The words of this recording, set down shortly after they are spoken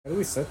How do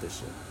we set this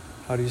shit?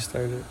 How do you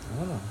start it? I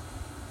don't know.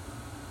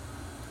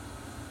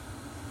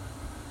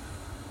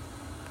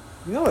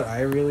 You know what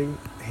I really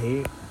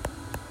hate?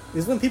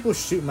 Is when people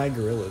shoot my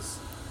gorillas.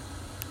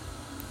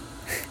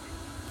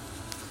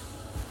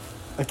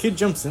 A kid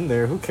jumps in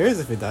there, who cares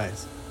if it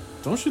dies?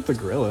 Don't shoot the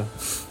gorilla.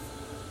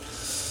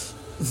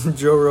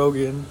 Joe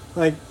Rogan.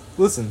 Like,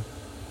 listen.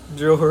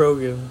 Joe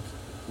Rogan.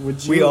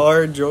 Would you... We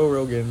are Joe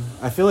Rogan.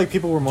 I feel like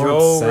people were more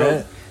Joe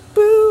upset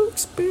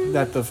Rogan.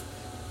 that the...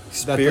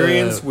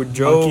 Experience with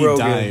Joe monkey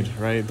Rogan. died,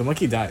 right? The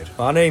monkey died.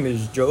 My name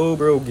is Joe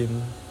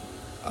Rogan.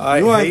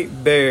 I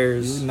hate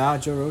bears. You're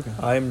not Joe Rogan.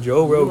 I'm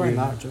Joe Rogan. You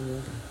are not Joe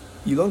Rogan.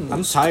 You don't know.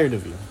 I'm tired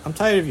of you. I'm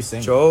tired of you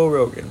saying Joe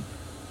Rogan.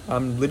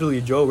 I'm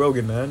literally Joe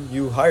Rogan, man.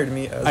 You hired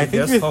me as a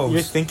guest host.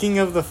 You're thinking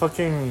of the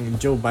fucking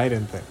Joe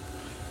Biden thing.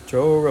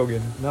 Joe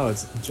Rogan. No,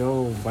 it's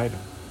Joe Biden.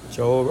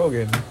 Joe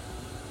Rogan.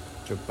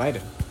 Joe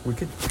Biden. We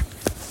could...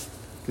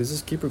 Does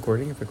this keep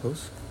recording if I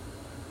close?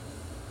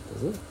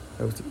 Does it?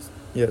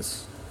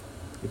 Yes.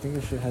 You think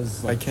this shit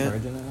has I can't.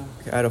 charge in it now?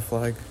 We can add a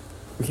flag.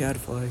 We can add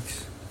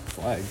flags.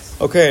 Flags.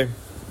 Okay.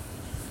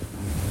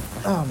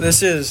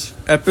 This is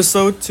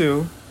episode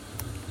 2.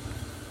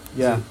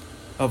 Yeah.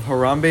 Of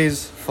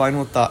Harambe's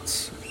Final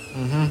Thoughts.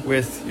 Mm-hmm.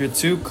 With your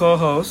 2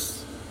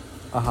 co-hosts.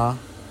 Uh-huh.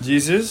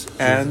 Jesus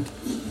and...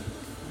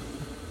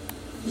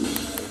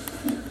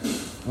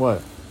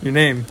 What? Your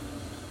name.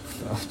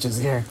 Oh,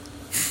 Jazeer.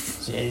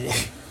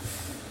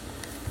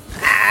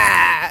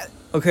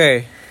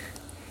 Okay.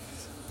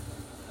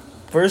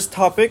 First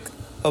topic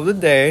of the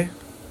day.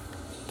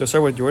 Do I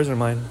start with yours or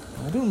mine?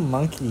 Why do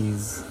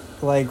monkeys...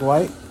 Like,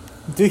 why...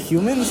 Do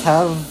humans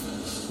have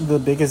the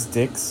biggest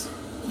dicks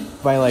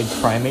by, like,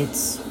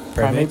 primates?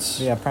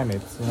 Primates? Yeah,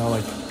 primates. You know,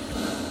 like...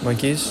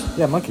 Monkeys?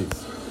 Yeah, monkeys.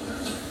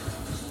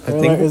 I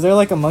think... Is there,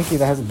 like, a monkey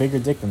that has a bigger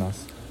dick than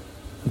us?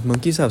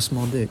 Monkeys have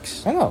small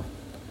dicks. I know.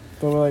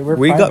 But, we're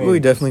We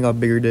primates. definitely got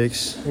bigger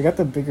dicks. We got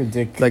the bigger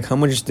dick. Like, how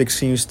much dicks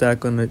can you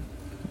stack on a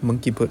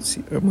monkey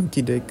pussy or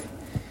monkey dick?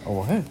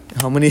 Oh, what?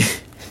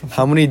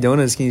 How many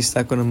donuts can you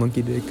stack on a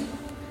monkey dick?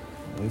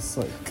 It's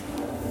like...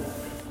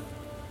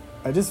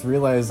 I just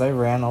realized I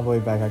ran all the way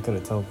back. I could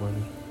have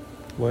teleported.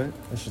 What?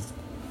 It's just...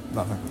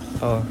 Nothing.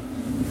 Oh.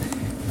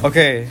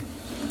 Okay.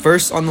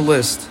 First on the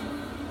list.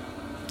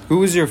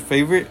 Who is your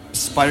favorite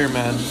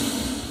Spider-Man?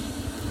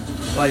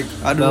 Like,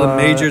 out of the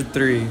major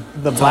 3.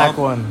 The black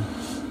one.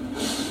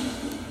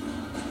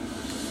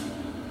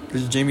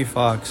 There's Jamie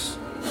Foxx.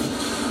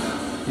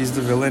 He's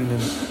the villain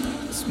in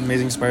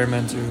Amazing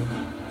Spider-Man 2.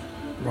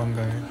 Wrong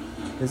guy.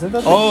 Isn't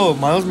that Oh,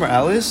 Miles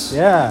Morales?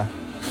 Yeah.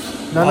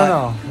 No.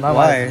 Not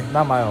Why? Miles.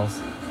 Not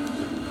Miles.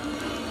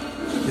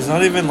 He's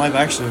not even live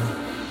action.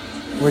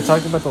 We're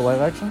talking about the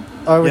live action?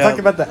 Oh, we're Yeah, talking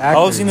about the actors.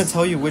 I was gonna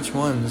tell you which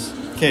ones.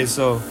 Okay,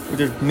 so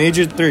there's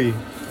major 3.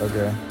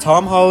 Okay.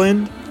 Tom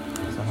Holland,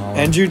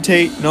 Andrew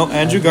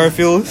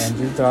Garfield,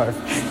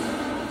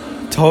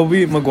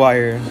 Tobey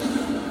Maguire.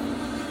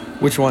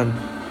 Which one?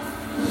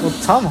 Well,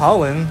 Tom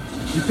Holland.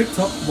 You picked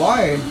Tom.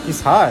 Why?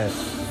 He's hot.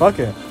 Fuck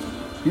it.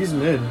 He's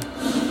mid.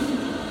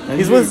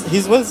 He's with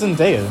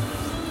Zendaya.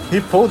 He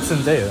pulled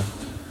Zendaya.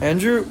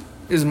 Andrew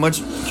is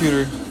much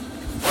cuter,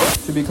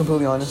 to be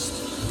completely honest.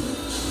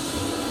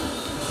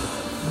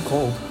 I'm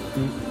cold.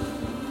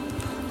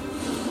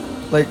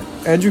 Like,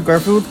 Andrew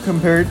Garfield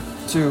compared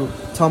to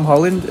Tom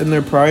Holland in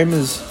their prime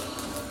is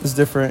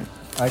different.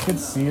 I could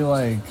see,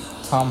 like,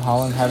 Tom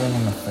Holland having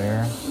an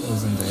affair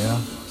with Zendaya.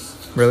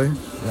 Really?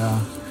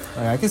 Yeah.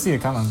 Like, I could see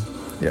it coming.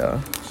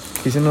 Yeah.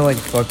 He's gonna, like,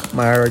 fuck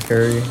Mariah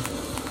Carey.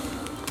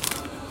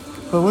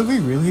 But would we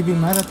really be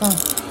mad at that?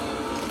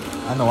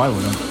 I know I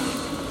wouldn't.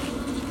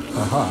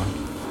 Haha.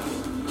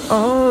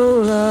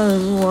 All I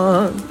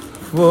want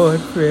for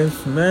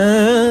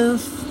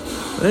Christmas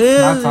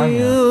is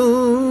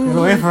you. Get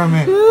away from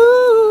me.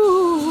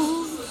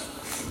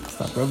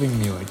 Stop rubbing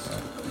me like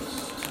that.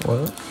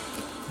 What?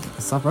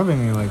 Stop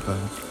rubbing me like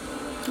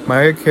that.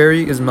 Mariah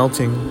Carey is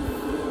melting.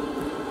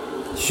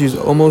 She's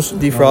almost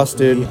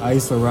defrosted. The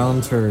ice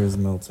around her is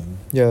melting.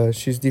 Yeah,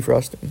 she's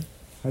defrosting.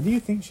 How do you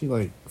think she,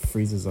 like,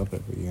 freezes up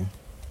every year?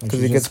 Like,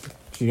 'Cause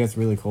she gets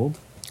really cold?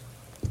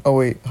 Oh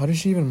wait, how does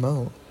she even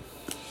melt?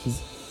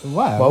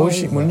 Why? Why would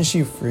she? When did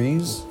she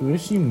freeze? Would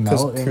she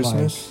melt in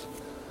Christmas?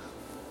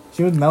 like...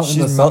 She would melt in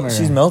the summer.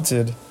 She's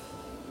melted.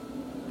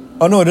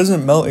 Oh no, it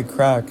doesn't melt. It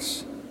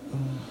cracks.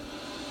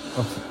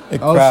 It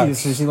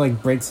cracks. She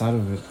like breaks out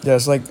of it. Yeah,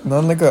 it's like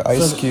not like an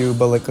ice cube,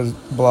 but like a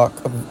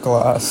block of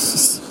glass,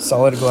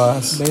 solid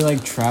glass. They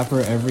like trap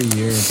her every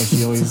year, but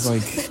she always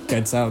like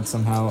gets out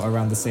somehow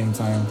around the same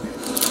time.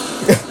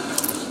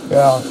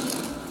 Yeah.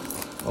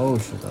 Oh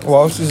shit.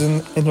 While she's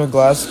in her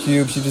glass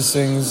cube, she just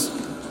sings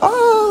 "All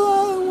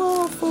I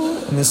Want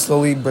For," and then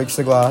slowly breaks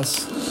the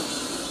glass.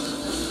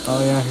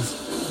 Oh yeah,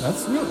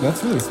 that's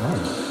really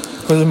smart.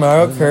 Because if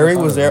Mariah Carey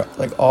was there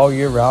like all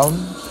year round,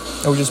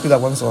 it would just be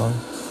that one song.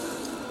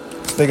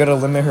 So they gotta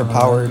limit her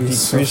power,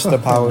 decrease the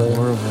power.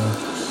 Horrible.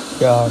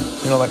 Yeah,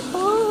 you know, like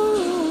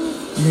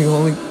you can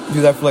only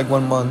do that for like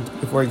 1 month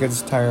before it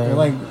gets tiring. You're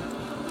like,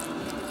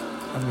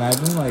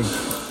 imagine like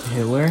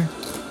Hitler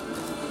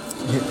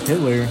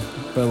Hitler,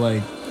 but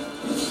like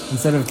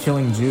instead of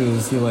killing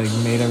Jews, he like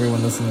made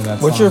everyone listen to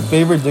that What's song your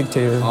favorite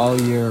dictator? all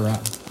year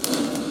round.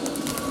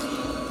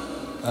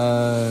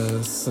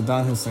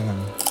 Saddam Hussein.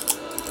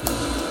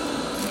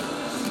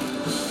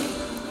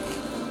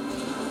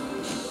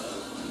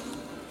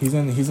 He's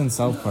in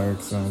South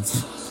Park, so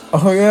it's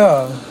Oh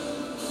yeah.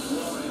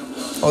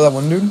 Oh, that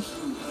one dude.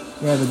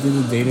 yeah, the dude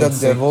who dated That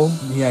devil.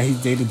 Yeah, he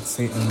dated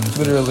Satan.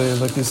 Literally,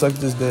 like he sucked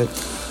his dick.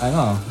 I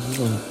know. This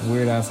was a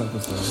weird ass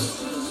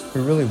episode. It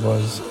really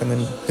was. And then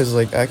his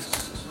like ex,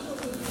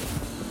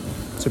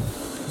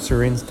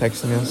 Serene's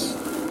texting us.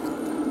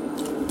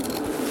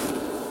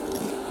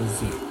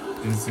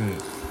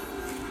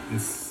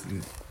 Is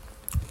it?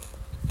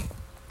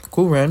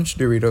 Cool Ranch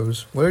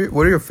Doritos. What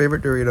are your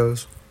favorite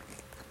Doritos?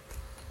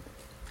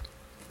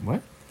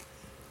 What?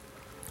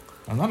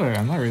 I'm not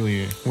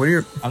really. What are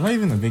your? I'm not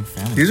even a big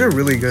fan. These of are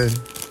really good.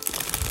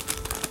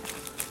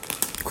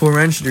 Cool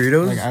Ranch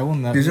Doritos. Like I will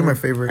never. These are my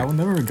favorite. I will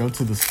never go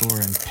to the store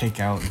and pick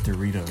out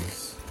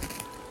Doritos.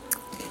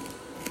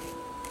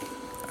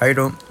 I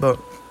don't, but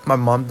my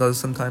mom does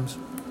sometimes.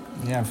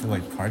 Yeah, for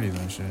like parties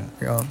and shit.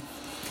 Yeah.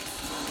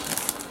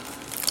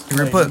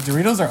 Like,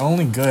 Doritos are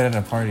only good at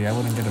a party. I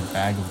wouldn't get a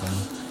bag of them.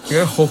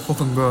 Get a whole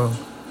fucking girl.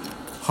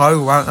 How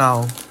right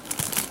now?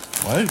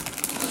 What?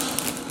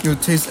 You'll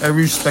taste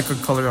every speck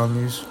of color on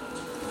these.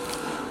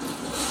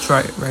 Try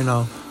it right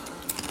now.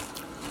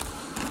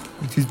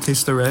 You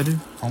taste the red.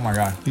 Oh my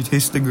god. You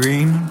taste the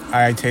green.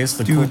 I taste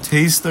the. You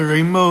taste the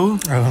rainbow.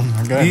 Oh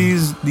my god.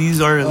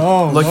 These are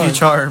Lucky Lord.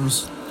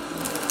 Charms.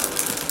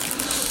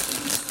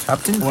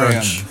 Captain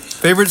Crunch.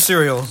 Favorite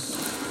cereal.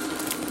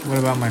 What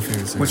about my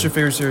favorite cereal? What's your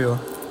favorite cereal?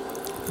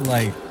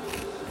 Like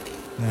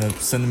the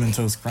Cinnamon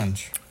Toast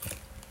Crunch.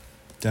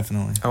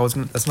 Definitely.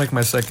 That's like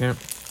my second.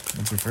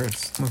 What's your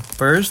first? My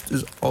first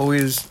is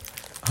always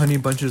Honey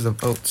Bunches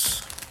of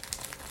Oats.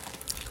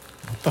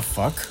 What the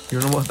fuck? You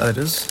don't know what that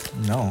is?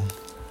 No.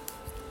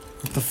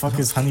 What the fuck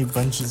is Honey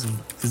Bunches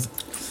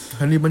of...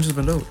 Honey Bunches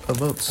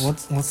of Oats.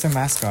 What's their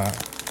mascot?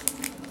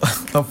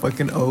 A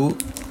fucking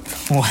oat.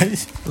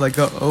 What? Like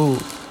a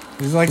oat.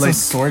 Is it like some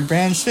sword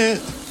brand shit?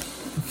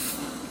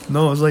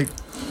 No, it's like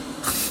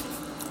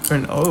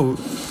an oat.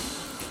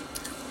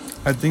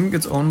 I think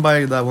it's owned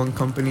by that one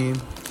company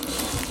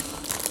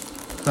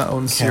that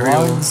owns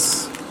Kellogg's?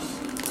 cereal.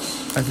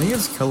 I think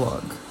it's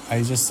Kellogg.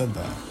 I just said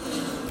that.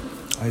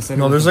 I said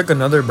No, there's like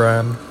another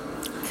brand.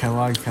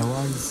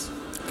 Kellogg's?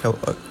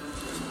 Kellogg.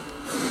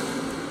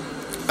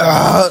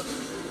 Ah!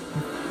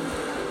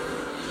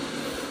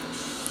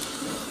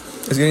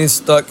 It's getting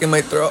stuck in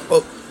my throat.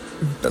 Oh,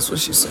 that's what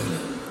she said.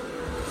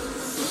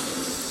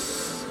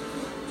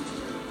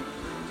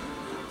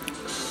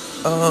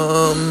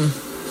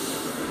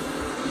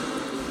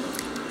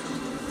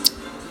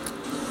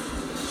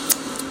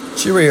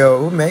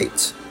 Cheerio,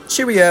 mate.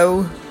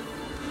 Cheerio.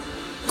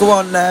 Go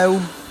on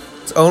now.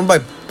 It's owned by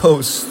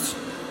Post.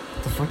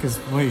 The fuck is...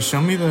 Wait,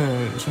 show me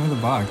the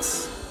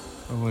box.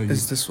 Oh, wait.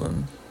 It's this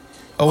one.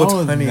 Oh, it's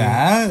honey.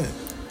 That?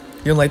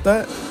 You don't like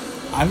that?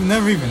 I've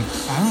never even...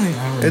 I don't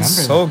even remember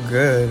It's so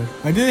good.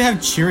 Why do they have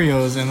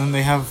Cheerios and then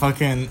they have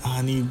fucking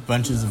Honey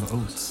Bunches of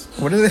Oats?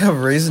 What do they have?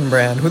 Raisin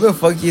Bran. Who the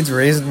fuck eats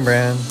Raisin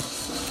Bran?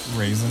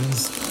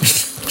 Raisins.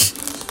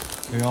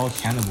 They're all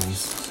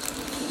cannibals.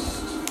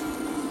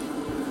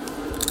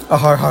 A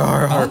heart.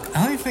 I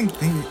don't even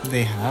think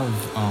they have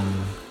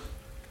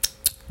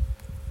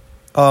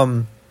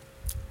Oh.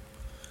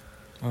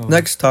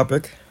 Next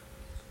topic.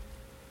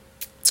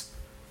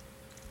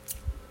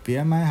 Be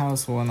at my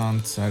house one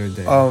on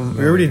Saturday. We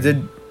already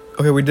did.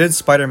 Okay, we did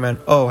Spider-Man.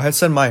 Oh, I had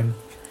said mine.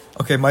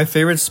 Okay, my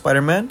favorite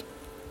Spider-Man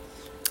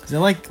Is it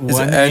like is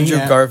 1 Andrew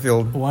a.m.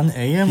 Garfield. 1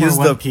 a.m. He or is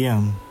 1 the-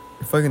 p.m.?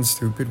 You're fucking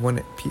stupid.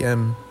 1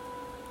 p.m.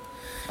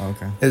 Oh,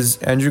 okay. is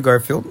Andrew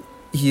Garfield.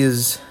 He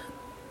is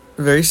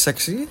very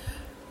sexy.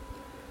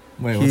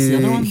 Wait, what's the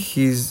other one?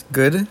 He's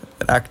good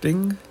at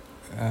acting.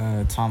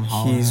 Tom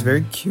Holland. He's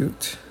very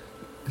cute,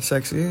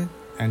 sexy,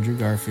 Andrew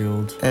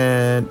Garfield.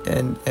 and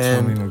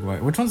Tobey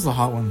Maguire. Which one's the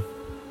hot one?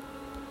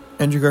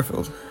 Andrew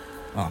Garfield.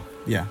 Oh,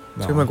 yeah.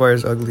 Tobey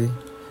Maguire's ugly,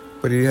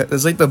 but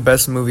it's like the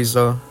best movies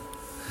though.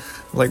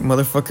 Like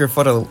motherfucker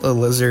fought a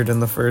lizard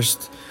in the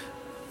first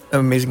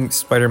Amazing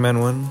Spider-Man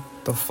one.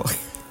 The fuck,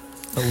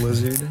 a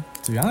lizard.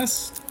 To be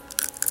honest,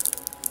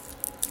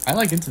 I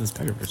like Into the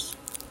Spider-Verse.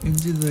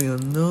 Into the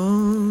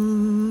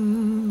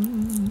unknown.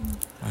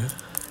 What?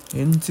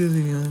 Into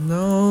the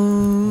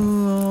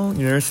unknown.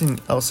 You never seen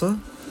Elsa?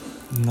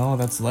 No,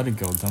 that's Let It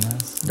Go,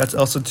 dumbass. That's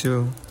Elsa 2.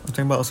 I'm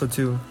talking about Elsa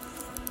 2.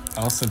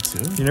 Elsa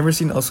 2? You never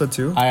seen Elsa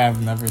 2? I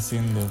have never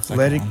seen the second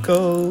Let it one.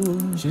 go.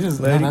 She just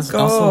Let no, it that's go.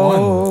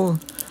 Elsa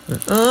 1.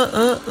 If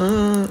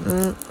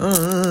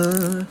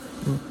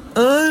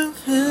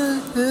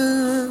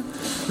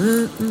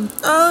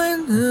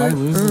I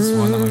lose this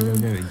one, I'm gonna go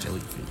get a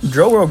jellyfish.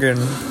 Joe Rogan.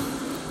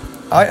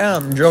 I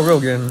am Joe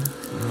Rogan.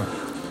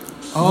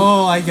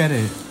 Oh, I get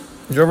it.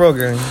 Joe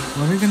Rogan.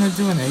 What are we gonna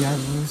do an AI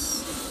voice?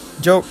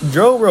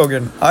 Joe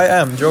Rogan. I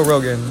am Joe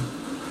Rogan.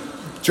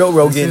 Joe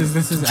Rogan.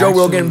 This is Joe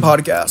Rogan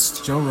actually-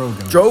 podcast. Joe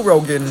Rogan. Joe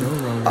Rogan. Joe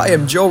Rogan. I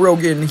am Joe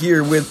Rogan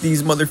here with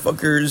these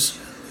motherfuckers.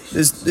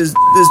 This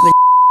nigga.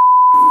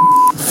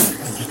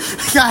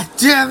 God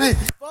damn it!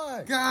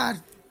 Fuck.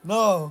 God.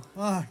 No.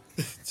 Fuck.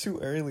 Too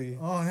early.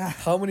 Oh no.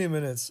 How many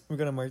minutes? We're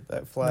gonna mark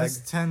that flag.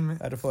 That's 10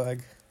 minutes. Add a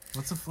flag.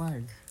 What's a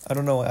flag? I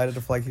don't know. I added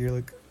a flag here.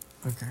 Look.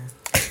 Okay.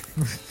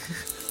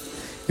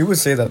 You would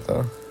say that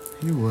though.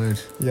 You would.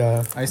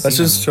 Yeah. I That see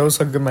just them. shows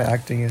how good my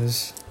acting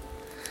is.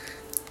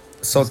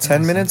 So That's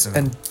 10 nice, minutes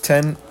that's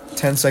and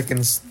 10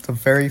 seconds. The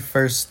very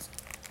first.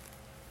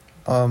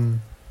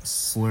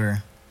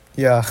 Slur.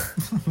 Yeah.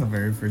 The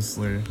very first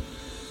slur.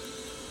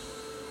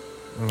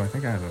 Oh, I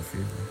think I have a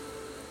fever.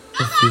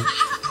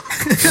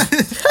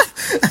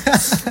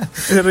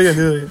 Do it again,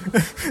 do it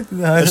again.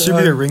 That should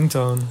be a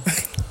ringtone.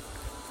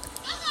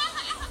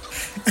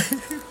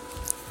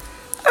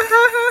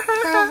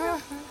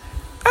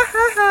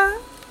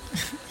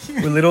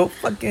 We're little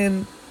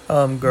fucking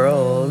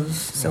girls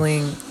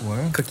selling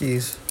What?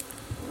 cookies.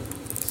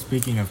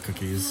 Speaking of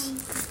cookies,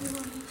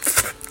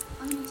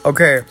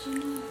 Okay,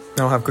 I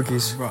don't have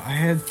cookies. bro, I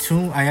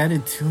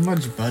added too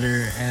much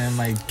butter and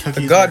my The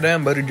cookies.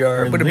 goddamn butter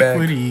jar. are Put it back.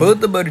 liquidy.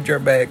 Put the butter jar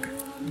back.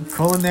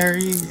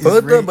 Culinary. Is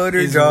Put the rigged- butter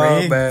is jar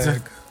rigged.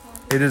 back.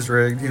 It is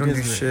rigged. You It don't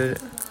do is rigged.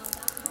 shit.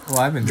 Well,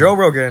 I've been. Joe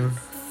Rogan.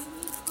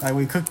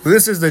 We cooked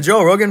This is the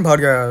Joe Rogan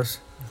podcast.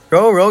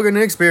 Joe Rogan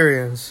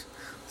experience.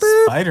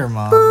 Spider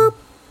Mom.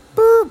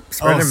 Boop.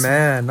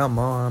 Spider-Man, not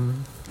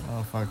mom.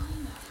 Oh fuck.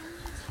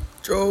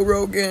 Joe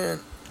Rogan.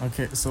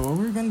 Okay, so what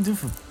we're gonna do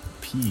for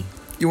pee?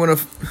 You wanna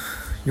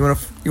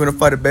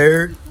fight a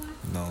bear?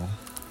 No,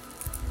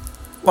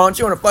 Why don't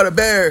you wanna fight a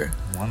bear?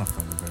 wanna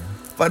fuck a bear.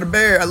 Fight a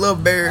bear. I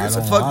love bears. I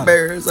I, don't fuck want-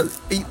 bears. I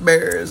eat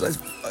bears. I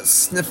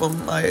sniff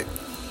them. I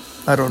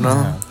don't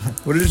know.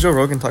 What does Joe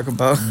Rogan talk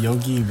about?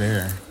 Yogi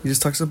Bear. He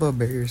just talks about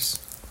bears.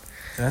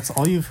 That's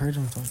all you've heard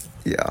him talk about.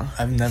 Yeah.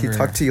 I've never. He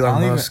talked to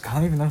Elon Musk. I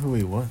don't even know who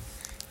he was.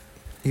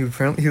 He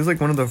was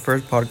like one of the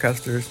first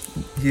podcasters.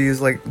 He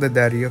is like the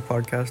daddy of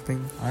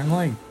podcasting.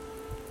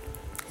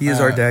 He is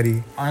our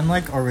daddy. I'm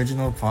like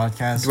original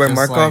podcasts. Do I just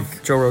mark like,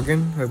 off Joe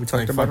Rogan? Have we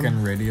talked like about fucking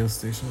him? radio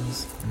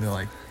stations? And they're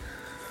like,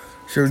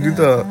 Should we do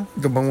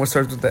the one that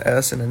starts with the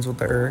S and ends with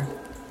the R?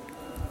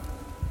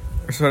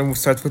 Or something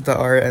starts with the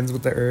R, ends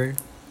with the R?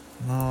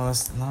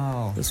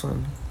 no. This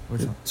one.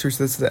 Which one? Should we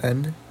say this to the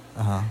end?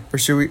 Uh-huh. Or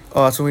should we?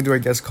 Oh, that's when we do our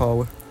guest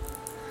call.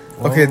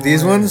 Okay,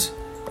 these ones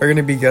are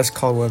gonna be guest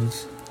call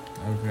ones,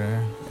 Okay.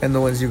 and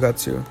the ones you got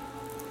too.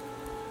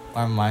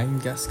 Are mine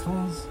guest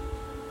calls?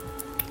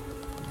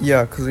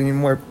 Yeah, because we need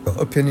more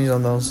opinions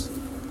on those.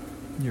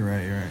 You're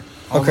right.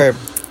 Okay.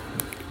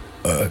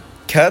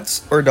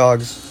 Cats or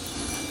dogs?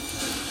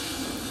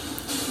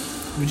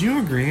 Would you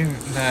agree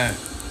that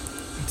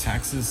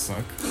taxes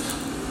suck?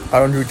 I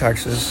don't do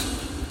taxes.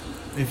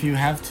 If you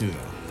have to,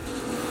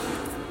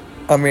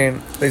 though. I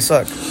mean, they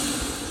suck.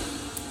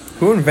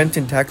 Who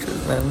invented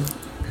taxes, man?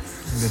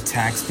 The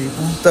tax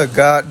people? The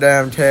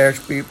goddamn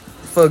tax people.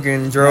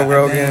 Fucking Joe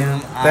Rogan. Goddamn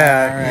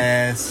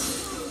That. IRS.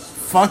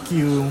 Fuck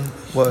you.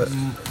 What?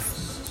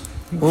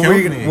 What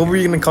Killed were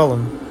me. you gonna call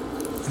him?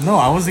 No,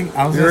 I was You were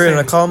gonna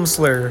gonna call him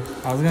slur.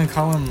 I was gonna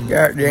call him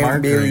Goddamn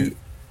Margaret. Billy.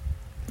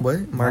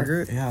 What?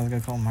 Margaret? Yeah, I was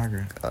gonna call him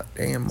Margaret.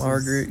 Goddamn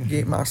Margaret.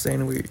 Get my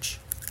sandwich.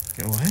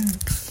 Okay,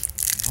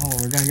 what? Oh,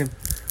 we're gonna get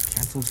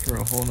canceled for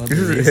a whole nother This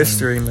is reason.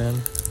 history,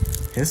 man.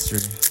 History.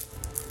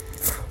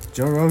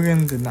 Joe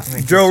Rogan did not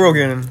make Joe history.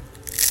 Rogan.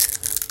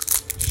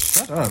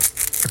 Shut up.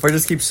 If I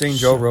just keep saying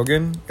Joe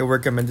Rogan, it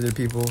recommended to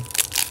people.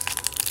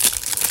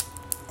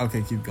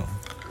 Okay, keep going.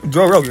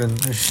 Joe Rogan.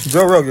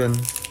 Joe Rogan.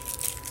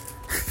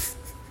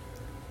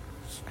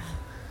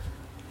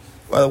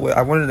 By the way,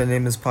 I wanted to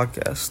name this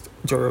podcast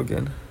Joe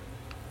Rogan.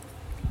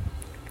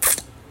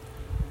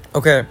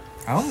 Okay,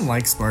 I don't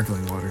like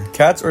sparkling water.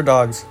 cats or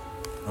dogs?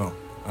 Oh,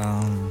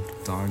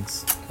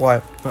 dogs,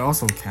 Why? but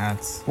also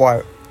cats.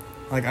 Why?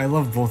 Like I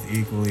love both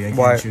equally. I can't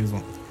Why? choose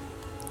one.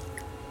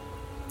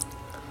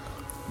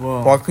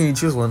 Well, Why can you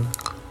choose one?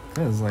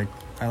 because like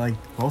I like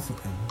both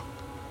of them.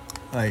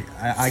 Like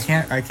I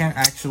can't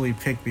actually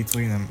pick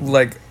between them.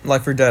 Like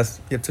life or death,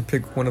 you have to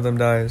pick one of them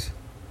dies.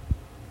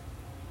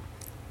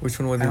 Which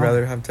one would I you don't-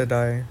 rather have to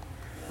die?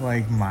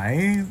 Like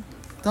my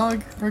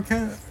dog or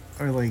cat,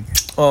 or like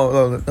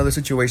Oh, another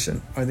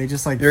situation. are they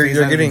just like You're phased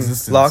out of getting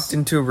existence? locked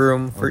into a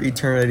room for Okay.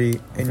 eternity,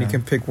 and you Okay.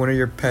 can pick one of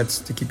your pets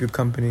to keep you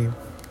company.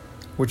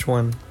 Which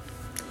one?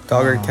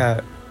 Dog or Oh.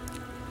 cat?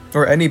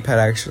 Or any pet,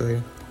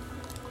 actually.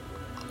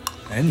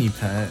 Any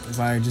pet. If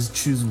I just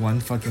choose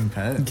one fucking You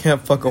pet.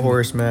 can't fuck a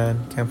horse,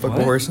 man. Can't fuck a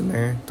What? horse in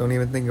there. Don't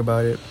even think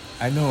about it.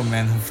 I know a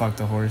man who fucked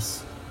a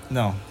horse.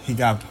 No, he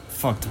got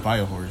fucked by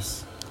a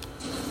horse.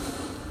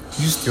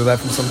 Did you steal that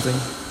from something?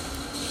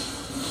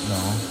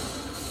 No.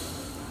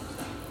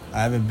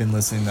 I haven't been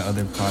listening to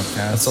other podcasts.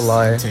 That's a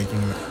lie.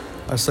 Taking.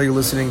 I saw you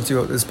listening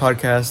to this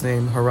podcast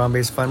named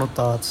Harambe's Final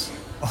Thoughts.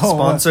 Oh,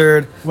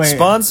 Sponsored. Wait.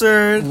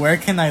 Sponsored. Where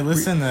can I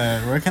listen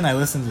to? Where can I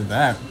listen to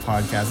that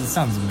podcast? It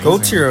sounds amazing. Go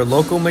to your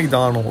local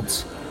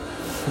McDonald's.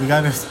 We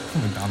got a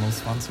McDonald's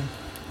sponsor.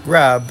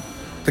 Grab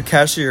the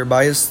cashier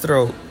by his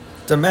throat,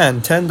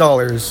 demand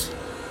 $10.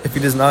 If he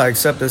does not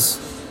accept this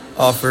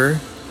offer,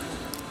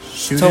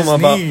 Shoot tell his him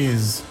about-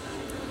 knees.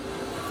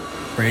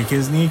 Break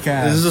his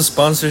kneecaps. this is a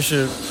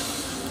sponsorship.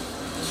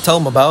 Tell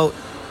him about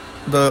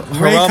the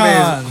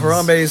Raycons.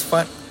 Harambe's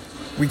fine.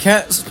 We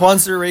can't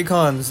sponsor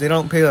Raycons. They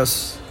don't pay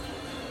us.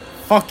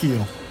 Fuck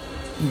you.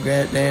 You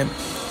goddamn.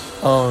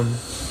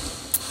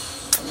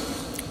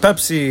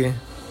 Pepsi,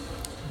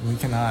 We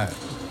cannot.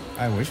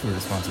 I wish we were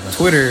sponsored by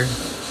Twitter.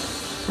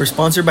 We're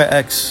sponsored by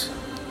X.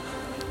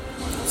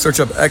 Search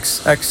up xx.com.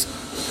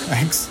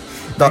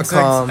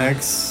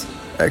 X.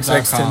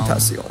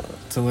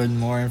 xxtentacion. To learn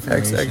more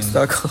information.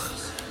 xx.com.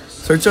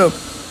 Search up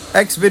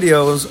X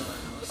videos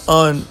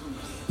on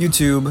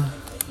YouTube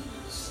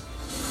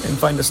and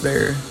find us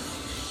there.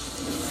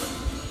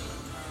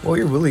 Well,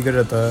 you're really good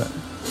at that.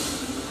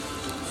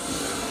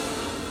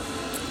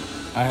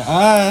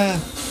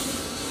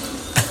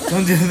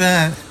 Don't do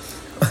that.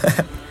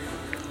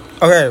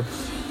 Okay.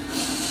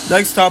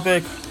 Next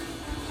topic.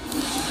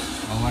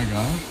 Oh my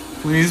god.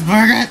 Please,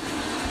 Margaret.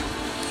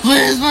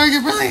 Please,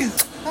 Margaret,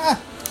 please.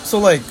 So,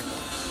 like,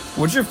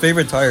 what's your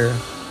favorite tire?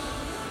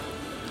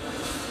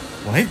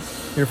 What?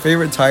 Your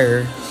favorite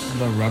tire?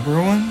 The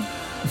rubber one?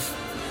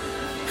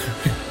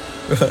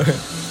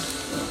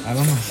 I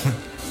don't know.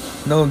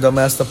 No,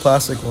 dumbass, the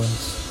plastic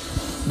ones.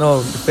 No,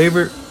 your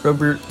favorite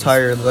rubber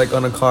tire, like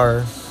on a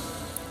car.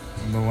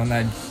 The one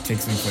that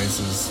takes me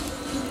places.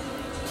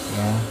 You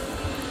know?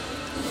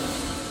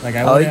 Like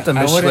I like the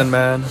Michelin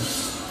Man.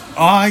 Oh,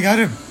 I got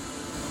him.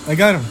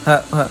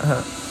 Ha, ha,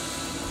 ha.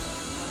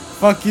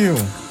 Fuck you.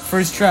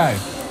 First try.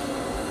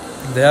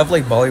 They have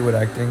like Bollywood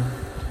acting.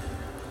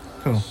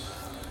 Who?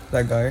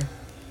 That guy.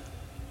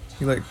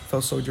 He like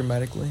fell so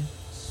dramatically.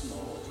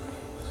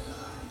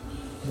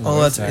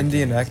 Oh, that's Voice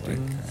Indian is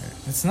acting. like,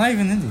 it's not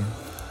even Indian.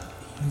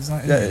 He's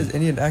not Yeah, Indian.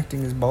 Indian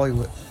acting is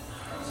Bollywood.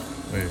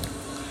 Wait.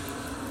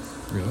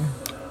 Really?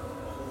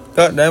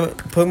 God damn it!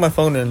 Plug my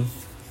phone in.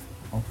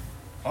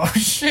 Oh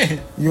shit.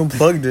 You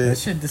unplugged That it.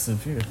 shit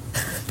disappeared.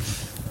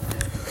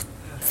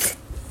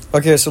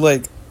 Okay, so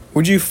like,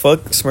 would you fuck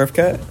Smurf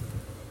Cat?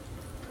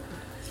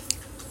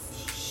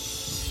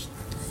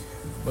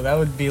 Well, that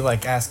would be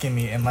like asking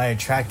me, am I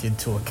attracted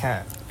to a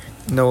cat?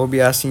 No, we'll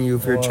be asking you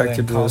if you're Well,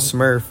 attracted then to a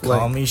Smurf. Call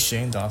Like, me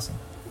Shane Dawson.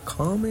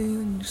 call me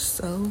on your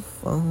cell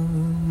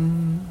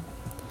phone.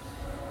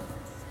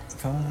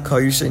 Call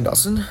you Shane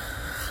Dawson?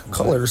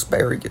 Call her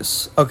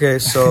asparagus. Okay,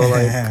 so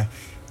like,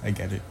 I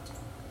get it.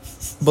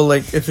 but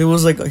like, if it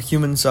was like a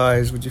human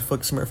size, would you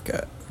fuck Smurf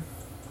Cat?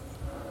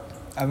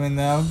 I mean,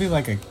 that would be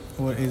like a.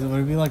 Would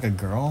it be like a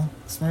girl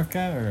Smurf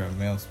cat or a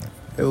male Smurf?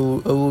 It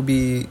will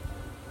be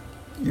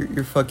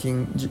your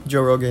fucking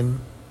Joe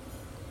Rogan.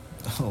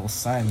 Oh,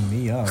 sign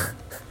me up.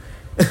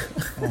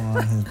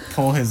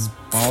 Pull his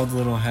bald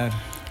little head.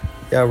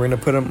 Yeah, we're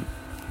gonna put him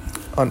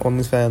on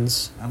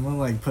OnlyFans. I'm gonna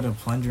like put a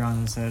plunger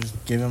on his head.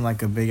 Give him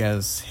like a big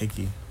ass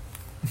hickey.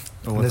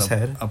 But On with his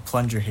head? A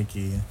plunger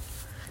hickey.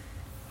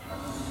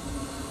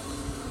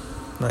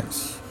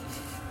 Nice.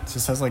 It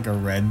just has like a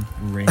red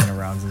ring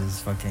around his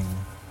fucking.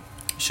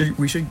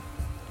 We should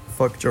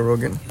fuck Joe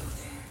Rogan.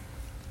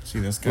 See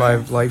this guy?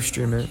 Live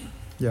stream it.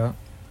 Yeah.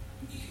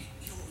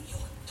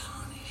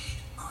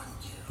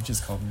 You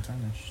just called him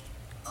tarnished.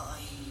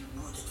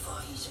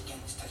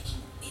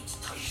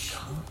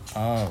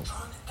 Oh.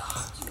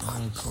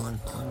 Cool.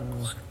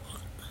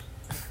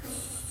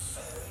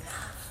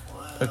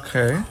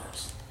 Okay.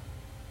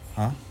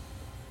 Huh?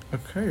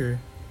 Okay.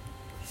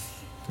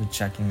 They're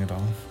checking it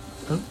off.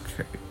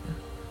 Okay.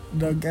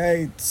 The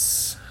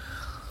gates.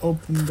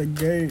 Open the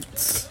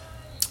gates.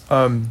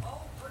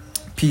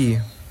 P.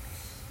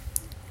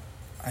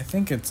 I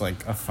think it's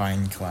like a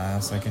fine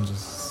class. I can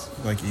just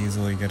like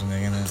easily get an A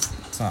in it.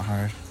 It's not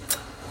hard.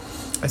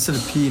 I said a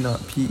P,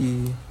 not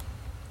PE.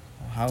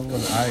 How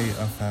would I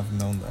have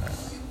known that?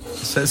 It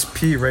says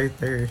P right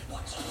there.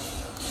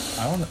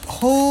 I don't know.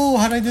 Oh,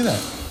 how'd I do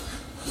that?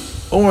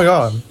 Oh my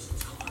god.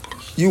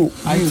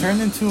 I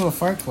turned into a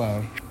fart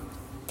cloud.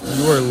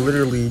 You are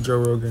literally Joe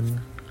Rogan.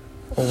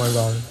 Oh my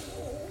god.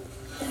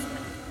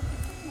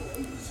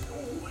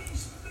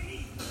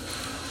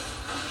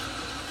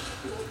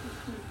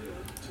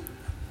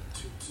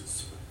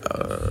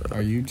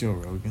 Are you Joe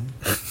Rogan?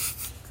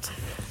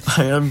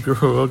 I am Joe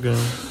Rogan.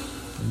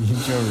 Are you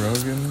Joe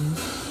Rogan?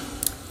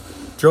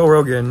 Joe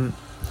Rogan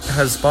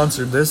has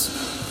sponsored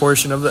this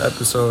portion of the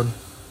episode.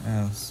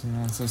 Yes, he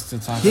wants us to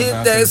talk Hit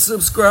about that his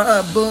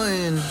subscribe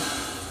button.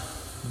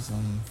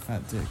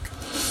 fat dick.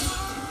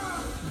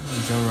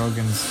 Joe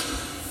Rogan's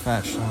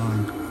fat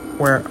schlong.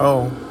 Where?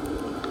 Oh.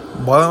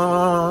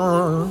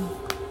 Wow.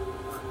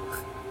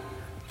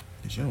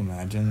 Could you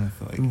imagine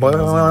if like it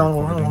wasn't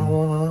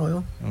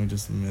recording and we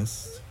just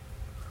missed?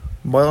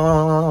 What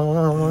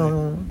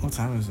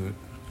time is it?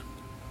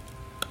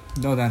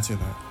 Don't answer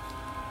that.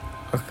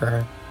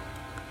 Okay.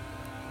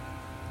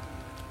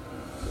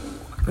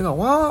 Nigga,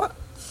 what?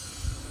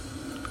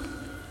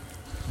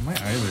 My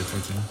eyelid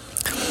twitching.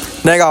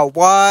 Nigga,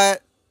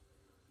 what?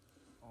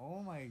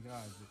 Oh my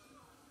god.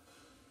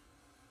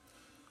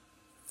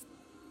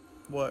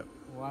 What?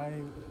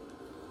 Why?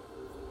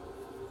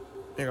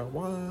 Nigga,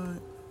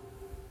 what?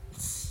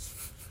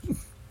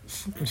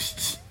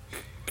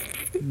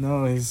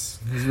 No, he's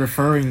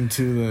referring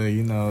to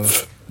the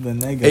negawatt.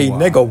 A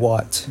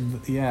negawatt.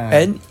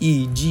 Yeah.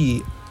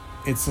 NEGWAT.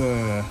 It's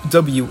a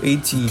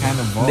kind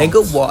of volt.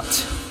 Negawatt.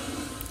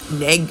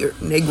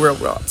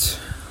 Negawatt.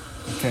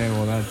 Okay,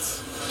 well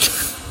that's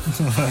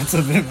that's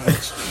a bit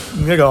much.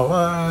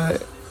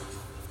 Negawatt.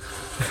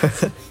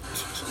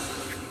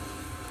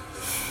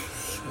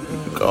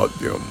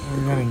 Goddamn.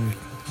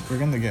 We're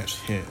gonna get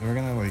hit. We're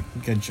gonna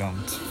get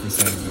jumped for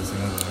saying this.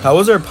 How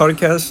has our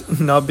podcast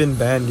not been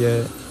banned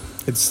yet?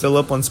 It's still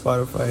up on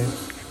Spotify.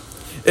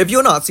 If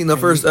you've not seen the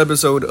first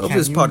episode of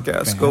this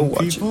podcast, go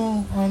watch it.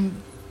 On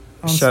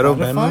Shadow Spotify?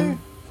 ban them?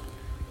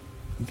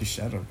 You can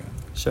shadow ban.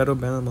 Shadow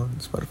ban them on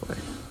Spotify.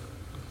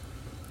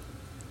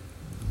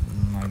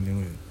 I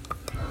knew it.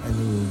 I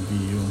knew it would be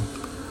you.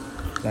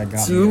 That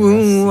got me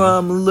Who arrested.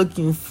 I'm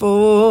looking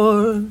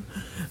for,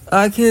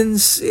 I can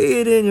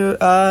see it in your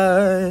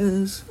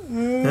eyes.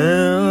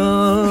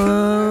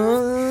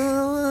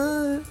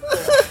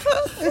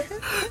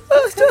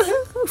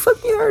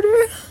 Fuck me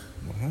harder.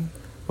 What?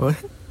 What?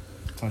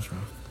 Touch me.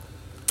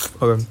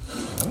 Okay.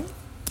 What?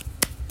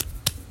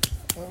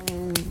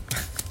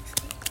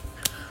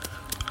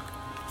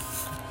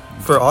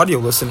 For audio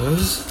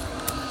listeners,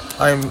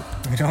 I'm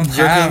We don't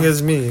joking have.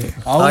 as me.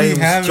 All I we am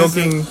have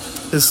joking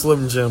is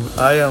Slim Jim.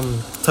 I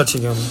am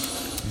touching him.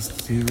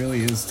 He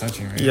really is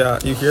touching me. Yeah,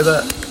 you hear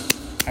that?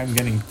 I'm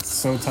getting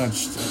so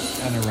touched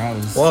and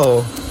aroused.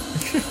 Whoa.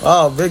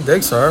 Wow, big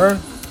dick, sir.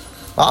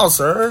 Wow,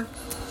 sir.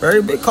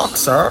 Very big cock,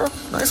 sir.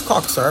 Nice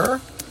cock,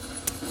 sir.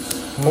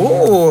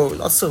 Oh,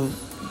 lots of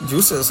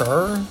juices,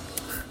 sir.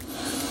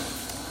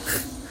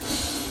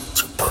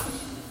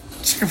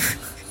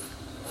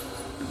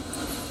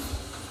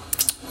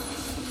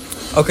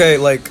 Okay,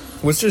 like,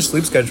 what's your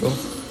sleep schedule?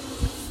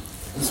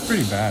 It's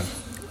pretty bad.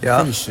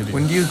 Yeah. Pretty shitty.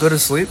 When do you go to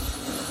sleep?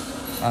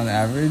 On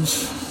average,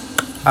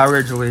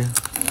 Averagely.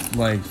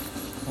 like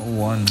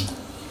 1.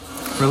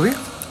 Really?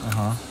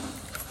 Uh-huh.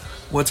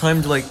 What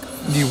time do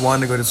you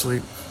want to go to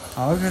sleep?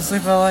 I'll go to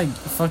sleep at like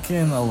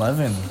fucking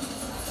 11.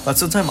 That's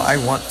the time I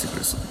want to go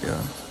to sleep,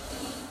 yeah.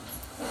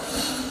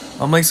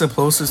 I'm like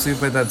supposed to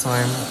sleep at that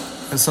time.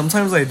 And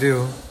sometimes I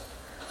do.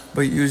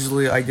 But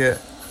usually I get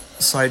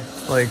go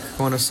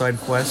on a side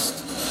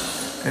quest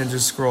and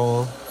just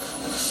scroll.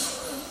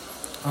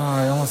 Oh,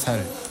 I almost had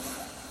it.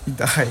 You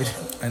died.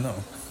 I know.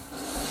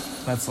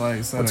 That's why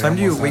I said What I time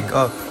do you almost wake had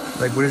up?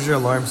 Like, what is your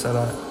alarm set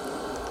at?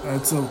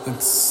 it.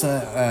 It's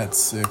set at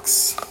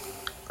 6.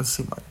 Let's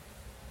see mine.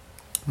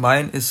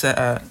 Mine is set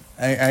at...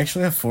 I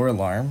actually have 4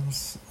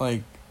 alarms.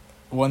 Like,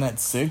 one at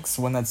 6,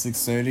 one at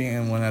 6:30,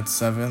 and one at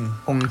 7.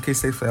 in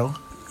case they fail.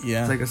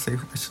 Yeah. Like I say,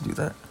 I should do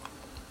that.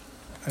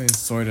 I mean,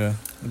 sorta.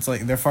 It's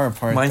like, they're far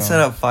apart, Mine's set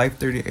though. at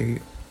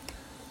 5:38.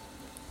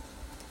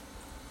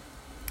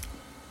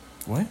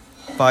 What?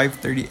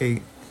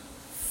 5:38.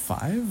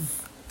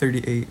 5?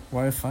 38.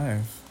 Why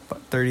 5?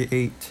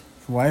 38.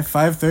 Why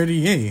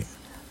 5:38?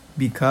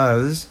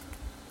 Because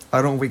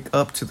I don't wake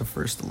up to the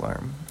first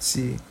alarm.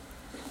 See,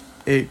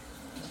 it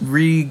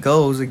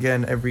re-goes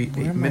again every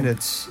 8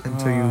 minutes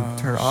until you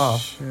turn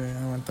off. Shit,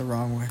 I went the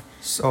wrong way.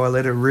 So I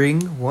let it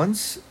ring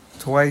once,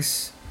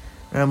 twice,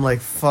 and I'm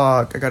like,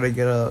 fuck, I gotta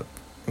get up.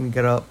 And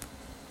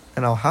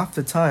half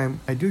the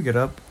time, I do get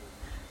up,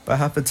 but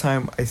half the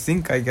time, I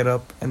think I get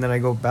up, and then I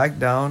go back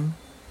down,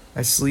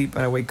 I sleep,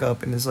 and I wake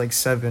up, and it's like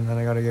 7, and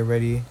I gotta get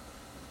ready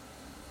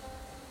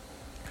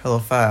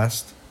hella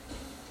fast.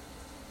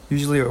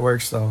 Usually it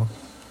works, though.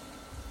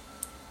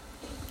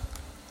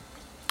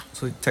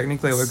 So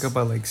technically, I wake up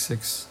at like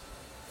 6.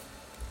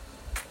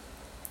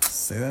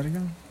 Say that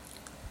again?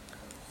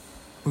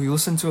 We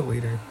listen to it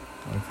later.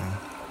 Okay.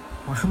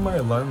 Why are my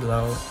alarms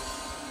out?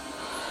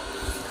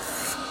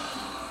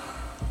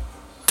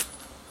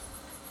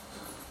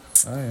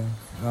 Oh, yeah.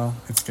 No,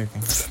 it's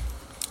kicking.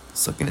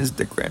 Sucking his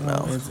dick right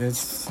No, now.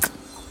 it's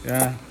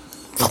yeah.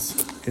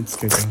 It's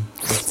kicking.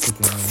 It's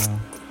kicking right now.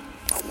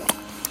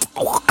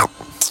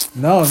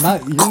 No,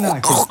 you're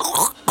not kicking.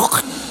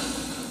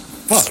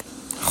 Fuck.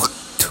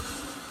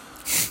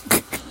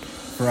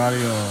 For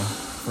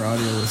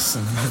audio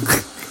listen.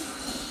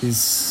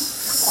 He's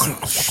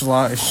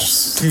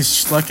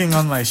schlucking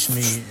on my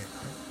schmee.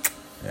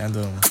 And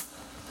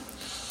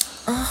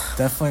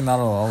definitely not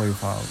a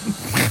lollipop.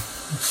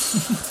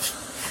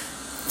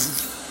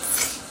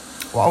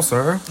 Wow,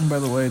 sir. And by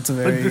the way, it's an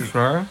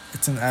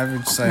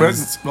average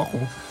sized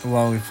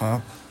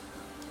lollipop.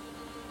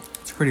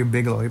 It's a pretty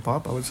big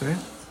lollipop, I would say.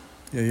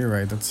 Yeah, you're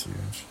right. That's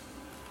huge.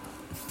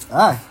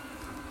 Ah,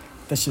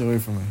 that shit away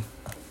from me.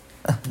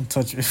 Don't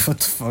touch it. What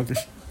the fuck?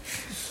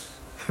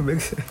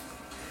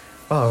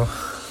 Oh.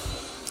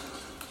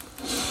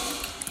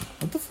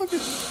 What the fuck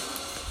is?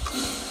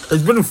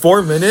 It's been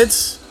 4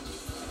 minutes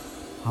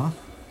Huh?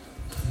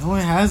 No,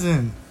 it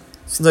hasn't.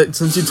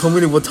 since you told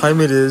me what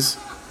time it is.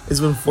 It's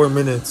been 4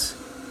 minutes.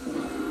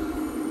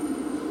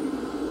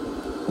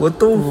 What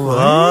the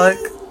fuck?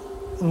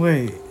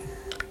 Wait.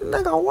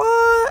 Nigga,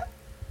 what?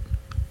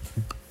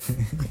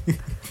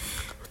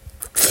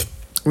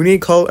 We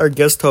need to call our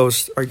guest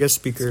host, our guest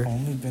speaker. It's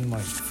only been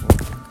like 4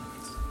 minutes.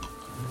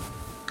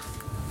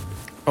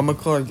 I'm gonna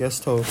call our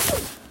guest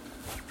host.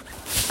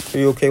 Are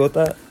you okay with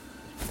that?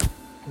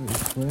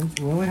 Wouldn't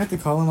we have to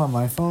call him on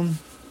my phone?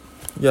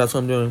 Yeah, that's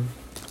what I'm doing.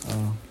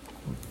 Oh.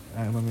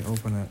 Alright, let me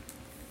open it.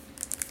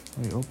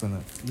 Let me open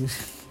it.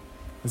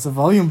 It's a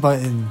volume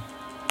button.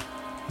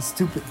 You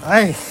stupid.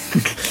 Aye.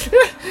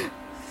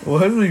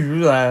 Why did we do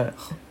that?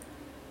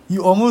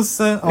 You almost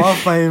sent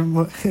off my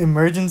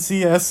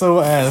emergency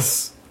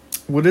SOS.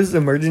 What does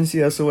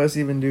emergency SOS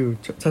even do?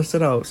 Test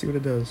it out. See what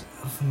it does.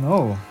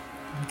 No.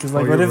 Because,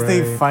 like, Oh, what if you're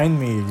they right. find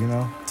me, you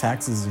know?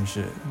 Taxes and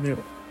shit. Yeah.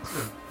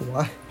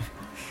 Why?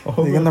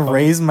 They're gonna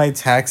raise my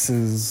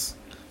taxes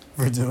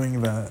for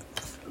doing that.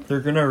 They're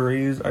gonna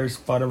raise our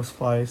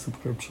Spotify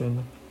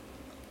subscription.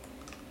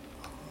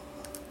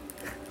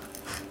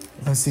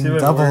 I'm seeing It's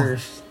even double.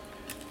 worse.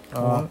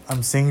 What?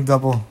 I'm seeing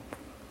double.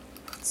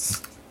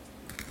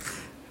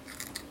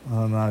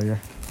 Oh no, your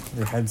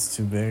head's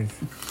too big.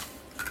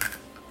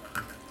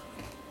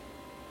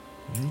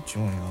 What are you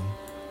chewing on?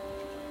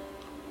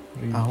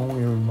 I don't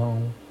even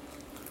know.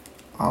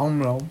 I don't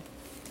know.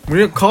 We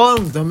didn't call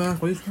him, dumbass.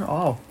 Why you turn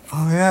off?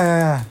 Oh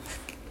yeah.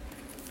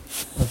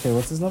 Okay,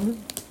 what's his number?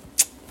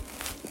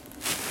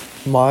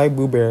 My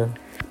Boo Bear.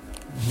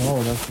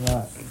 No, that's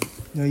not.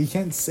 No, you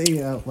can't say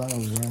it out loud.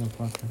 We're on a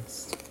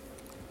podcast.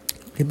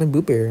 He's my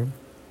Boo Bear.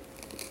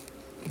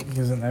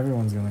 Because then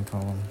everyone's gonna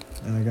call him,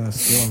 and they're gonna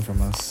steal him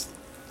from us.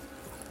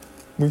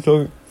 We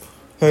can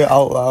say it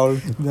out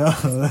loud. No,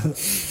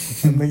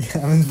 I'm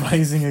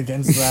advising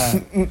against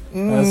that.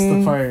 That's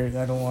the part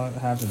I don't want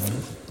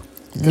happening.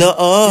 He's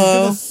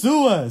gonna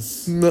sue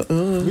us.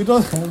 We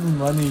don't have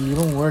money. You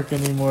don't work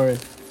anymore.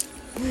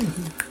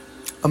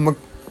 I'm gonna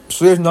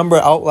say his number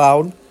out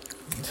loud.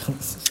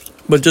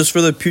 But just for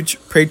the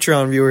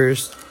Patreon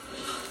viewers.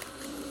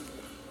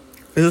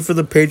 This is for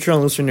the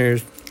Patreon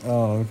listeners.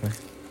 Oh, okay.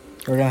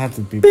 We're gonna have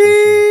to beep this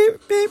shit.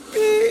 Beep,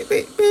 beep, beep,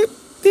 beep, beep,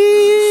 beep.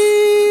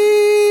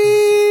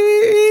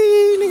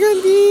 Nigga,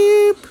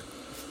 beep.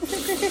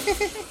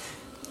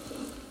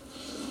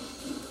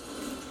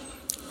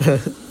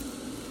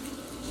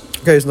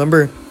 Okay, his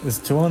number. It's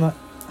 209.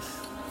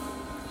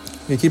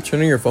 You keep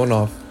turning your phone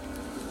off.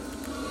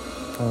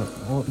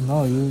 Well,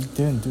 no, you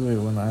didn't do it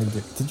when I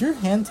did. Did your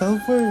hand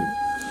teleport?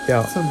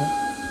 Yeah. That's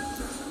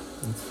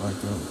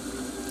fucked up.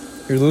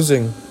 You're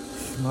losing.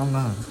 No, I'm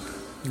not.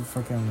 You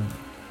fucking.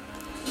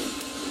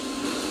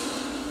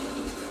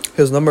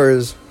 His number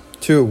is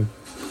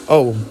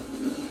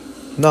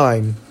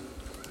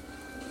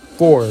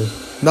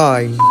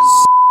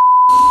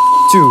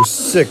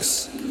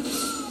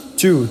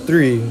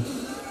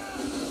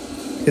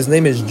His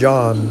name is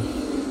John.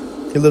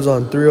 He lives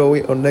on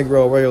 308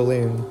 Negro Arroyo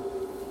Lane.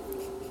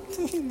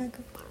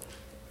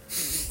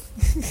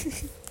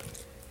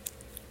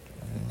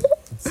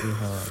 Let's see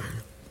how.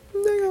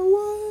 Nigga,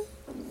 what?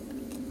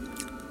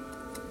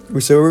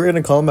 We said we were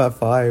gonna call him at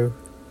 5.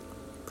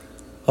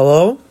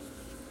 Hello?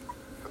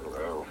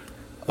 Hello.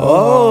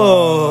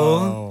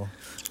 Oh.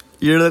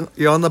 You're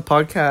on the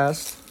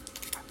podcast.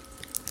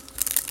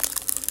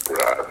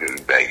 I've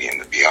been begging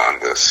to be on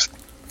this.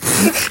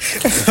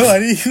 Why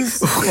do you?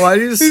 Why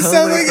do you You sound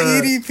sound like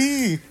that?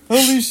 EDP.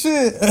 Holy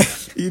shit.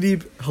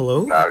 EDP.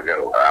 Hello?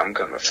 I'm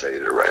gonna say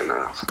it right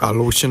now. Got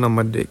lotion on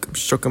my dick. I'm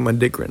stroking my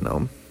dick right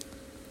now.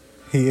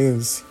 He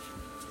is.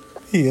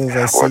 I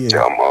What see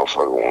y'all it.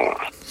 motherfucker want?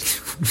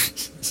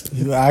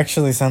 You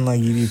actually sound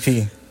like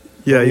EDP.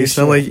 Yeah, Holy you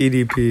sound shit. like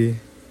EDP.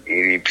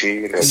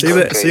 EDP? That's Say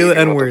the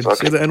N word.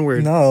 Say the N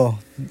word. No.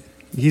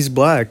 He's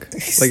black.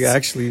 Like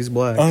actually, he's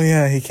black. Oh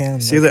yeah, he can.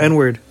 Say the N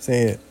word.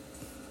 Say it.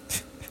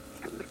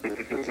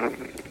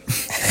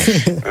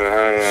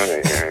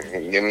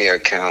 Give me a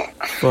count.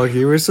 Fuck,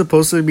 you were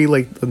supposed to be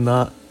like the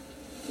not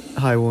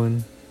high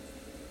one.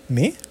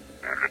 Me?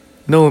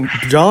 No,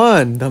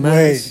 John,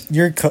 dumbass.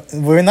 Wait,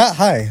 we're not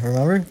high.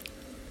 Remember?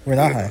 We're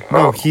not high.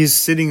 No, he's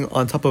sitting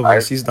on top of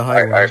us. He's the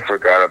high I one.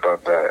 forgot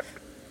about that.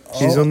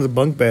 He's on the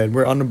bunk bed.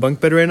 We're on the bunk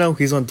bed right now.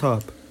 He's on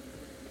top.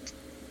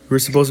 We're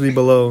supposed to be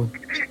below.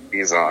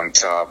 He's on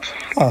top.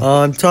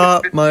 On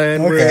top, my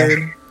N word.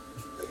 Okay.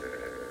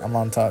 I'm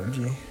on top,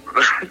 G.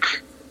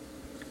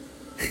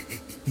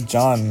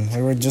 John,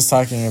 we were just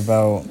talking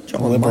about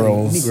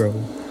liberals. Negro.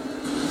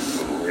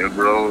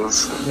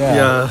 Liberals.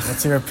 Yeah.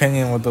 What's your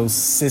opinion with those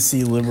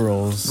sissy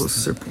liberals?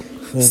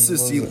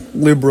 Sissy,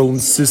 liberal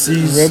and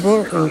sissies.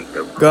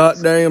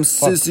 Goddamn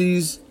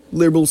sissies.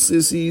 Liberal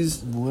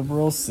sissies.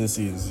 Liberal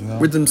sissies, you know?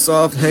 With them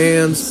soft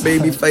hands,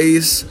 baby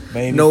face,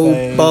 Baby no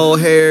face. bald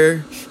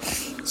hair,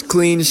 it's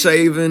clean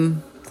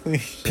shaven,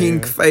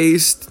 pink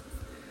faced,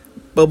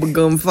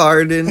 bubblegum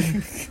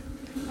farting.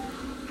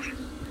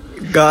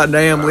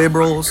 Goddamn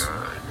liberals.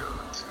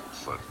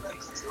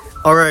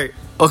 Alright,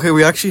 okay,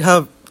 we actually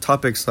have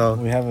topics though.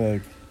 We have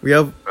a... We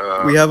have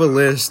a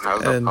list.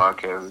 How's the And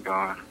podcast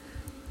going?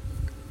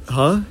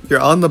 huh? You're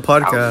on the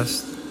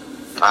podcast.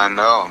 I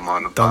know I'm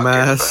on the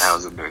Dumbass. podcast, but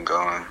how's it been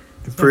going?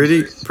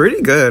 Pretty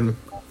good.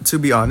 to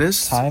be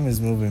honest, Time is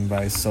moving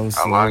by so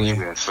How long you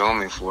slowly. been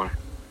filming for?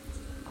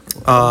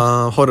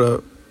 hold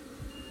up.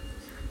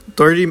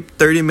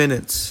 30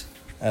 minutes.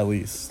 At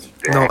least.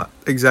 No,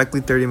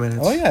 exactly 30 minutes.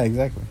 Oh yeah,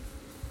 exactly.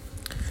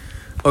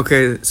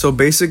 Okay, so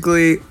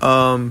basically,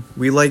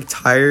 we like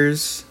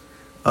tires.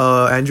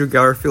 Andrew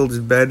Garfield is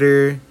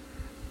better.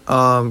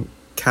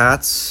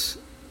 Cats.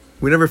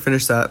 We never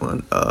finished that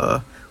one.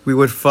 We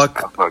would fuck.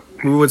 I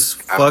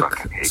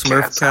fucking hate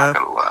Smurf cats, I'm Cat. not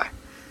gonna lie.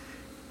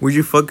 Would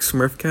you fuck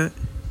Smurf Cat?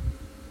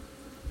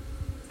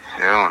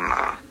 Hell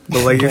no.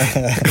 But like,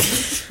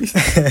 He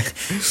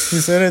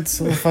said it's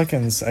so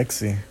fucking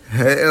sexy.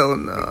 hell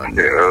no.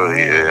 Hell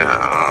yeah.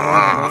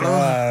 Oh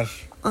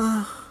gosh.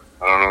 I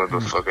don't know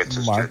what the fuck I just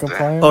did there.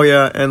 Markiplier? Oh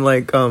yeah, and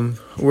like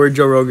we're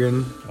Joe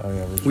Rogan. Oh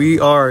yeah. We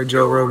are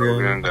Joe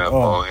Rogan. That Oh.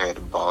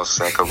 bald-headed ball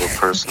sack of a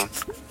person.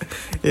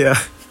 Yeah,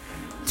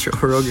 Joe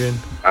Rogan.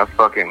 I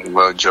fucking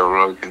love Joe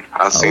Rogan.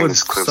 I've I seen would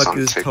his clips suck on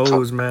his TikTok.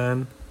 toes,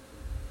 man.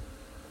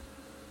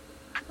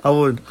 I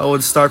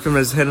would start from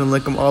his head and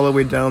lick him all the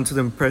way down to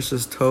them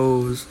precious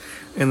toes,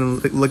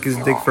 and then lick his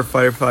dick for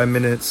 5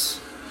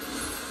 minutes.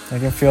 I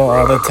can feel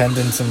all the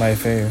tendons in my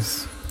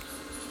face.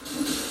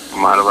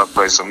 Mind if I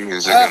play some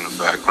music in the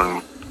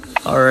background?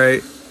 All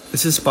right,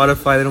 this is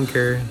Spotify. They don't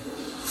care.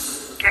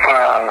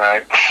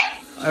 Alright.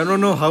 I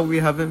don't know how we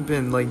haven't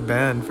been like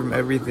banned from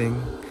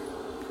everything,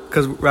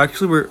 because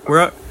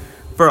we're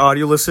for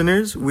audio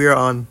listeners, we are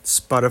on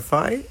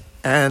Spotify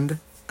and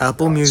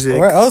Apple Music.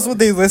 Where else would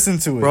they listen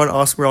to it? We're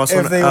also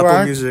If on they Apple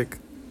were- Music.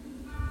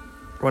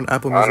 We're on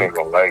Apple I don't Music.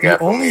 even like You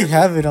Apple only Music.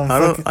 have it on I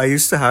fucking... don't. I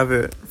used to have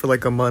it for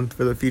like a month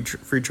for the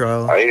free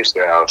trial. I used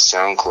to have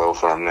SoundCloud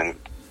for a minute.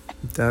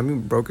 Damn, you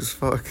broke as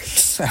fuck.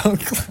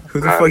 SoundCloud. Who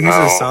the I fuck uses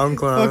know.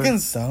 SoundCloud? Fucking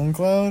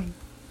SoundCloud? Might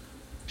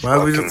as well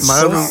fucking just-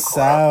 might as well-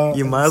 Sad.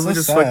 You might as well So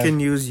just sad. fucking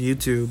use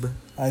YouTube.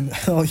 I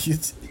know you...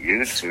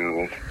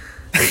 YouTube.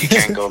 But you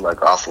can't go like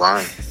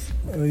offline.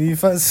 You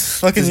fucking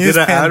Just use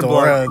get an ad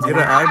Pandora. block. Get an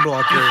ad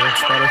blocker on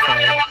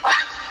Spotify.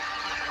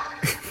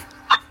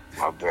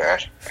 My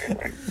bad.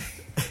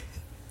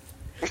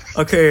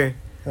 Okay,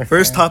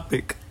 first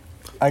topic.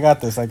 I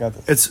got this.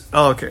 It's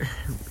okay.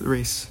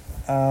 Race.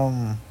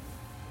 No,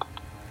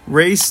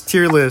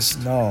 Tier list.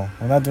 we're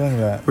not doing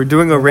that. We're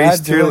doing a We're race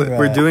not tier doing list. that.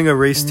 We're doing a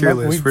race tier No,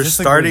 we list. We're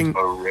disagree. starting.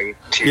 A rate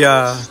tier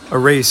Yeah, list. a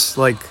race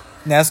like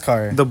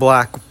NASCAR. the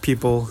black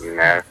people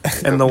Nah.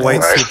 and the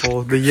white Right.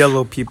 people, the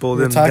yellow people,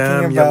 We're them talking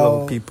damn yellow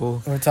about-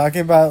 people. We're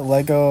talking about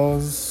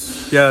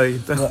Legos. Yeah,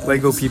 the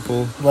Lego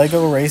people.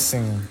 Lego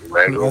racing.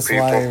 Lego That's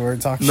why people. we're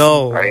talking.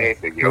 No, I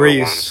hate the yellow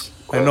race. ones.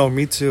 I know,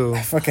 me too.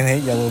 I fucking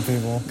hate yellow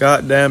people.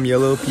 Goddamn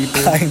yellow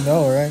people. I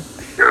know, right?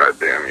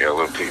 Goddamn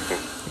yellow people.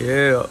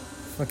 Yeah.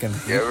 Fucking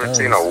hate You ever those.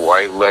 seen a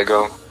white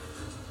Lego?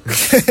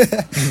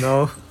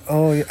 No.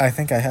 Oh, yeah, I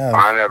think I have.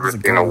 I never It's a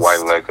seen a ghost.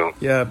 white Lego.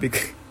 Yeah,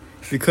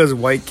 because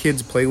white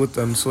kids play with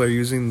them, so they're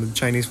using the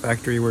Chinese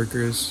factory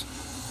workers.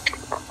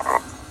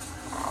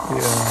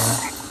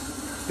 Yeah.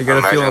 You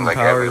gotta feel Imagine like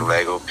every empowered.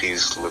 Lego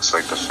piece looks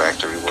like the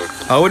factory work.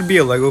 I would be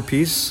a Lego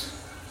piece.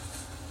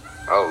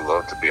 I would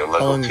love to be a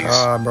Lego Oh piece.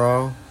 god,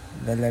 bro.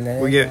 La, la, la,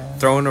 We la. get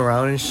thrown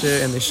around and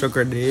shit, and they shook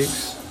our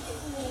dicks.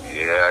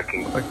 Yeah, I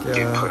can Fuck get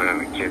yeah. put in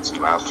the kid's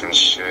mouth and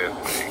shit.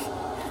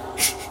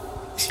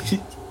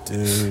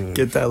 Dude.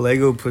 Get that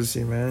Lego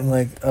pussy, man.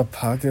 Like a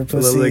pocket The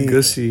pussy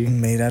legacy.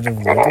 made out of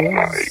Oh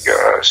my Legos?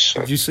 gosh.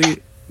 Did you see?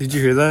 Did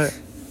you hear that?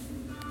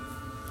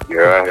 Yeah,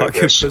 I heard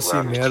Pocket that shit pussy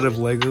loud made as out of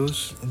fuck.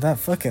 Legos. That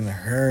fucking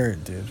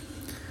hurt, dude.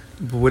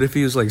 But what if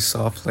he was like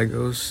soft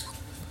Legos,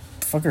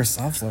 Fuck are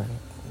soft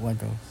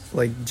Legos.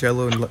 like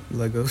Jello and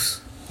Legos?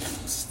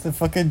 It's the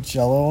fucking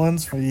Jello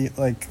ones for you,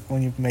 like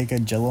when you make a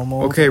Jello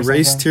mold. Okay, or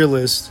race something. tier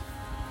list.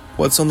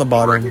 What's on the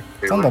bottom?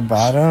 It's on the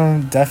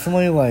bottom.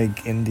 Definitely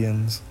like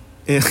Indians.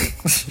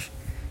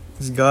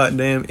 These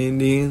goddamn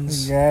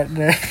Indians,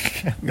 Goddamn.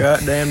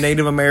 goddamn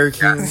Native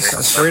Americans.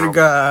 I swear to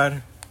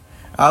God,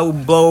 I will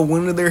blow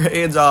one of their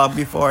heads off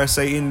before I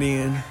say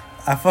Indian.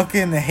 I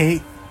fucking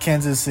hate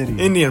Kansas City.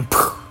 Indian.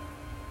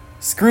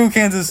 Screw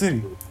Kansas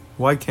City.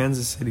 Why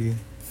Kansas City?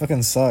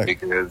 Fucking suck.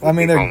 Because I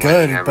mean, they're people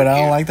good, never but I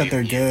don't give like that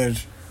they're Indian-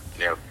 good.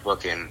 They're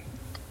fucking.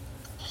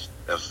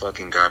 The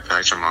fucking guy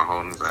Patrick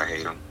Mahomes, I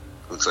hate him.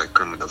 Looks like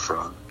Kermit the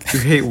Frog. You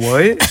hate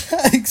what?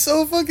 Like,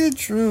 so fucking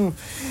true.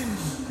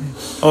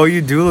 Oh,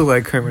 you do look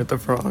like Kermit the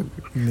Frog.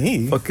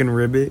 Me? Fucking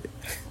ribbit.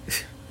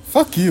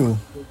 Fuck you.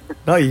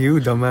 Not you,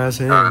 dumbass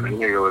Nah, him. that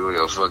nigga look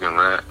like a fucking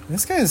rat.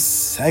 This guy is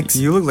sexy.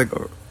 You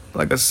look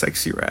like a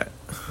sexy rat.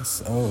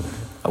 So,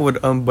 I would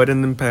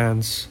unbutton them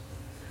pants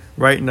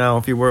right now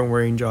if you weren't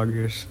wearing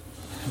joggers.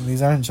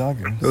 these aren't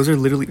joggers. Those are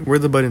literally where are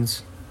the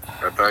buttons?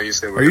 I thought you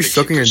said Are you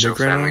stroking your dick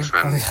right now?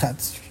 Friendly.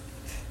 That's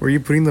Were you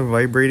putting the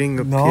vibrating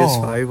No.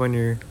 PS5 on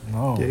your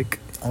no. dick?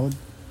 I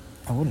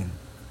wouldn't.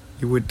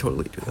 You would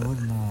totally do I that.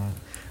 would not.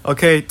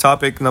 Okay,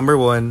 topic number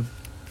 1.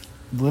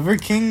 Liver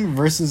King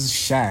versus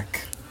Shaq.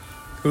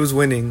 Who's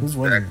winning? Who's That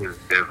winning? was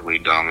definitely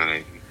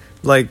dominating.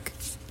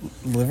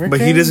 Liver but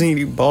King? he doesn't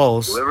eat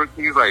balls. Liver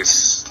King's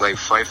like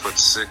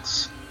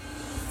 5'6".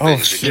 Oh,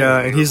 shit. yeah,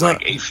 and he's like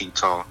not 8 feet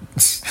tall.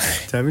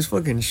 Damn, he's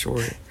fucking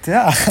short.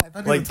 Yeah, I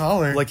thought he Like was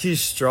taller. like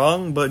he's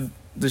strong, but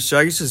the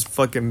Shaggy's just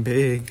fucking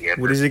big. Yeah,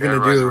 What is he the gonna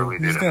steroids do? Really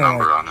He's did a gonna,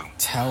 number like, on him.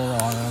 tower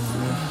on him,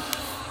 dude.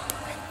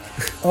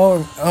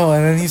 Oh,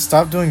 and then he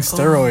stopped doing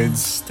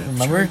steroids.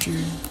 Remember?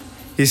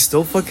 He's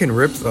still fucking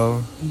ripped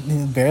though.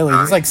 Barely.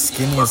 He's like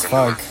skinny as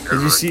fuck.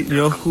 Did you see? You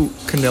know who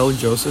Canelo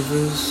Joseph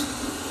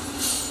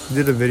is? He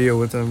did a video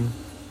with him.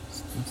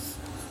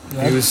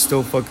 He was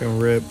still fucking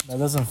ripped. That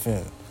doesn't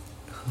fit.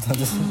 That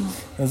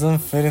doesn't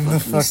fit in the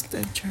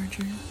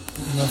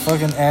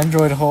fucking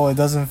Android hole. It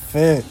doesn't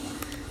fit.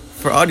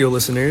 For audio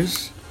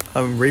listeners,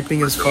 I'm raping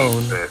his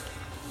phone.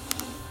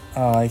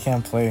 Oh, I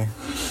can't play.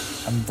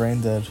 I'm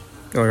brain dead.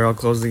 Oh, here, I'll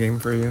close the game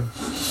for you.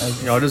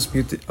 I'll just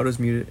mute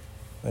it.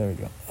 There we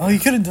go. Oh, you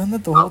could have done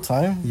that the whole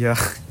time? Yeah.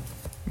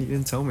 You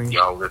didn't tell me.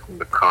 Y'all listen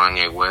to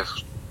Kanye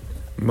West?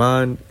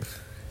 Man.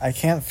 I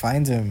can't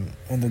find him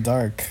in the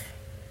dark.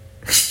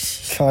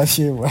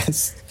 Kanye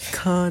West.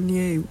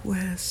 Kanye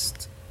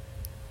West.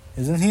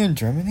 Isn't he in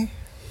Germany?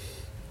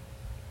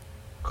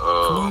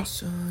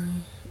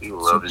 He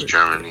loves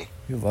Germany.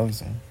 He loves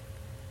him.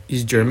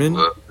 He's German?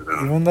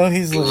 Even though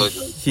he's like...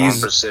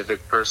 He's a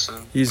Pacific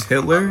person. He's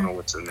Hitler? I don't know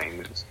what his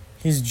name is.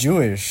 He's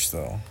Jewish,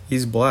 though.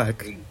 He's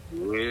black. He's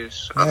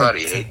Jewish? I thought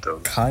he hate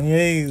those.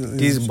 Kanye...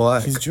 He's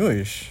black. He's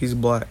Jewish. He's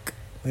black.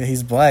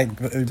 He's black.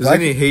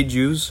 Doesn't he hate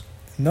Jews?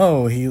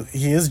 No, he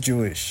is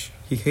Jewish.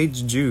 He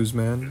hates Jews,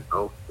 man.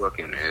 No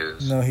fucking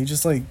is. No, he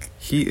just like...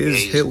 He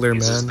is Hitler,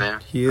 man.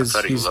 He is...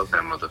 I thought he loved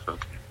that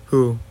motherfucker.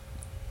 Who?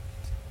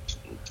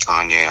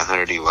 Kanye, I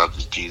heard he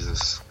loves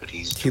Jesus, but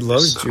he's... He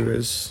loves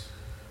Jews.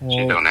 Well,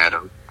 Shit don't add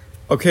him.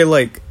 Okay,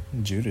 like...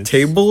 Judas.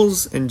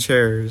 Tables and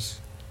chairs.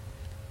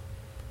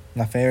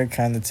 My favorite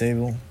kind of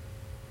table.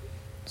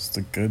 It's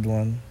the good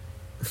one.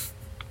 It's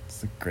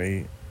the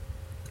great.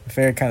 My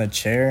favorite kind of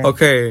chair.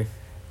 Okay,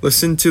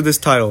 listen to this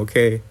title,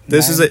 okay?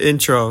 This is an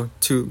intro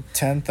to...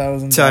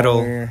 $10,000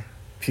 title.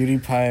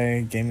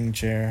 PewDiePie gaming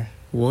chair.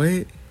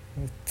 What?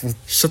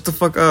 Shut the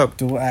fuck up.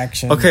 Dual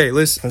action. Okay,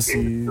 listen.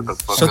 Pussies.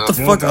 Shut the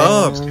fuck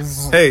up.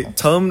 Hey,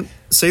 tell him...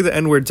 Say the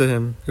N-word to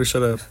him. He'll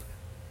shut up.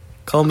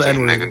 Call him the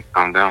N-word. Nigga,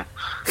 calm down.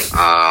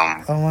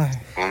 Oh my.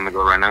 You want me to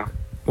go right now?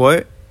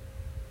 What?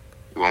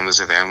 You want me to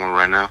say the N-word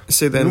right now?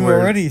 Say the We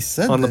N-word already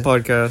said on the that.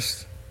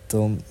 podcast.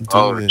 Don't do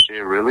Oh, it.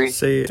 shit, really?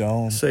 Say it.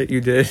 Don't. Say it.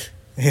 You did.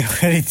 He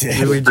already did.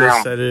 You really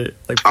just said it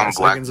like 5 I'm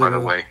black, seconds by ago.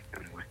 the way.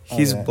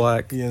 He's Oh, yeah.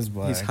 black. He is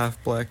black. He's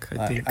half black,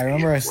 I think. I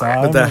remember I saw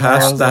him. But that and I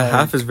half, was that like,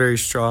 half is very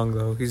strong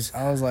though. He's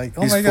I was like,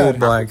 oh he's my full god.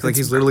 black. Like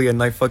he's literally a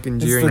knife fucking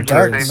it's jeering the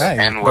Dark turds.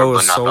 Knight. Bro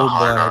is so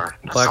black,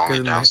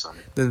 blacker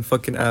than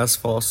fucking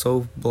asphalt.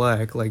 So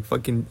black, like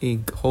fucking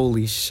ink.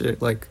 Holy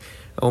shit! Like,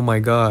 oh my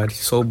god,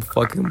 he's so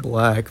fucking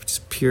black,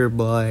 just pure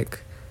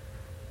black.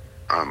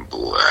 I'm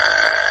black.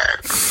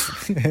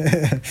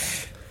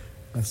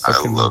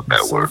 I love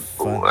that so word,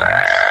 funny.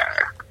 black.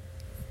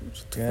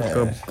 Yeah. Like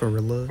a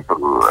gorilla.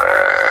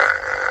 Black.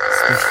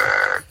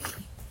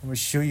 I'm gonna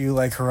shoot you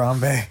like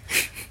Harambe. Man,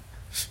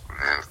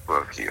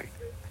 fuck you.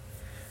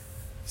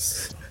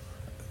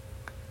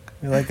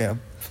 You're like a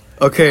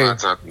Okay,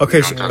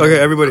 okay, okay.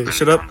 Everybody,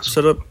 shut up,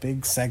 shut up.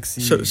 big,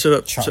 sexy Shut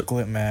up,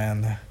 chocolate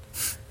man.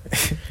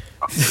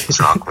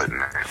 Chocolate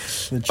man.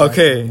 The chocolate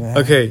Okay, man.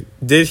 okay.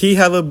 Did he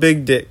have a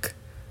big dick?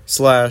 /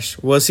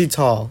 was he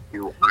tall?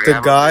 The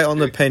guy on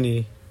the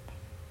penny.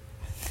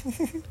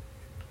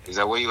 Is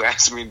that what you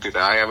asked me? Did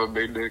I have a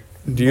big dick?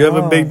 Do you have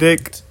a big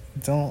dick?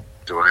 Don't.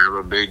 Do I have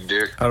a big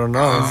dick? I don't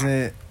know.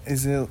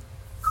 Is it?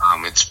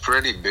 It's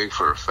pretty big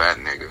for a fat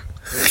nigga.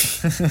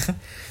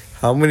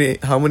 How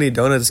many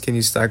donuts can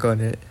you stack on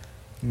it?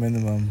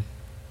 Minimum,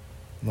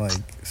 like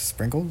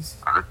sprinkles.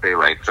 I'd say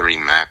like 3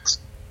 max.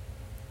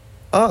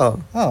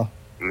 Oh. Oh.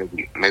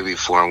 Maybe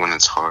 4 when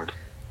it's hard.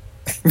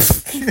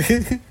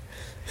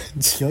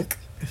 Yuck.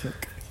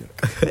 Yuck.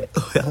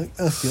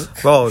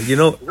 Bro, you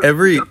know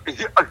every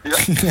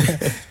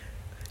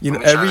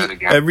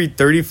every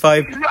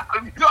 35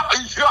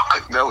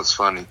 That was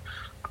funny.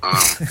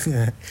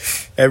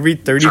 every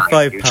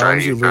 35 you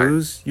pounds you try.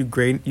 lose, you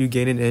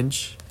gain an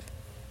inch.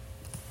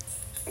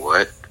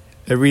 What?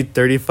 Every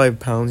 35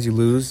 pounds you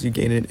lose, you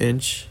gain an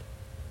inch.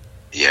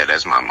 Yeah,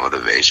 that's my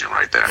motivation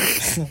right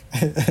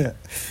there.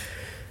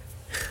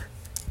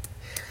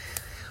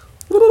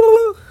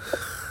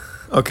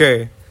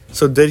 Okay,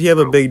 so did he have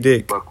a big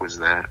dick? What the fuck was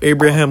that?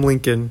 Abraham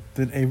Lincoln,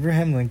 Did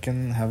Abraham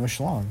Lincoln have a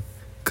schlong?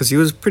 because he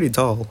was pretty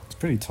tall, It's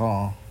pretty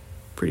tall,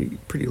 pretty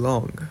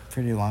long.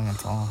 pretty long and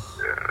tall.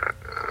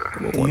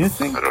 What Do you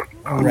think I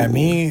don't-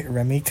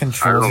 Remy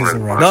controls his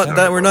remember. erection? Not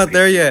that we're not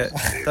there yet.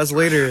 That's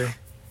later.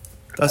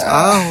 That's I'm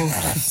ow.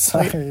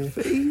 sorry.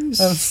 Face.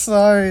 I'm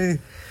sorry.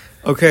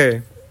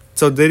 Okay,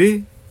 so did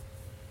he?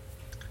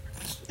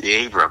 Yeah,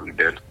 he probably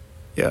did.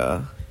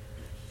 Yeah.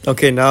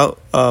 Okay, now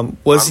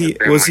was he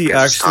Abraham Lincoln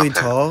actually stopped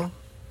that. tall?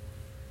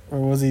 Or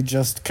was he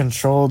just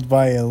controlled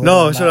by a little?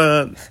 No, shut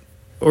up.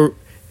 Or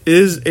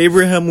is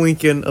Abraham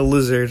Lincoln a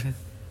lizard?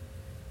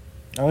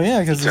 Oh yeah,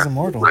 because he's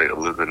immortal. Right, a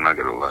lizard, not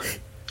gonna lie.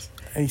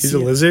 Hey, He's see, a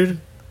lizard?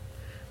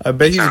 I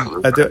bet He he's. kinda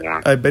looks like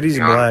one. I bet he's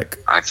You know, black.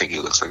 I think he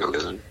looks like a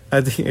lizard.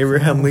 I think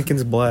Abraham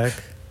Lincoln's black.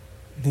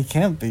 He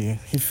can't be.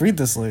 He freed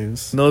the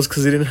slaves. No, it's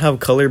because he didn't have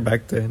color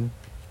back then.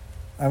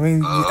 I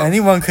mean,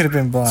 anyone could have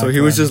been black. So he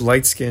was just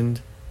light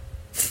skinned.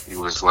 He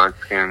was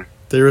light-skinned.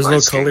 There was no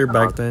Light-skinned, color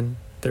back then.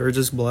 They were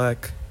just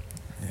black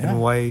and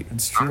white.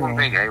 It's I true. don't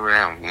think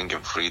Abraham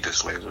Lincoln freed the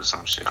slaves or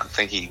some shit. I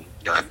think he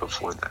died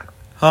before that.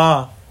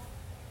 Huh?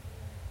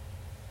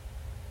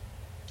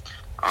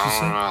 I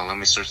don't know. Let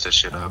me search that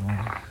shit up.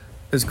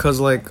 It's cause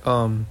like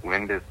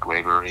When did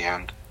slavery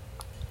end?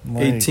 Like,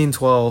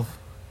 1812,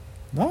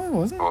 No, it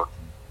wasn't. Oh,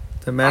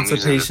 the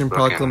Emancipation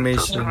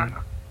Proclamation.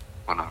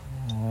 Hold on.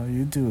 Oh,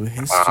 you do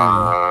history.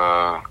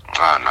 No,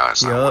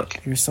 it's not Yup.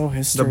 working. You're so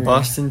history. The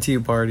Boston Tea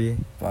Party.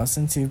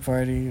 Boston Tea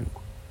Party. Hold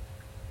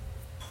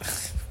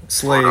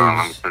on,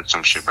 let me Slaves. put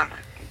some shit on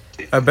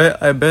it. I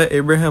bet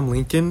Abraham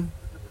Lincoln,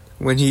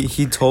 when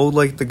he told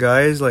like the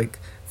guys like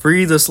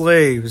free the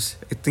slaves,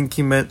 I think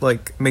he meant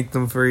like make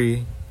them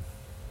free.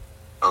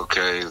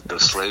 Okay, the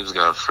slaves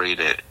got freed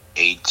at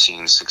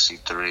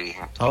 1863.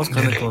 I was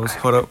kind of close.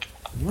 Hold up.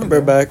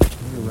 We're back. I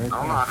don't know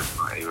how to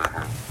find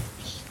Abraham.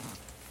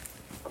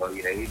 Oh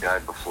yeah, he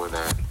died before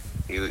that.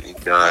 He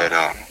died.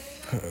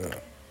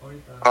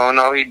 Oh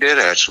no, he did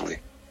actually.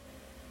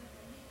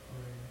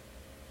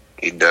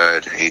 He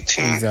died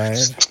 18. He died.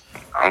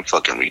 I'm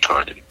fucking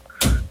retarded.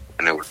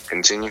 And it would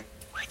continue.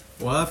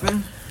 What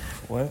happened?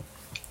 What?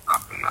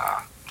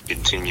 Nah,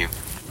 continue.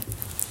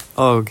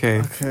 Oh, okay.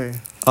 Okay.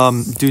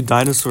 Do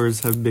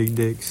dinosaurs have big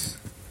dicks?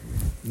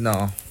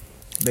 No,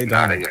 they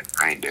Nah, don't. they got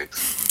tiny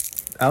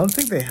dicks. I don't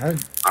think they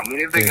have. I mean,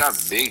 if they got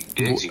big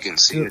dicks, you can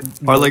see it.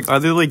 Are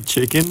they like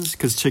chickens?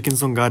 Cause chickens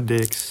don't got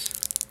dicks.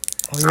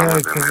 Oh Some yeah,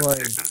 of them because have like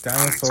dicks.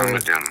 dinosaurs. Some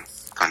of them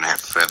kind of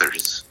have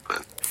feathers,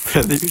 but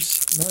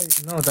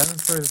Feathers? No,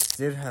 dinosaurs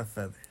did have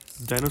feathers.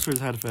 Dinosaurs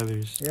had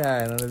feathers,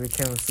 Yeah, and then they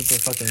became super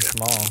fucking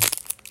small.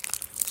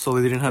 so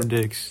they didn't have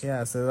dicks.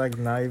 Yeah, so like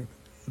now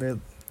they.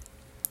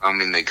 I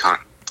mean,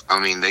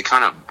 they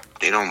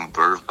don't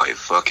birth by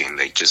fucking.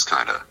 They just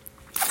kind of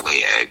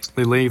lay eggs.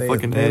 They lay They,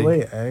 fucking they egg.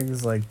 lay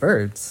eggs like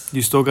birds.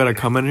 You still gotta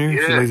come in here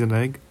if she Yeah. lays an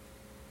egg.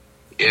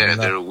 Yeah,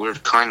 No. they're a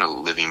weird kind of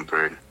living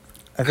bird.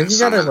 I think And you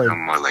some gotta of like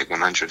them are like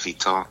 100 feet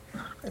tall.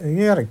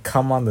 you gotta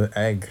come on the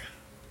egg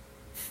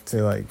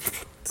to like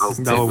Oh,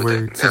 That would but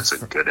work. That's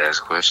a good ass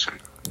question.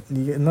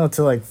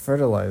 to like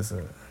fertilize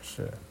it.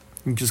 Shit.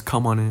 You just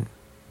come on it,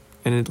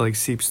 and it like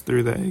seeps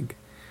through the egg.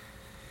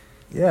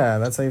 Yeah,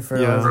 that's how you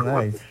fertilize Yeah.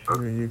 an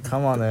egg. You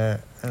come on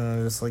it and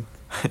it just like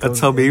That's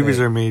how babies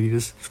are made.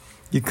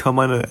 You come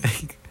on an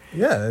egg.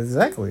 yeah,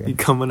 exactly. You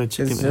come on a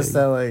chicken It's just egg,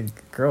 that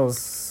like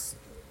girls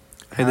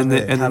and then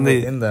they have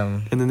it in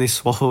them. and then they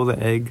swallow the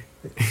egg.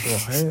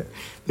 What?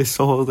 They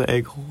swallow the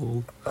egg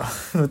whole.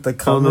 With the Oh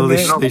cum no, in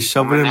it? they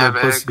shove it in their Women have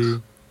eggs.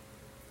 pussy.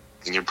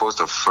 And you're supposed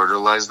to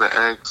fertilize the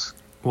eggs?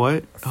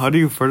 What? How do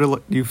you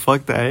fertilize? You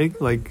fuck the egg?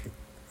 Like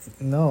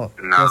No,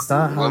 No, that's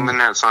not how. women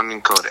have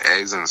something called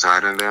eggs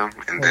inside of them,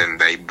 and then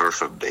they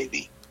birth a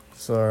baby.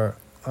 So,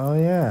 oh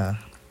yeah,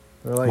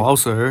 they're like wow,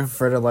 sir.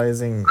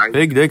 fertilizing. I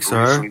Big dick,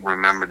 sir. recently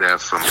remember that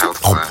from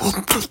health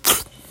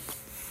class.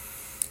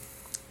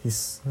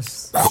 He's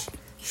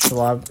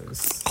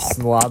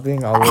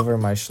slobbing all over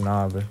my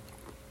schnob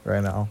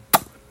right now.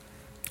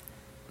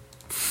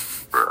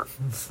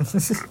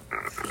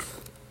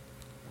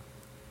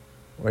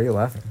 Why are you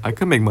laughing? I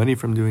could make money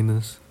from doing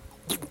this.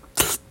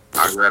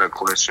 I got a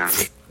question.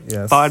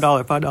 Yes.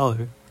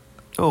 $5.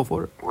 Oh,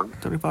 for What?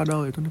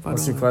 $25.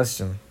 What's your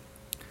question?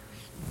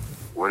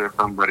 What if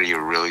somebody you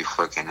really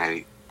fucking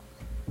hate?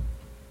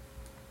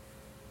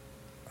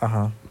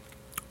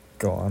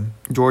 Go on.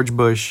 George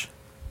Bush.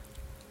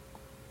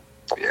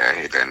 Yeah, I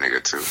hate that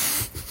nigga too.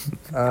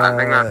 I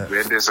think I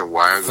read this a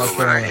while ago,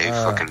 but I hate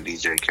fucking, fucking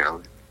DJ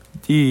Khaled.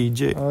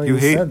 DJ. Oh, you you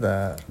hate? said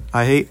that.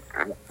 I hate.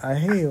 I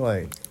hate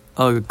like.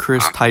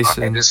 Chris I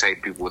Tyson. just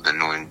hate people with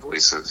annoying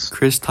voices.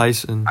 Chris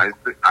Tyson.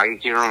 I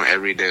hear him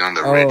every day on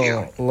the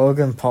radio.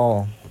 Logan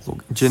Paul.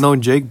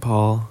 Jake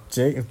Paul.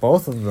 Jake,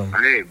 both of them.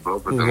 I hate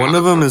both of them. One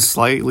of them is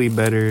slightly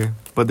better,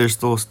 but they're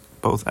still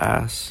both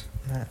ass.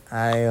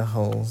 Eye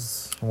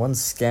holes. One's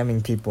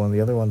scamming people and the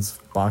other one's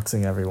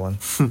boxing everyone.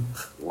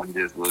 One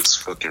just looks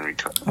fucking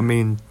retarded. I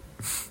mean,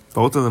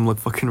 both of them look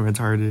fucking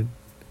retarded.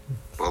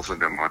 Both of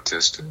them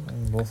autistic.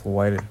 Both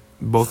white.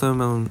 Both of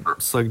them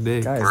suck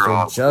dick. Guys, We're they're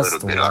all a just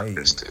little bit white.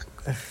 autistic.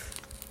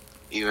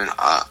 Even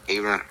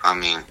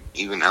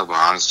Albert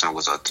Einstein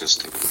was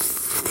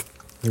autistic.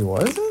 He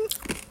wasn't?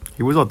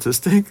 He was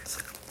autistic?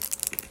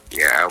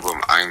 Yeah,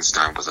 Albert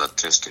Einstein was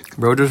autistic.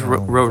 Bro just Oh,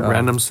 wrote God.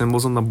 random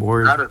symbols on the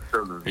board. Not a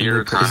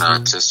severe In kind person?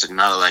 of autistic,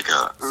 not like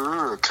a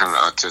kind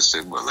of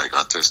autistic, but like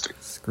autistic.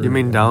 Screw You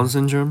mean it. Down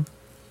syndrome?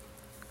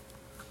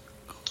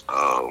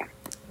 Oh,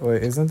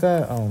 Wait, isn't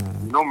that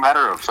no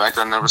matter of fact,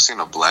 I've never seen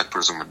a black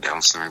person with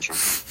Down syndrome.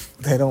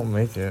 they don't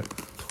make it.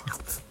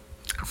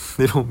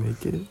 They don't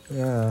make it.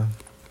 Yeah.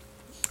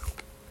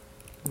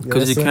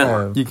 Because you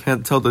ever you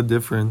can't tell the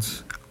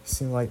difference.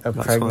 seen like a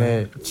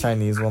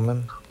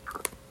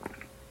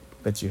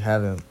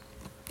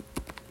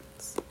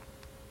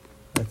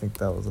That's I think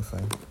that was a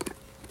thing.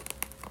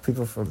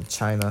 People from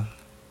China.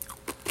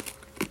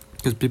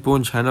 Because people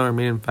in China are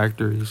made in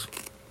factories.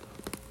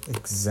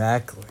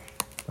 Exactly.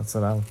 That's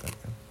what I'm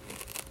thinking.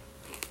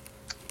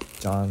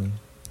 John.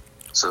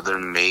 So they're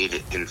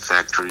made in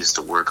factories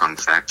to work on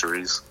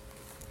factories?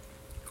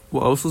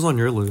 What else was on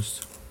your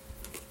list?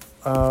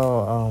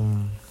 Oh,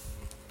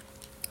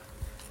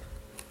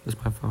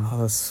 That's my phone. Oh,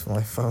 that's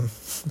my phone.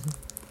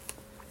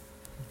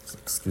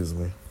 Excuse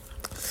me.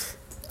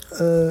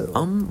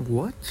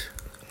 What?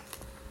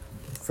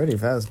 Freddy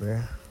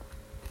Fazbear.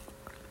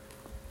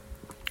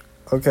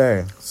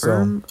 Okay,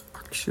 so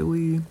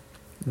actually,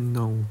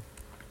 no.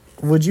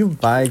 would you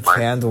buy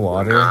canned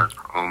water?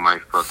 Oh my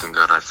fucking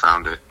god! I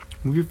found it.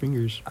 Move your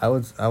fingers. I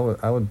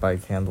would buy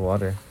canned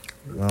water.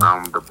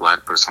 No. The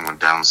black person with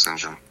Down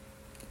syndrome.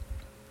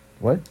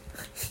 What?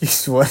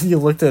 What? You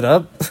looked it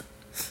up?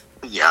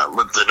 Yeah, I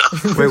looked it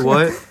up. Wait,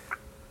 what?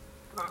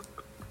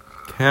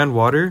 Canned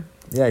water?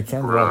 Yeah,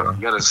 canned Bro, water. I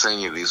gotta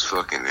send you these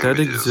fucking images. That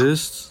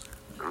exists?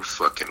 They're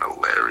fucking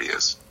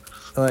hilarious.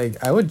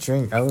 Like, I would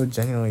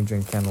genuinely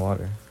drink canned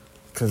water.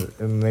 Because it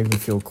would make me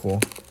feel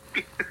cool.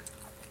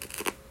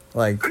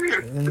 Like,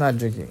 I'm not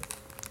drinking.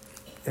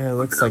 Yeah, it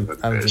looks like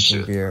I'm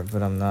drinking beer,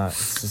 but I'm not.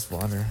 It's just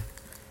water.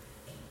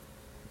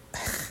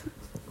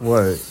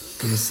 What?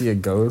 You see a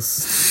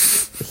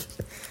ghost?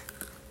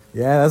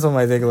 Yeah, that's what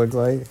my dick looks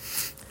like.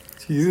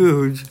 It's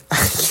huge.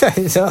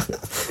 I know.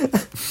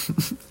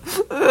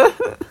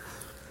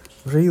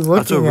 What are you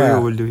looking That's what at?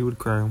 Rigo would do. He would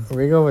cry.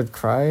 Rigo would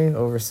cry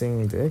over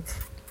seeing dick?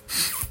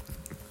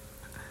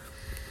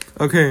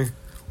 Okay.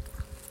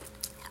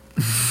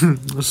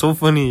 It's so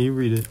funny. You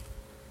read it.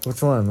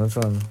 Which one?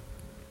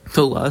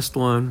 The last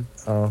one.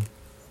 Oh.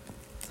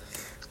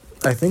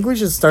 I think we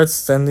should start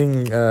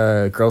sending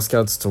Girl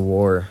Scouts to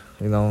war,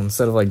 you know,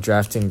 instead of like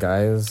drafting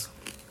guys.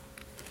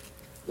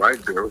 Why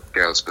Girl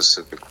Scouts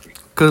specifically?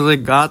 Because they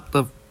got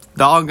the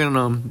dog in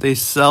them. They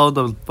sell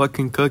the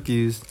fucking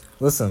cookies.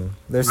 Listen,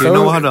 They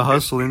know how to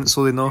hustle, and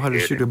so they know how to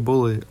shoot a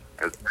bullet.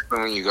 Especially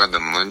when you got the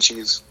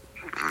munchies.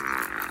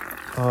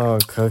 Oh,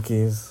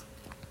 cookies.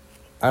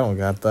 I don't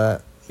got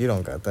that. You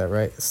don't got that,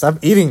 right? Stop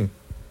eating.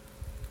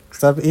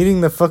 Stop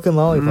eating the fucking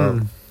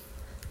lollipop.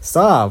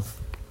 Stop.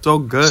 So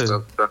good.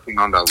 Stop sucking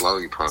on that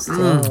lollipop.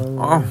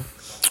 Oh.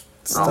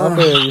 Stop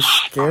it. You're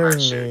scaring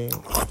me.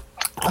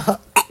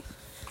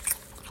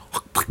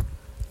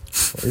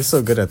 You're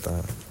so good at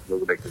that.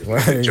 Look like Why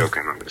are you're you-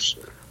 joking on this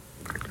shit.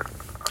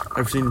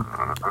 I've seen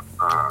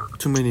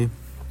too many.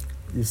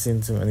 You've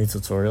seen too many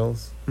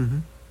tutorials? Mm-hmm.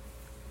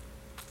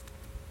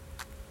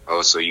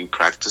 Oh, so you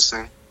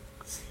practicing?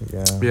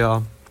 Yeah.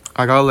 Yeah.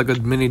 I got like a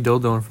mini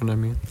dildo in front of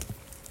me.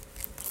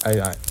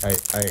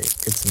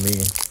 It's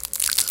me.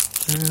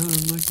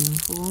 Looking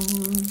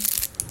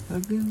for,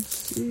 I've been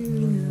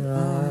seeing your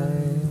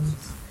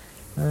eyes.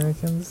 I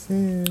can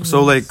see.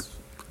 So like,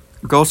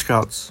 Girl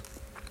Scouts.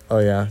 Oh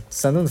yeah,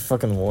 send them to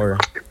fucking war.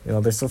 You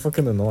know they're so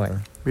fucking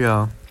annoying.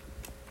 Yeah.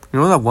 You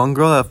know that one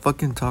girl that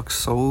fucking talks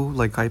so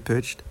like high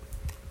pitched?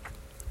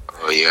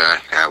 Oh yeah,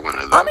 I had one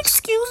of those.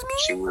 Excuse me.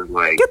 She was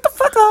like, Get the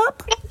fuck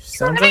up.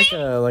 Sounds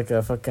like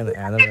a fucking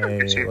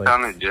anime she like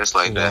sounded just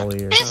like that.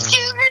 lolly or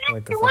something.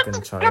 Like a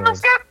fucking child.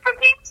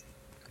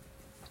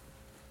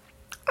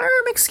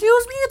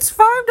 Excuse me, it's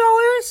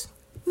 $5,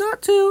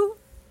 not $2.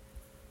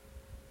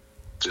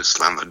 Just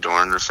slam the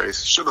door in her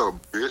face. Shut up,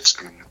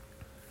 bitch. And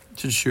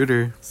Just shoot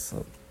her.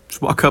 So,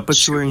 Just walk up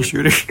to her and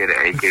shoot her. get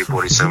an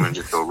AK-47 and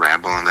just go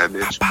ramble on that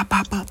bitch. Pop,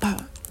 pop, pop,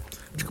 pop.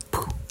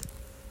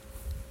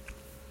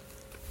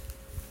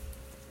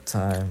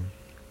 time.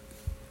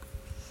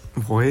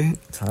 Boy,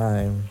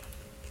 Time.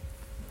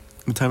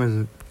 what time is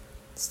it?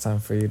 It's time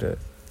for you to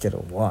get a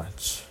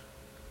watch.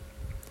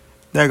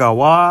 They got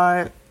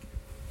what?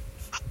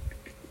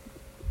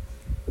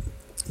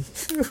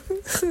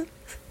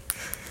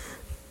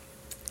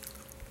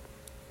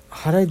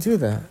 How'd I do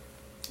that?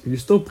 Are you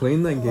still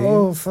playing that game?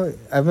 Oh fuck!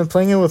 I've been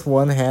playing it with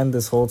one hand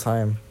this whole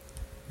time.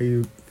 Are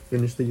you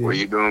finished the game? What are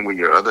you doing with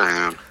your other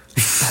hand?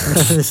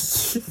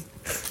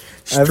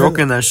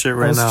 Stroking that shit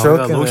right I'm now. I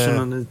got stroking lotion it.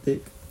 on his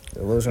dick.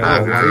 Illusion Nah,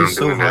 of- why are you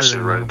so doing that hard shit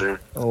right right now?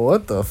 there.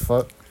 What the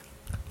fuck?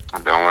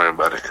 Don't worry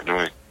about it.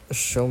 Anyway,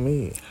 Show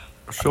me.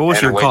 Show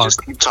us your anyway, cock.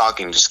 just keep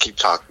talking. Just keep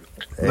talking.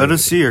 Let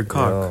us see your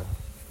cock. Yo,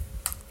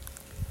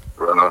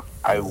 Bro,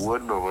 I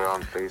would, but we're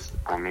on Face.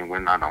 I mean, we're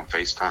not on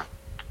FaceTime.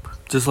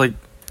 Just like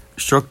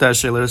stroke that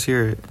shit. Let us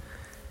hear it.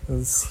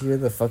 let's hear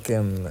the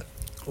fucking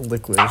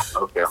liquid.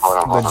 Okay,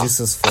 hold The on. juice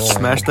is flowing.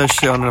 Smash that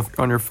shit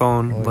on your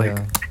phone. Oh, like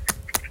yeah.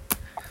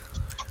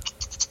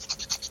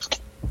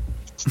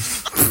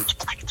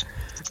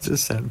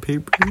 just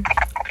sandpaper.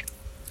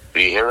 Do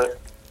you hear it?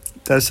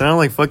 That sounded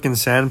like fucking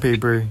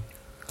sandpaper.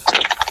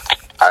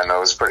 I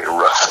know, it's pretty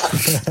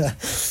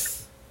rough.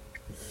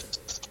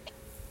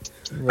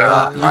 Bro, You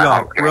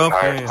got okay, rough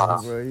alright,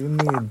 hands. bro, you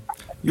need.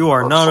 You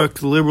are not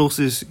a liberal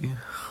sissy.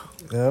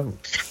 Yep.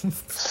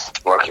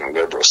 Fucking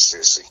liberal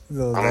sissy.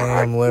 Those I'm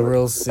damn like-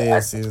 liberal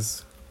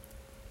sissies.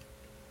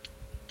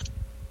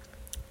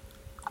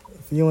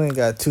 If you ain't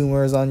got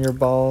tumors on your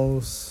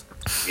balls,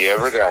 You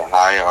ever got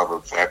high off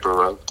of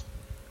pepper?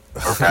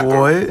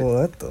 What?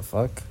 What the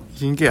fuck? You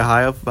can get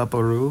high off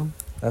Vaporub?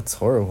 That's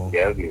horrible.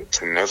 Yeah, you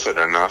sniff it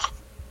enough.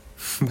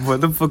 What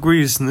the fuck were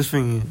you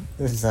sniffing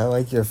it? Is that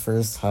like your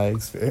first high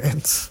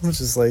experience?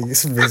 Just like been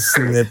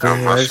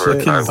snipping my that first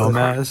shit? high. Fucking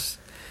dumbass.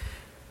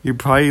 You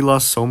probably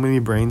lost so many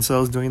brain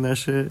cells doing that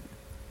shit.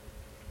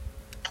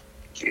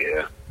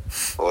 Yeah.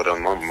 Hold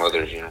on, my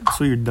mother here.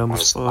 So you're dumb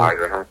as Hi fuck.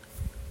 to her.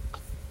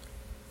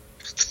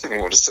 I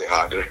want to say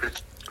hi to her.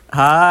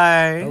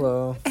 Hi.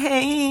 Hello.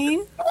 Hey.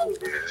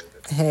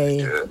 Hey.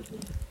 Yeah.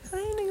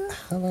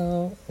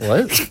 Hello.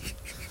 What?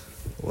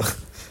 What?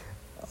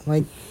 I'm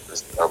like,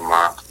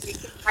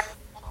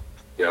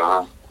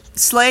 Yeah.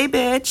 Slay,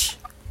 bitch.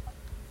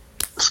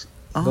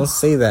 don't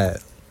say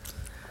that.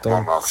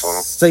 Don't my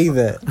phone. say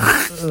that.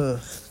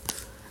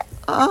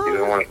 Ugh. You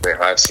don't want to say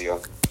hi to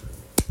you.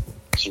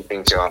 She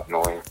thinks you're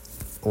annoying.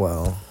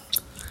 Well,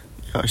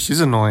 Yeah,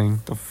 she's annoying.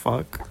 The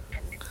fuck?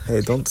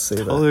 hey, don't say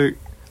Tell that. her.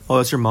 Oh,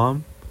 that's your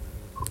mom?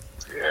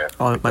 Yeah.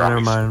 Oh,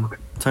 never mind. I'm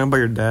talking about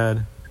your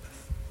dad.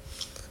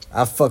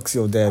 I fucks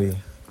your daddy.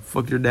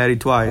 Fuck your daddy I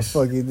twice.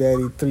 fuck your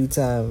daddy 3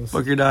 times.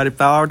 Fuck your daddy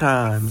 5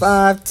 times.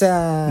 5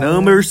 times.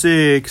 Number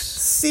 6.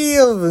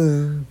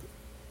 7.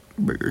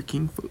 Burger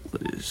King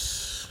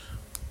Footless.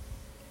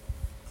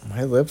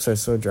 My lips are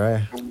so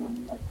dry.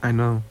 I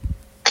know.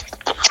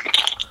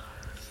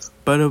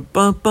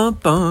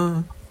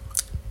 Ba-da-bum-bum-bum.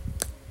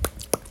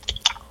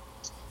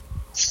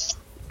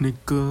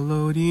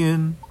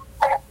 Nickelodeon.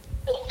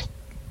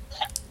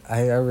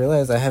 I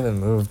realized I haven't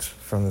moved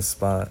from the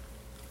spot.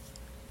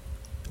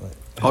 Like,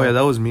 Oh yeah,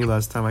 that was me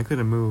last time. I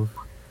couldn't move.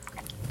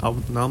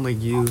 Now I'm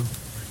like you.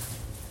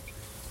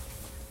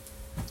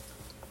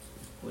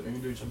 Let me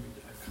do a jumping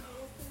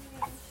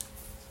jack.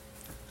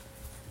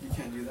 You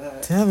can't do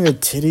that. Damn, your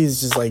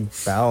titties just like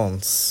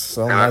bounce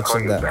so Can I much call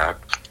in you that. back?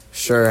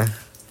 Sure.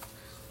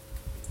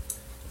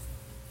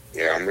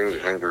 Yeah, I'm really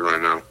hungry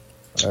right now.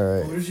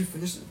 Alright. Did you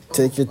finish it?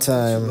 Take your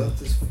time.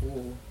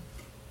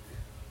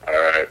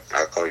 Alright,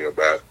 I'll call you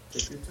back.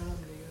 Take your time,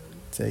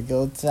 nigga. Take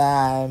your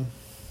time.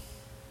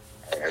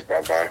 Alright,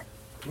 bye-bye.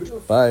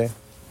 Bye.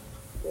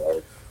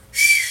 Bye.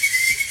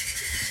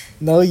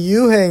 No,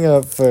 you hang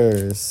up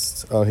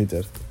first. Oh, he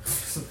did.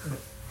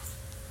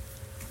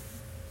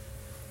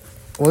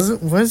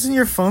 Wasn't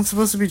your phone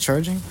supposed to be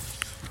charging?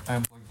 I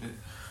unplugged it.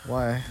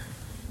 Why?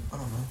 I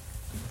don't know.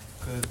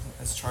 Cause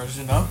it's charged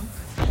enough.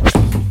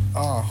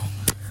 Oh.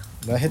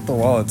 That hit the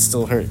wall, it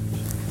still hurt.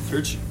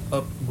 Search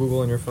up Google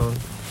on your phone.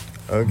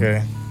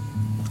 Okay.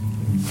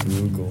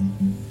 Google.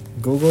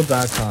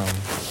 Google.com.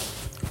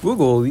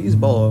 Google these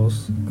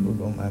balls.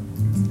 Google Map.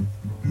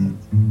 Oh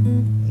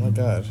my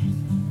god.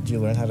 Did you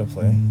learn how to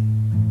play?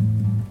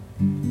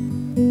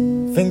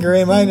 Finger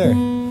A minor.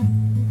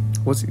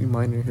 What's E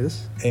minor?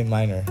 His? A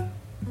minor.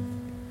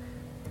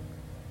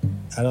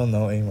 I don't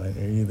know A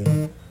minor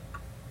either.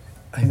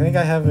 I think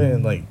I have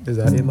it like Is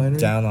that A minor?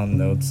 down on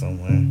notes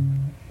somewhere.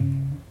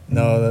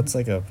 No, that's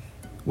like a.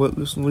 What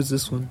is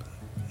this one?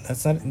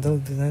 That's not.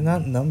 They're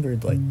not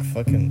numbered like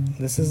fucking.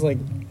 This is like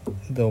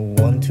the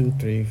 1, 2,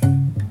 3.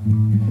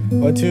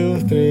 1, 2,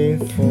 3,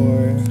 4,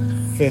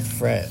 5th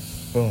fret.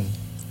 Boom.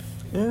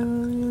 Yeah.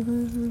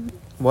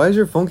 Why does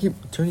your phone keep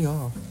turning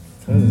off?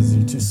 Cause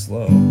you're too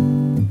slow.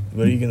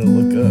 What are you gonna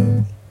look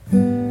up?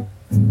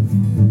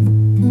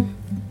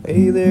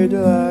 Hey there,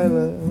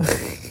 Delilah.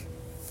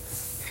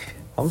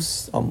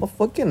 I'm a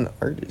fucking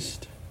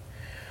artist.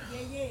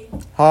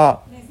 Ha.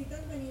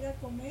 Necesitas venir a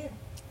comer.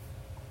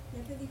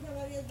 Ya te dije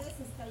varias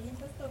veces,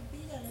 calientas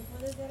tortilla, le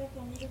puedes dar a tu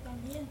amigo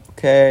también.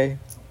 Okay.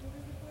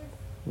 Apúrate pues.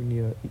 We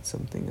need to eat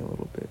something a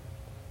little bit.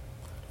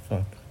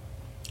 Fuck.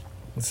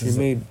 This She is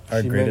made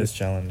our she greatest made,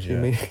 challenge She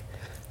yet.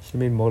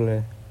 made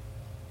mole.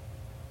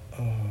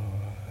 Oh,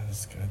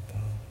 that's good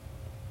though.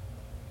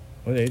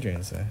 What did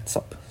Adrian say?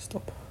 Stop.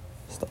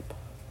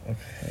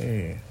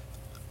 Okay.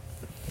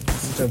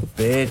 Such a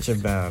bitch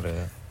about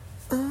it.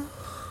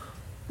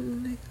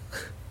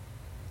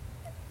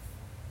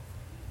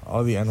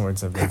 All the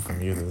N-words have been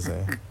from you this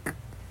day.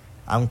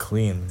 I'm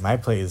clean. My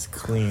plate is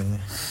clean.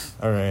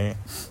 Alright.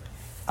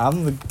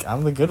 I'm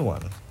the good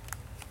one.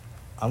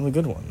 I'm the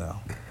good one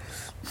now.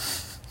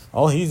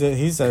 All he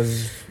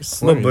says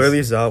I'm gonna blur slurs.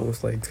 these out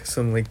with like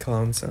some like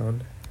clown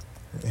sound.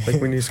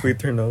 Like when you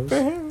squeeze your nose.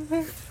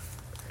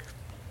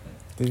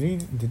 Did you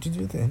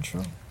do the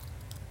intro?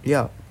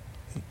 Yeah.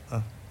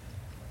 I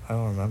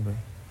don't remember.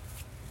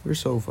 We're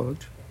so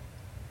fucked.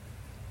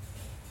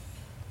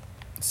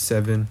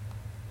 7,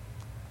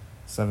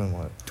 7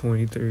 what?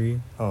 23.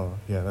 Oh,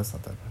 yeah, that's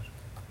not that bad.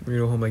 We're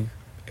gonna go home like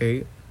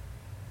 8,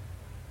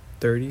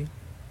 30,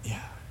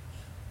 Yeah.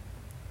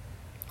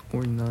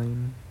 or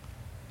 9.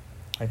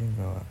 I can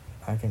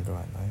go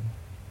at 9.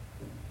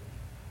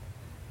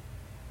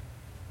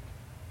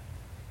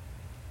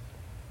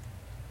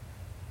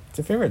 What's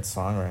your favorite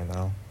song right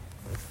now?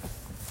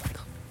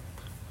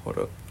 Hold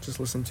up. Just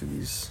listen to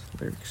these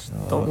lyrics.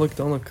 No. Don't look.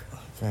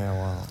 Okay, I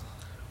won't.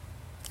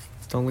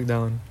 Don't look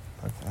down.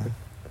 Okay.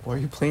 Why are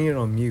you playing it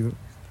on mute?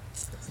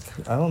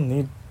 I don't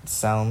need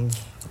sound.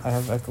 I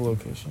have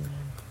echolocation.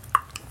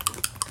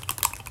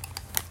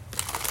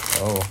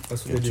 Oh,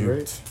 That's what get they do,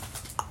 juked.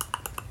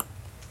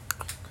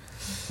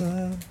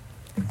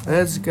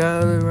 Let's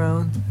gather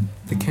around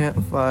the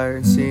campfire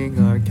and sing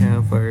our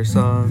campfire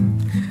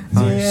song.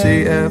 Our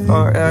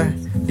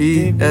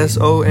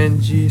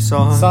CFRESONG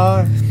song.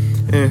 Song.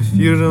 If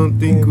you don't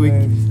think we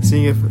can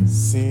sing it,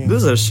 See.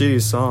 this is a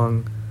shitty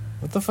song.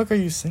 What the fuck are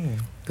you singing?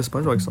 The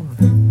SpongeBob song.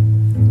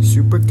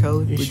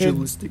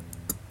 Supercalifragilistic.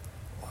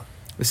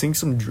 Let's sing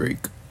some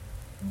Drake.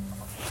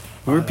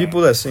 Who are people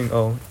that sing?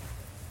 Oh.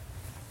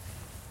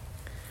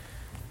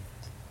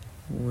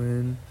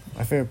 When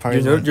My favorite part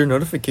is your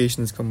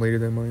notifications come later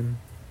than mine.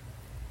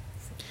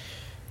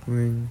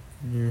 When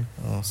you're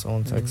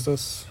someone text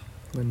us.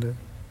 Linda.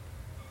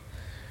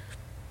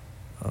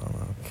 I don't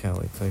know.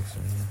 Kelly texts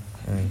her.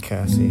 And then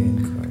Cassie and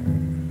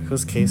Claire.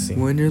 Who's Casey?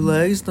 When your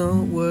legs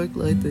don't work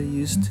like they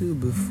used to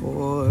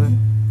before.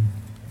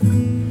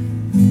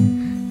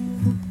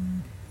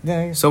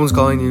 Yeah. Someone's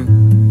calling you.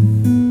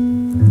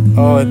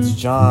 Oh, it's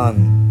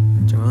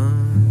John.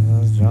 John.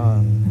 That's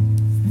John.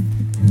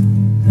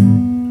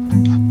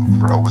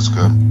 Bro, what's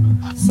good?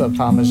 What's up,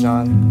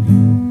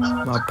 Parmesan?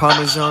 My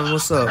Parmesan,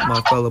 what's up, my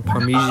fellow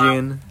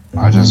Parmesan?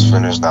 I just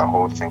finished that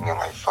whole thing in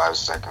like 5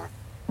 seconds.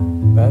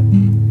 That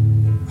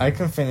I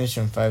can finish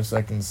in 5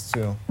 seconds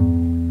too.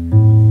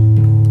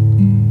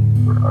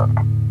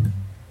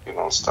 You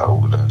don't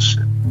start with that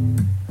shit.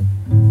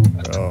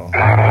 Bro,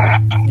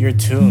 your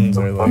tunes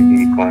are What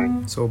you like.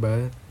 playing? So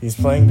bad. He's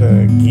playing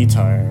the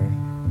guitar.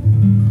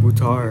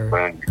 Guitar.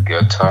 Playing the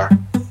guitar?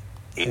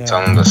 You Yeah.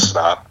 tell him to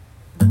stop.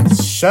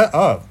 Shut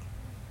up.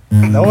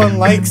 No one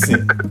likes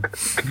it.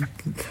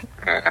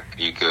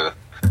 You good.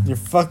 You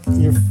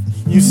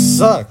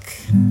suck.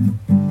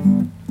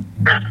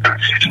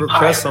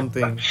 Request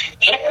something.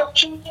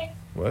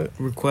 What?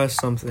 Request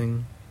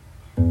something.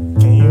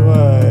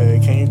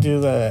 Can you do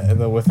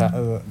the without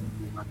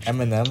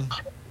Eminem?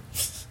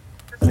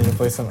 Can you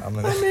play some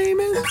Eminem? name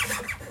is.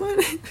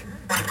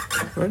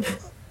 What?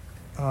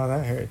 Oh,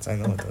 that hurts. I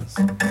know it does.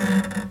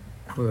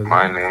 What is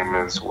My name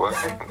is what?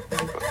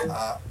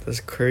 That's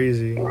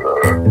crazy.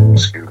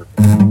 Excuse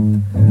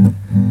me.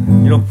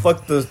 You don't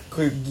fuck the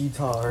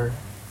guitar.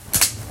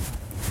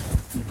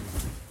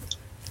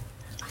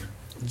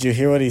 Did you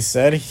hear what he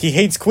said? He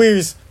hates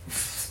queers.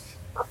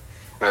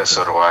 Yeah,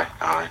 so do I.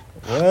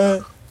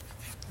 What?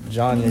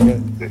 John, you're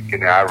good.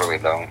 Yeah, I really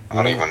don't. I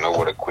don't even know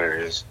what a queer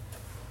is.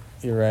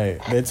 You're right.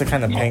 It's a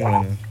kind of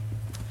penguin.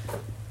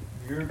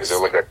 Is it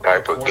like a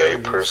type of gay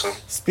person?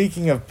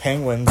 Speaking of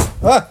penguins.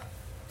 Ah!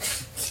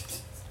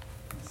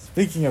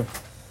 Speaking of.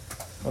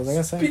 What was I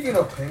gonna say? Speaking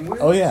of penguins.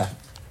 Oh, yeah.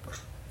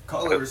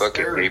 The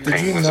fucking gay Did you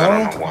penguins, I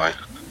know? don't know why.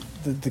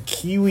 The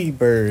kiwi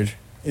bird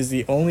is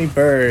the only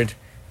bird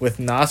with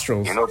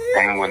nostrils. You know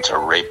penguins are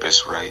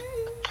rapists, right?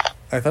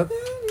 I thought.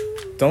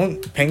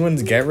 Don't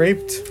penguins get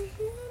raped?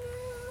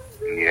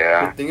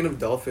 Yeah. Thinking of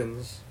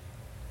dolphins.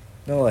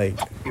 No, like.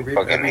 You rape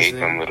Fucking hate everything.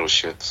 them little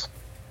shits.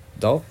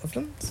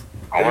 Dolphins?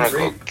 I wanna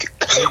go.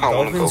 I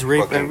wanna go Dolphins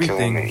rape fucking kill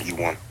everything. them and eat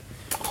one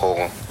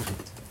whole.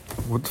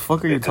 What the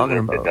fuck are They you talking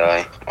deserve about? to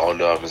die. All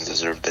dolphins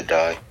deserve to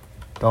die.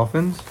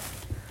 Dolphins?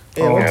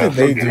 Yeah, what yeah, could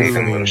they fucking do for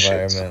the little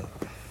shits. environment?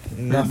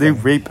 They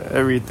Nothing. rape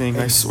everything,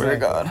 I swear to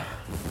God.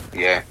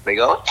 Yeah, they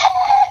go.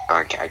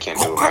 I can't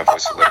do it. My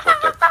voice is like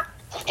fucked up.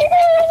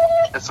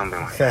 That's something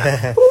like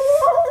that.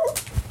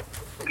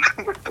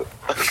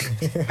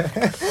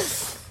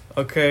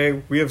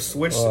 Okay, we have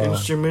switched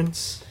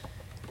instruments.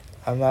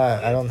 I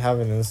don't have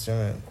an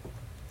instrument.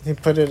 He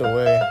put it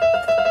away.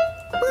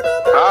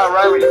 Ah,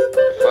 Riley.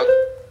 Fuck.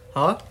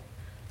 Huh?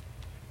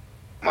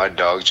 My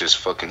dog just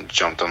fucking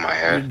jumped on my Your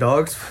head.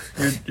 dogs?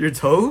 Your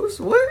toes?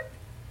 What?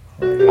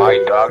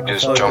 My dog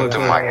just My jumped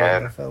fella- in my my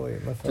head. fella-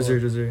 my fella-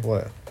 Desert.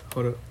 What?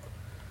 Hold up.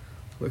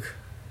 Look.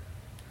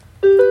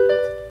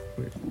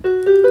 Wait.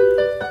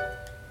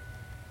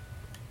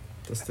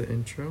 That's the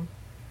intro?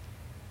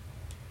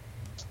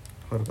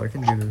 Hold up, I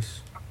can do this.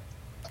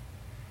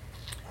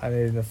 I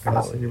need the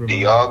fella. Do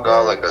y'all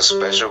got like a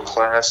special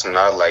class?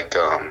 Not like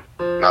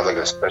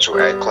a special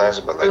ed class,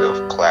 but like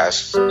a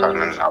class kind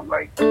of not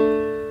like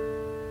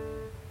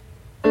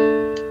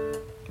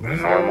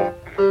normal.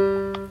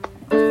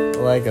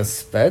 Like a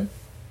sped?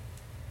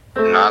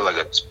 Not like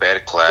a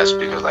sped class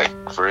because like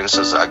for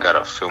instance I got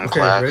a film Okay,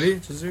 class. ready,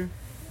 Jazir?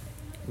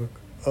 Look,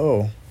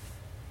 Oh.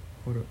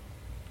 hold up.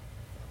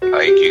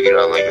 Like you get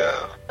like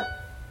a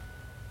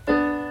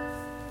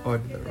Oh, I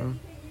did that wrong.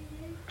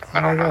 Oh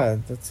my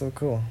god, that's so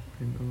cool.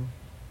 I know.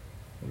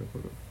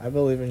 Hold up. I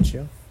believe in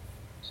you.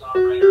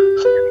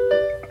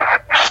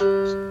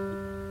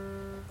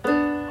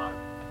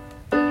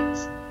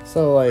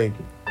 So, like,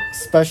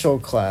 special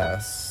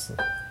class.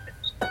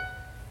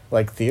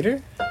 Like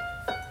theater?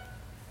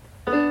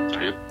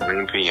 Are you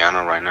playing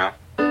piano right now?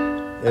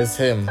 It's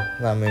him,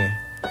 not me.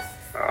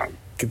 Um,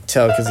 Could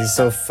tell because he's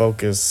so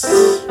focused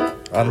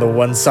on the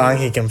one song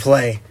he can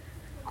play.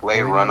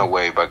 Play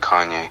Runaway by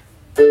Kanye.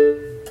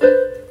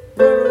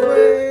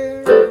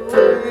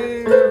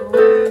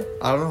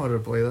 I don't know how to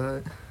play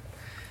that.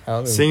 I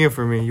don't Sing it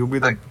for me.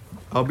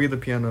 I'll be the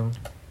piano.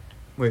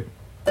 Wait.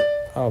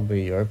 I'll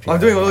be your piano.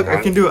 I'm doing it. Look,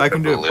 I can do it. I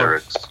can do it.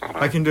 Lyrics.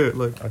 I can do it.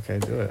 Look. Okay,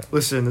 do it.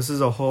 Listen, this is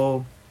a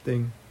whole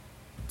thing.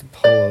 The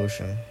whole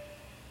ocean.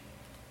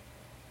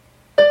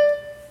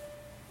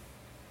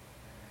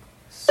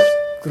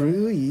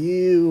 Screw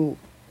you.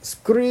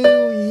 Screw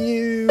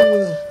you.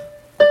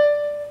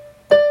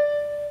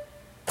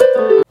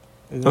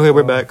 Okay,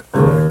 we're back.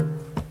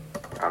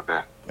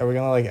 Okay. Are we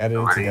gonna like edit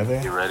it Ready?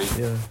 together? You ready?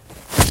 Yeah.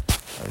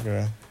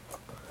 Okay.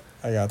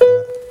 I got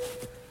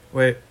that.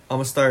 Wait, I'm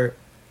gonna start.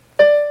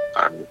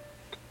 Alright.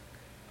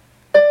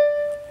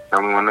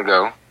 Tell me when to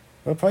go.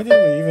 What part did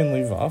we even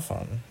leave off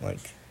on? Like,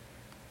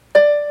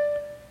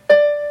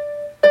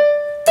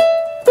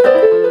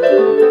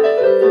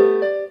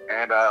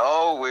 And I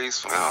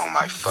always... Oh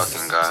my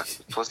fucking god. I'm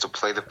supposed to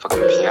play the fucking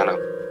piano.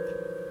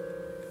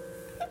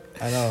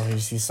 I know,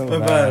 he's so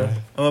I'm bad.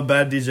 bad. I'm a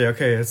bad DJ.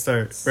 Okay, let's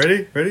start.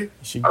 Ready? Ready?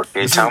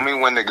 Okay, tell me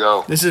when to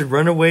go. This is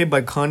Runaway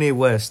by Kanye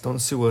West. Don't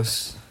sue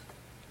us.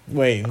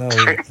 Wait, no.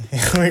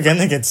 We're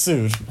gonna get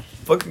sued.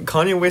 Fucking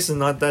Kanye West is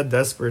not that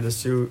desperate to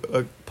sue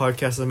a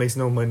podcast that makes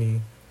no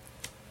money.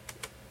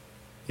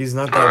 He's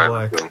not that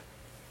Alright, black. go.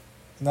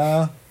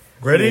 Nah.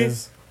 Ready? he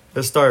is.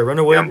 Let's start.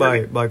 Runaway Yeah, I'm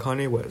ready. by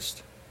Kanye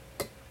West.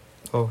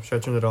 Oh, should I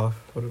turn it off?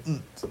 Hold up.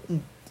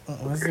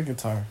 Where's the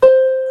guitar?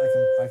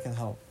 I can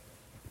help.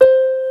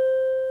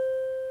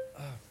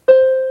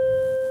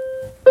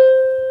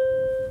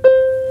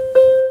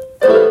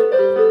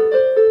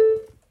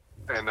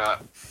 And oh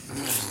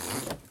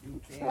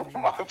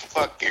my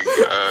fucking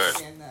god.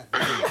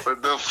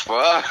 What the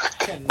fuck?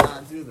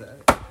 Cannot do that.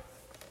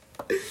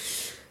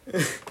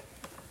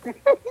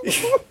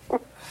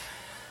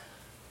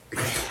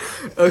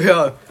 Okay,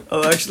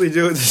 I'll actually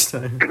do it this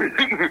time.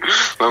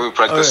 Let me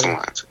practice Okay. the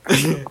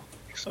lines.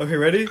 Okay,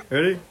 ready?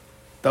 Ready?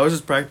 That was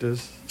just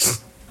practice.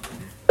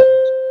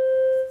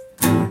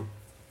 Not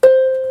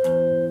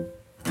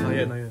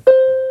yet, not yet.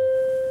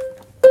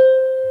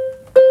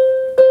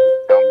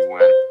 Tell me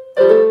when.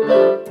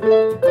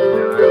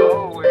 And I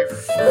always...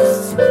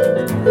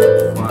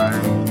 Why?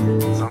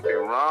 Something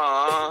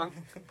wrong.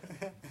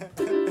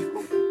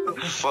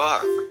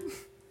 Fuck.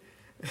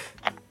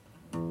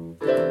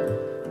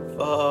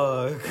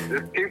 Fuck.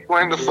 Just keep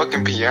playing the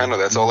fucking piano,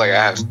 that's all I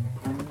asked.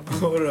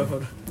 Hold up,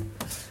 hold up.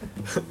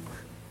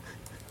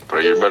 Bro,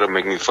 you better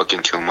make me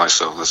fucking kill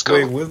myself. Let's go.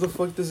 Wait, what the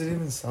fuck does it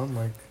even sound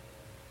like?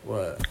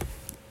 What?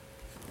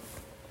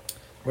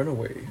 Run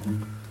away.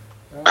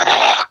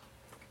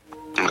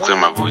 Clear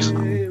my voice.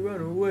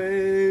 Run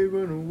away,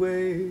 run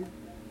away.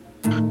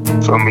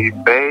 From me,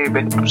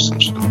 baby. Or some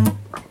shit.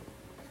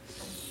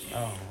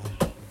 Oh.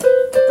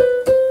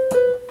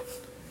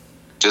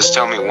 Just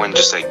tell me when,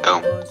 just say go.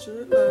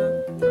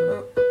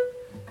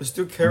 Let's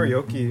do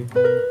karaoke.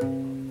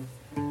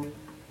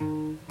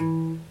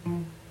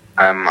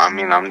 I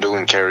mean, I'm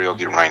doing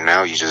karaoke right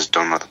now. You just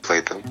don't know how to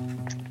play them.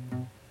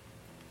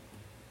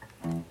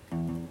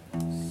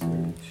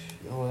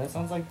 Oh, that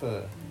sounds like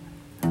the...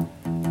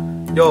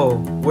 Yo,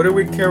 what are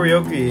we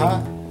karaoke? Huh?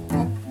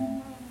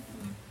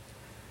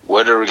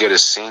 What are we gonna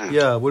sing?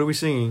 Yeah, what are we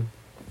singing?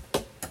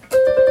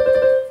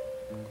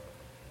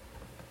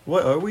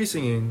 What are we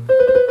singing?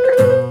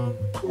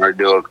 Or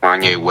do a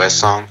Kanye West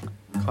song?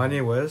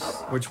 Kanye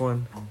West? Which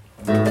one?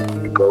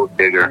 Gold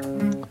Digger.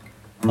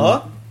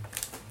 Huh?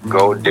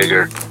 Gold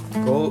Digger.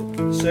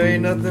 Gold. Say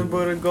nothing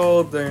but a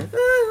gold thing.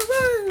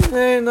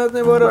 Ain't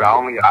nothing but But a.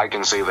 only I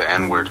can say the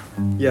N word.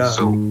 Yeah.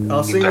 So,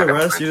 I'll keep sing that the in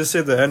rest. mind. You just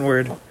say the N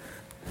word.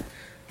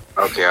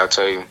 Okay, I'll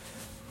tell you.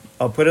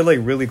 I'll put it like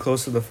really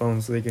close to the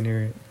phone so they can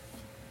hear it.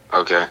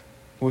 Okay.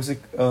 What's it?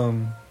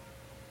 No,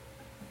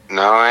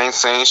 I ain't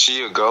saying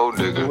she a gold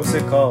digger. What's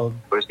it called?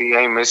 But she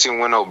ain't missing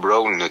with no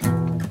bro,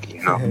 nigga.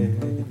 You know? Hey,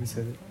 you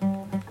said it.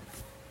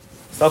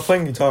 Stop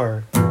playing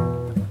guitar.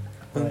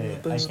 Wait,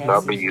 I can't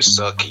Bobby, see. you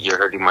suck. You're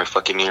hurting my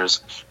fucking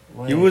ears.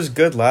 Wait. He was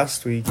good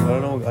last week. I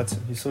don't know.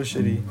 He's so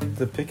shitty.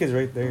 The pick is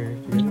right there.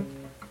 You get it?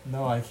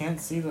 No, I can't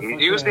see the You fucking...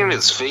 using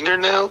his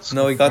fingernails?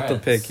 No, he got the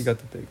Frets. pick. He got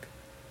the pick.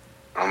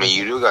 I mean,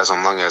 you do got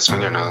some long ass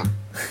fingernails.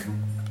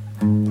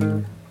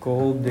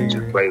 Gold Just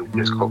digger. play with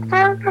this coke.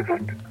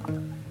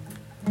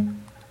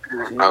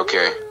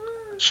 Okay.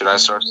 Should I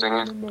start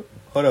singing?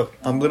 Hold up.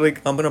 I'm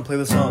gonna play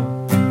the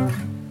song.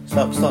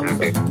 Stop.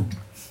 Okay.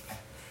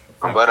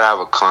 I'm about to have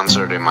a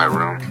concert in my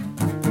room.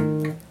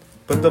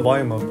 Put the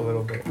volume up a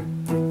little bit.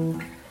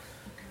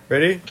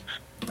 Ready?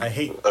 I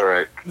hate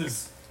Alright.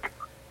 this.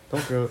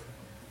 Don't go.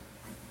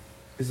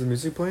 Is the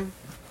music playing?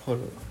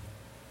 Hold up.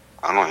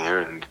 I don't hear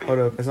anything. Hold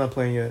up. It's not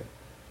playing yet.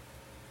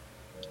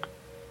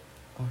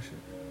 Oh shit.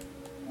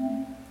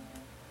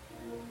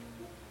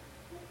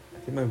 I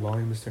think my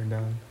volume is turned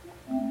down.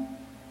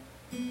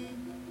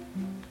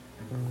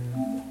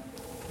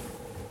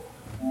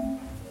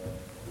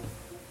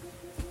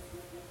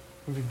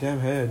 Move your damn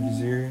head,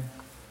 Zir.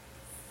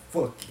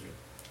 Fuck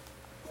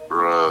you.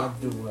 Bruh. I'll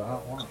do what I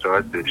want.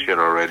 Start this shit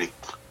already.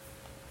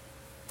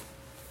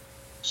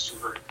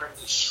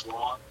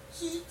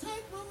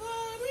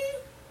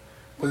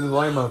 Put the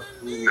volume up.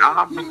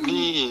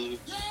 Nominee.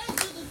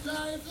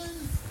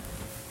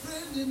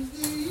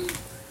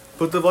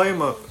 Put the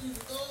volume up.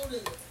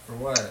 For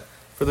what?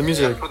 For the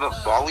music. Put the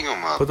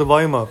volume up. Put the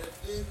volume up.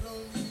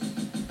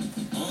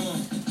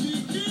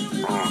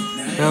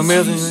 I'm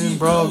messing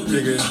broke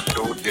niggas.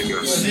 Gold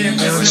diggers. She ain't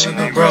messing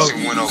with no broke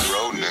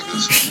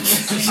niggas.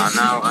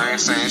 I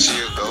ain't saying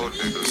she a gold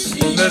digger.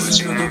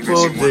 Messing with the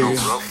broke niggas.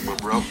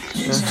 Broke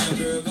niggas.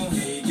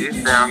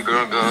 Get down,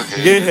 girl, go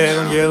ahead. Get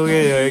down, girl,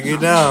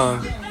 get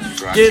down.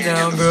 Get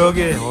down, girl,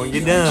 get on,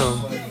 get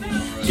down.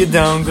 Get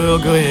down, girl,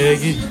 go ahead,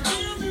 get.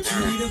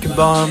 Come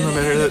on, I'm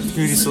at the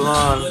beauty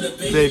salon.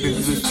 Baby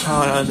was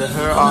caught under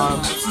her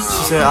arm. She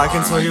said, I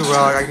can tell you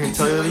rock, I can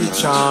tell you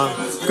charm.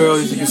 Girl,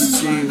 you can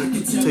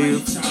see, tell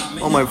you.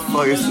 Oh my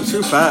fuck, it's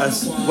too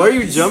fast. Why are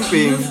you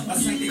jumping?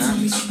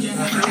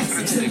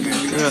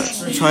 Yeah,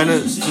 trying to,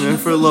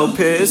 for a little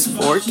piss.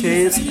 4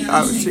 kids,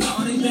 I would take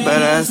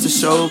badass to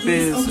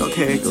showbiz.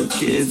 Okay, go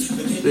kids.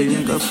 They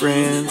even got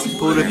friends.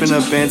 Pulled up in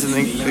a Benz and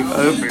then pick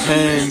up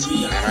pens.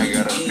 And I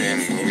got a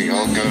pen. We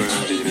all go.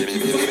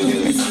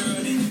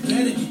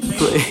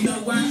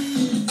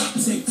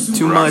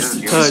 Too much to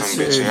touch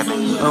her.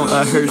 Oh,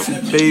 I heard she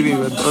baby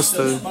with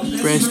Buster.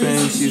 French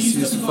Spanish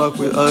used to fuck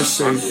with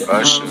Usher.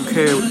 I don't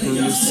care what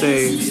you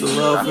say, so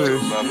love her.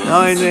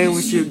 Now I name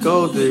we should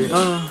go there.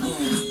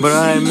 But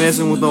I ain't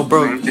messing with no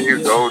broke.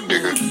 You gold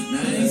digger.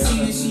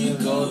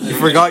 You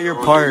forgot your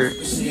part.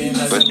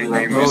 But you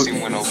ain't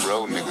messing with no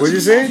broke niggas. What'd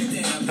you say?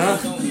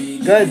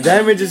 God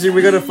damn it, just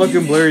we gotta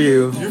fucking blur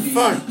you. You're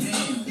fucked.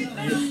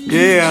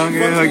 Yeah, I'm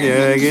gonna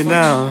get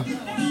down.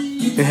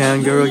 Yeah,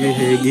 girl,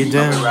 get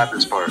down. Let me rap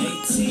this part.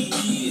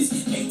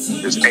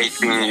 It's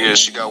 18 years.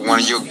 She got one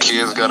of your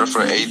kids, got her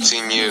for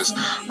 18 years.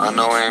 I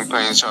know I ain't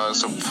paying child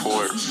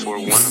support for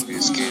one of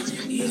these kids.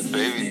 His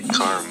baby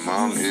car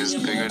mom is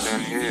bigger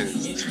than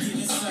his.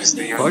 You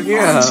see him on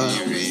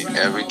TV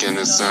every kind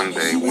of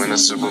Sunday. Win a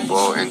Super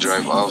Bowl and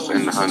drive off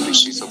in the Hyundai.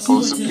 She's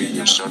supposed to be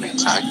your shorty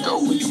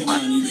Tyco with your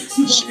money.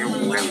 She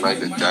win like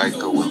the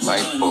Dyco with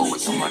Lipo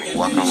with your money.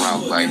 Walking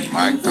around like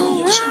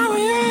Michael with your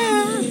money.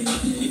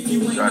 You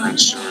got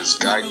insurance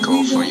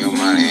Geico for your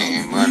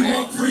money.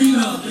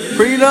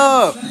 Freed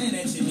up!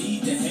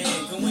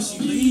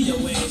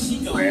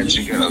 Glad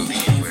you gotta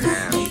leave with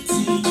him.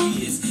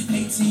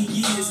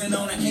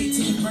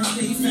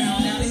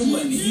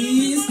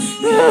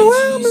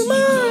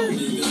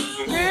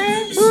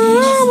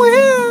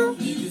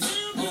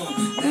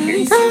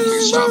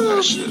 Please stop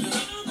that shit.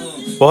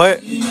 What?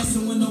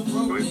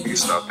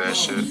 Please stop that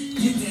shit.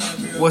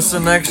 What's the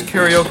next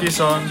karaoke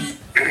song?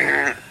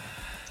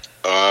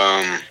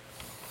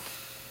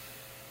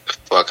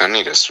 Fuck, I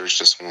need to search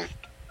this one.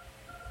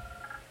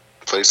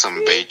 Play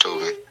some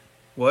Beethoven.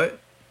 What?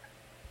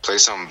 Play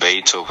some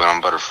Beethoven. I'm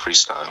about to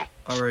freestyle.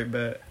 Alright,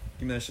 bet.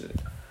 Give me that shit.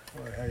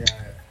 I got it.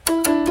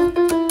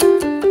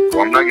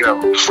 Well, I'm not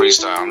gonna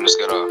freestyle. I'm just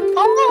gonna.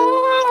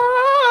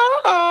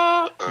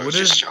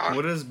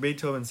 What does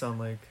Beethoven sound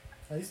like?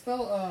 How do you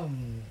spell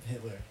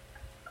Hitler?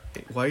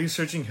 Why are you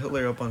searching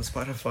Hitler up on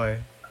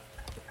Spotify?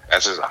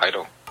 That's his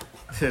idol.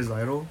 His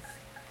idol?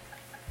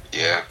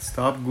 Yeah.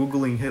 Stop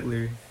googling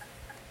Hitler.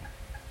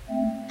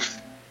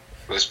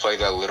 Let's play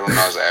that Little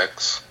Nas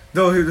X.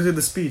 No, here's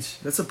the speech.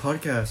 That's a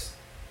podcast.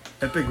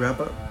 Epic wrap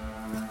up.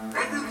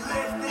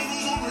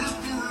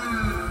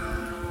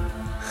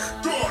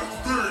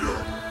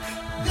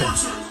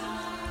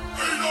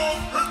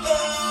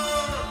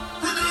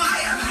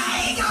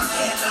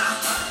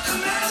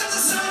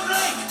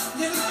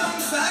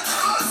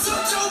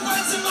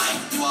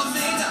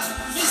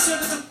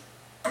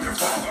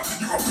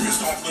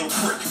 Pissed off little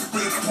prick,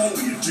 been a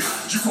Napoleon dick.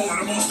 You call it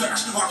a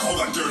mustache, I call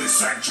that dirty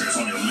Sanchez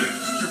on your lip.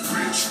 You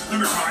bitch, let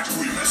me find you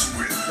who you messing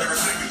with.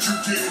 Everything that you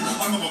did,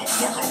 I'm the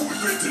motherfucker who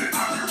invented it.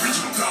 I'm the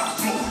original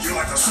Darth Lord, you're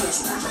like the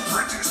sorcerer's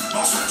apprentice.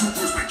 Also, two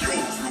birds make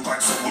yours look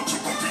like someone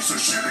took a piece of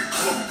shit and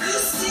cloned it.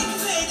 You stink,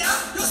 Vader!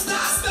 Your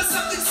star smells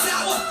something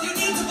sour! You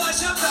need to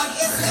wash up, dog.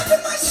 It's in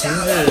my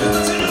shower!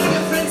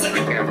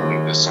 I can't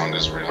believe this song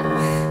is real.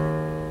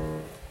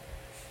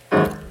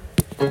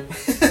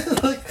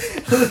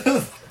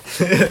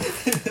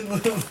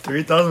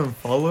 3,000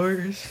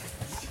 followers?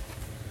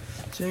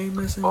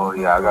 Oh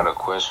yeah, I got a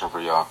question for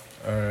y'all.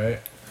 Alright.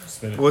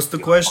 What's the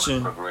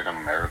question? For Great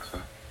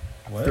America.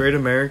 What? Great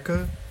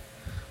America?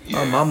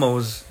 Yeah. My mama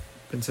was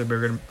been to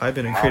Great. I've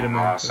been in Great My mom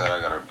America. said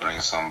I gotta bring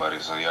somebody,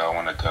 so y'all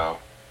wanna go?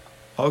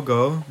 I'll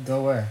go.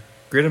 Go where?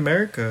 Great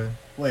America.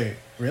 Wait,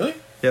 really?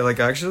 Yeah, like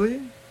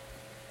actually?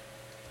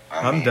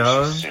 I mean,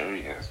 down. she's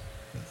serious.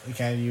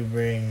 Can you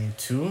bring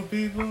 2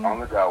 people? I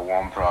only got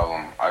one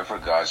problem. I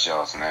forgot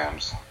y'all's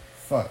names.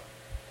 Fuck.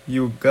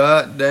 You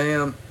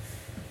goddamn.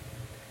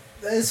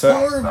 That's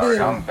Sorry, Sorry, I'm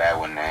horrible. bad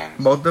with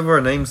names. Both of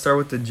our names start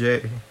with the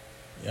J.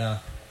 Yeah.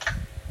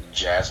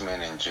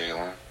 Jasmine and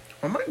Jalen.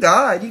 Oh my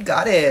god, you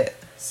got it.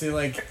 See,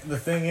 like, the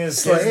thing is,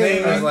 Slay. his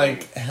name is,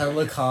 like,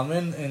 hella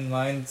common, and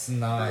mine's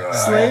not.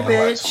 Slay, I lied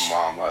bitch. to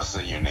Mom, I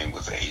said your name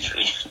was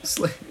Adrian. It's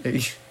like,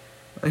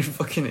 I'm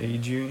fucking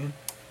Adrian.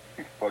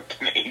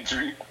 Fucking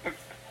Adrian.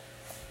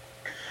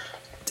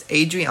 It's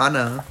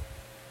Adriana.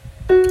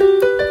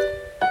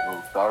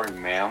 Oh, sorry,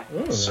 ma'am.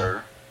 Ooh.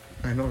 Sir.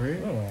 I know,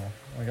 right?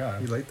 Oh, my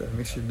god. You like that?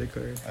 Makes your dick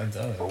hard. I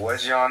do. But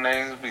what's y'all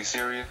names? Be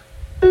serious.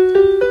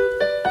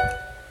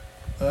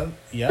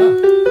 Yeah.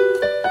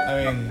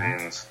 I mean,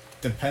 Names.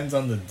 depends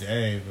on the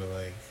day, but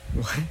like,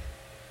 What?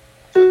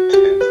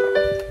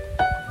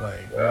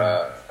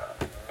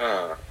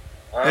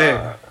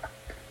 Hey,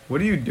 what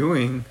are you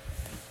doing?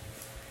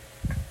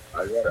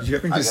 I gotta Did you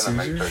happen to make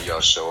seizure? sure y'all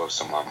show up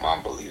so my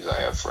mom believes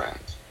I have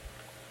friends.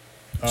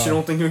 She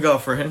don't think you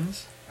got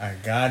friends? I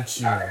got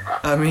you.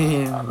 I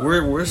mean,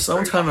 we're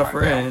some kind of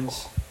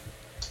friends.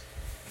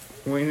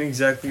 We ain't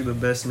exactly the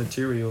best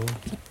material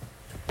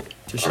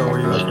to show where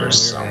you got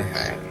friends.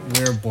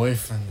 We're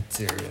boyfriend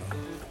material.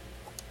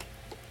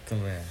 Come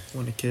here.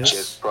 Want to kiss?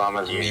 Just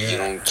promise me you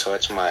don't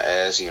touch my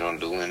ass. You don't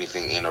do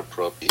anything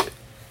inappropriate.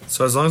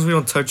 So as long as we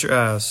don't touch your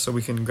ass, so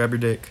we can grab your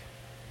dick.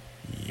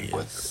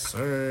 Yes,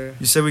 sir.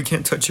 You said we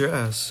can't touch your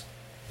ass.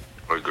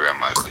 Or grab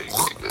my dick.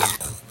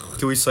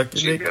 Can we suck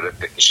your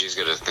dick? She's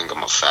gonna think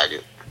I'm a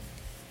faggot.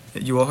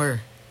 You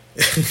are.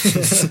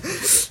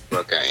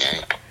 Look,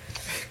 I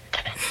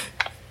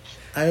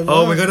ain't.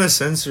 Oh, we gotta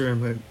censor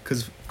him,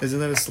 cause isn't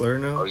that a slur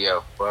now? Oh yeah,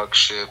 fuck,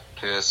 shit,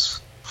 piss,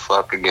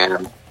 fuck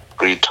again,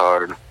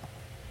 retard.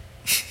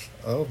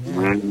 Oh,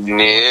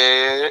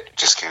 Yeah,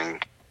 just kidding.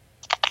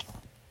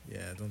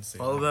 yeah, don't say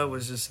All of that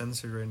was just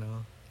censored right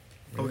now.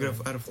 Oh, we gotta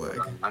add a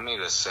flag. I need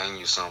to send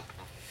you something.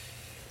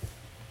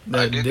 I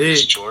That did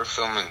this dick. short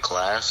film in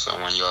class. I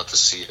want y'all to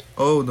see it.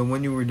 Oh, the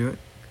one you were doing.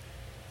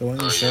 The one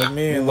you Oh, showed yeah.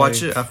 me. We'll and,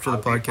 watch like, it after the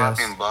Popping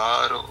podcast.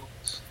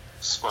 bottles.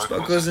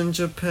 Sparkles in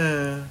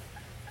Japan.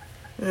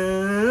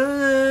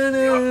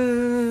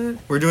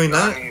 We're doing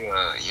that?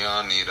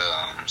 Y'all need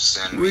to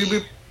send We me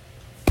be-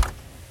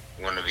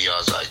 one of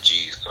y'all's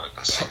IGs so I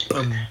can send you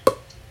it.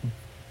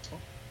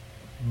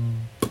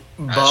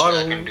 Actually, I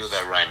Bottles. can do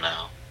that right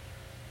now.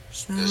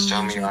 Just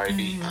tell me your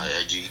ID,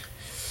 IG.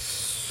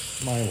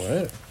 My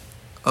what?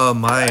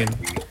 Mine.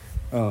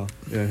 Oh,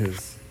 yeah,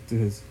 his. Do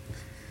his.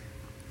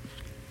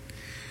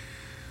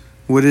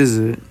 What is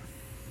it?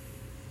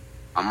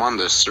 I'm on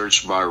the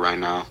search bar right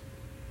now.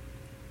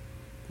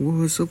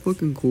 Whoa, it's so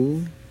fucking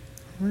cool.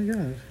 Oh my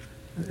god.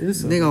 It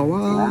is so Nigga, You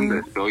wow. want me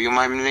to show you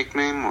my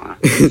nickname or?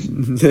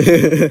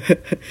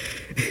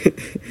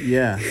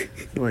 Yeah.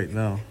 Wait,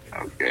 no.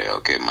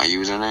 Okay, my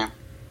username.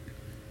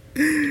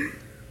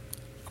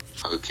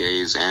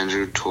 Okay, it's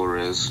Andrew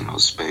Torres, no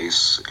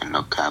space and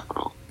no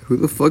capital. Who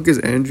the fuck is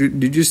Andrew?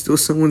 Did you steal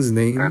someone's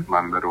name? That's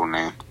my middle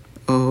name.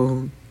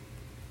 Oh,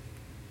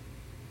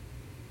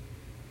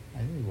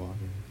 I need water.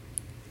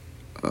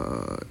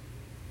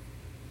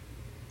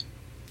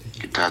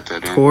 You type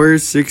that in. Core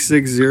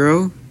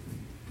 660.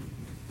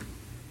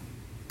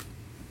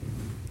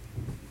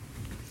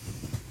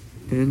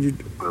 Andrew.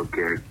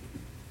 Okay.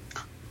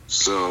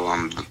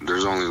 So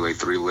there's only like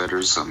 3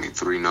 letters. I mean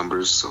 3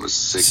 numbers. So it's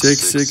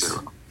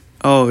 660.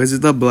 Oh, is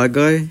it that black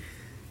guy?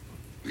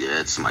 Yeah,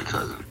 it's my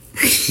cousin.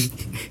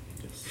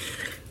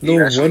 No He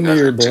actually wonder has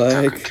you're a TikTok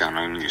black. account.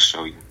 I need to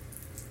show you.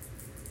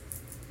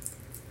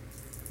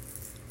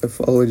 I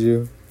followed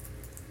you.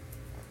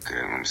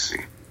 Okay, let me see.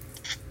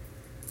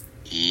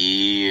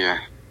 Yeah.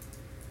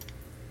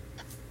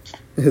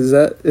 Is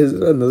it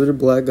another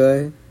black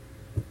guy?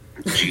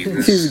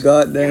 Jesus. He's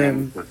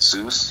goddamn With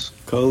Zeus.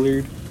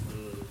 colored.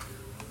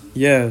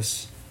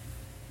 Yes.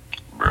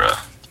 Bruh.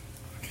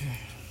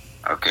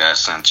 Okay, I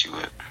sent you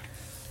it.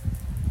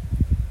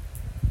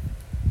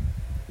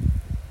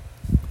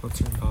 I'll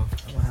turn it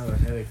off. I'm gonna have a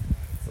headache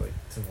like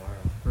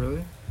tomorrow. Really?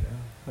 Yeah.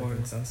 I Why?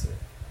 can sense it.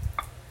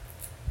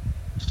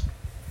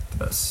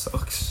 That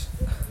sucks.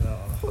 No.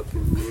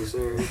 Fucking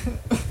loser.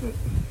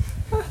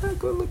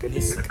 Go look at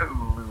this.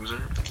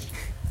 Loser.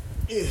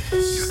 Yeah.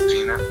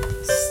 Gina.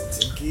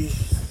 Stinky.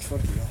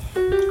 Fuck you.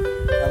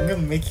 I'm gonna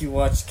make you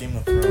watch Game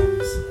of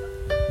Thrones.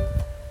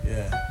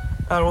 Yeah.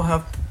 I don't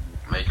have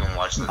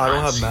Watch the I don't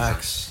ninth have season.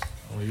 Max.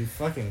 Oh, you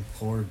fucking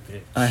poor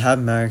bitch. I have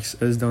Max.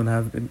 I just don't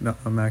have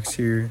a Max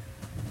here.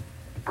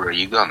 Bro,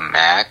 you got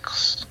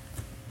Max?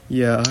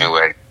 Yeah.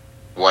 Anyway,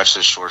 watch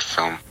the short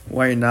film.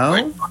 Why now?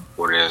 Wait,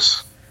 what it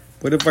is?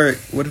 What if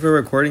our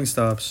recording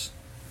stops?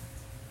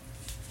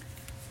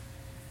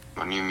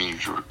 What do you mean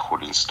your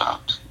recording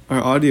stopped?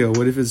 Our audio.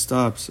 What if it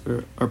stops?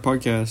 Or our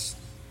podcast.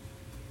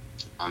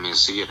 I mean,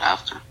 see it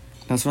after.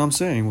 That's what I'm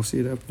saying. We'll see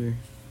it after.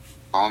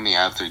 Call me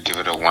after, give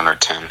it a 1 or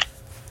 10.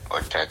 Or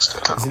text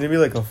it. It's gonna be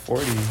like a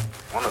 40.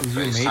 Want to You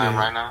made FaceTime it.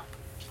 right now?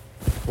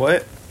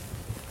 What?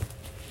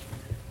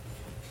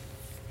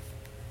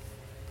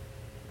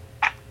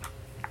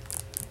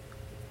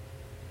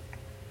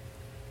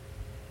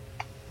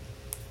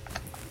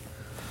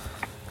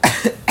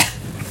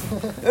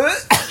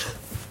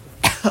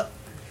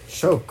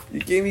 Choke. You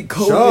gave me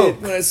COVID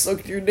Choke. when I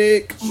sucked your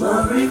dick.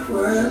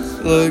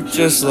 Look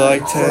just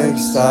like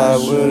text I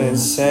wouldn't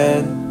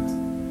send.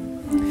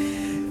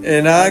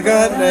 And I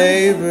got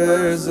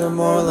neighbors, they're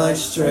more like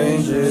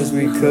strangers.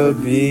 We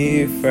could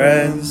be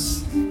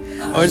friends,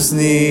 or just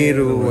need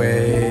a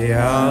way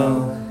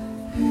out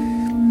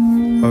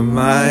of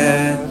my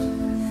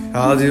head.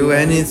 I'll do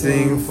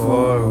anything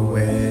for a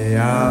way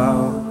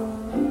out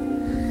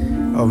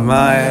of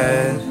my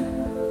head.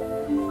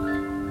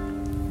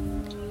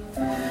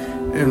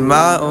 in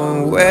my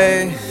own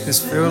way.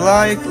 Just feel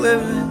like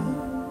living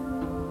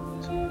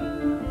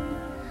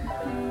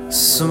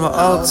some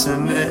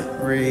alternate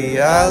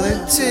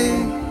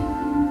reality.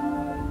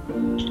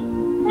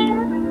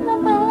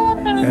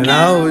 And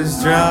I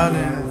was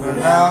drowning, but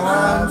now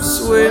I'm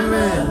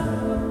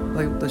swimming.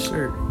 Like the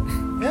shirt.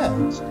 Yeah.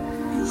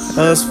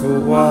 As for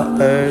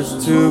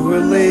waters to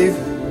relieve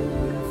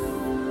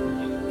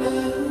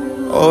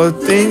all the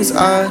things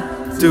I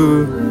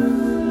do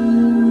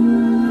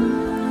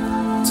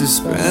to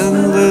spend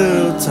a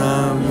little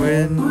time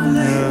with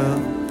her.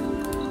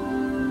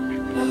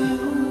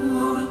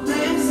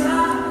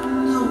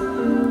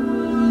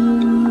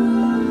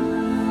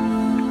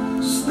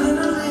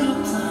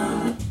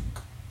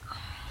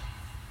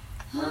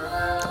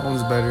 That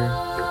one's better.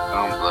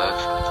 I'm black.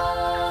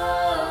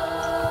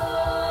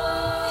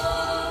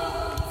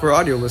 For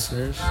audio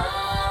listeners,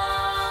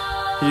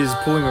 he's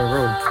pulling a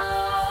rope.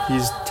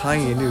 He's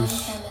tying a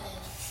noose.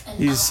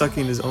 He's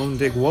sucking his own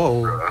dick.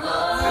 Whoa.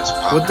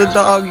 What the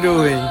dog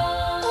doing?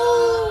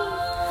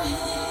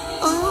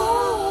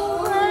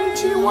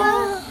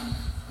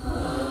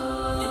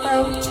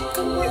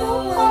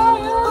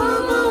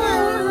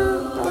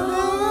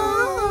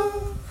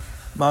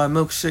 My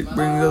milkshake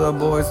brings other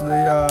boys to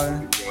the yard.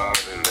 And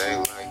they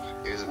like,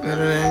 it's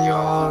Better than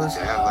yours.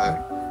 Yeah, like,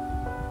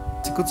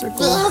 Tickle,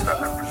 tickle.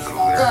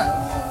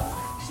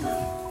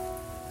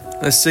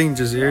 Let's sing,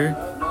 Jazeer.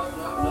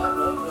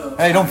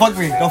 Hey, don't fuck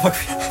me. Don't fuck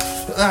me.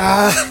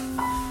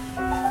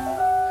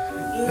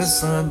 The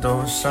sun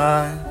don't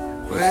shine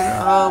when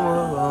I'm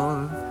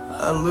alone.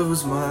 I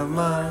lose my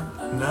mind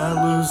and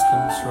I lose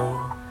control.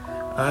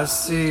 I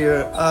see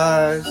your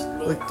eyes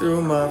look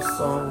through my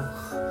phone.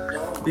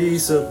 Be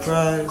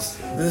surprised,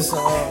 this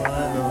all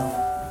I know.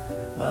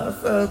 I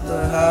felt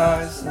the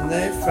highs and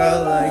they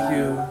felt like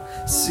you.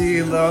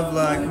 See love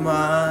like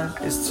mine,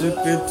 it's too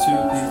good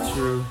to be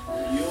true.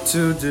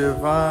 Too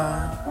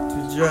divine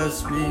to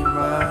just be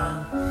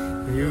mine.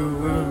 You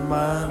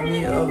remind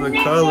me of the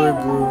color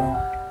blue.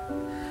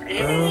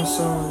 I'm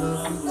so in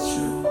love with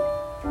you.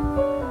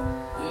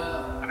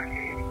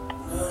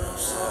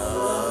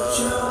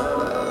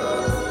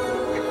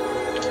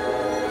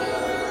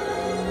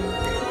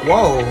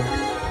 Whoa.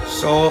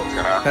 So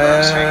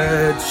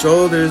head,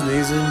 shoulders,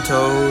 knees, and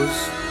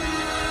toes.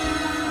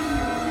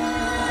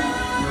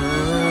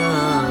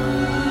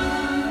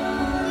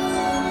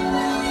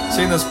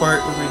 Sing this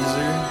part with me,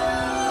 Jazeer.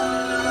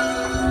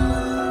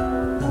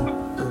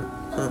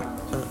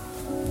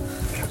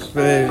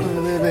 Baby,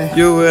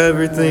 you were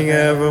everything I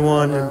ever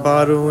wanted.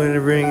 Bottle in a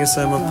ring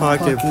inside my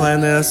pocket.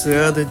 Planned that the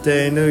other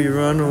day. Knew you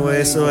run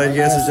away, so I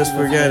guess I just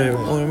forget it.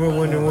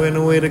 When you went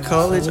away to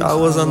college, I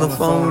was on the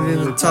phone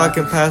and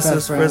talking past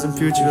us, present,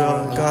 future,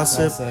 all the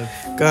gossip.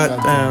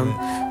 Goddamn,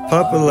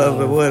 Papa love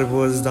it, what it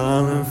was,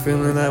 darling.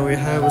 Feeling that we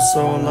had was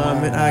so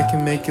alarming. I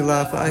can make you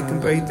laugh, I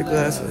can break the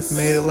glass. Let's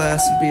made it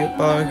last to be a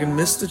bargain.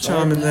 Mr.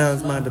 Charming, that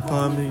was my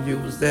department. You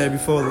was there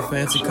before the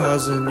fancy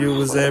cars, and you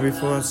was there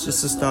before us.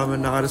 Just a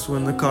starving artist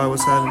when the car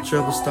was having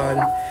trouble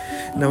starting.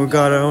 Now we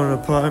got our own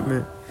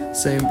apartment.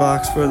 Same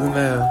box for the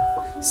mail,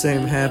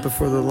 same hamper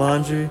for the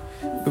laundry,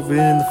 but we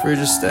in the fridge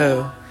is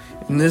stale.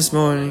 And this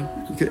morning,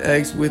 you could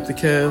eggs with the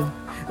kale.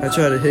 I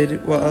tried to hit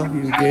it while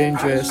you were getting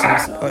dressed.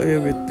 All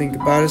you ever think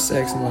about is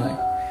sex. I'm like,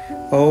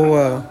 oh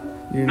wow,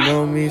 you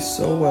know me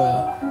so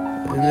well.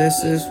 And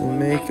this will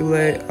make you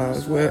late. I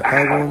swear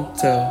I won't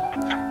tell.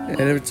 And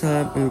every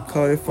time you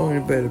call your phone,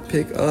 you better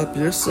pick up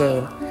your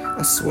cell.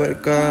 I swear to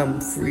God, I'm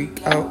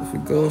freak out if we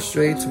go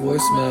straight to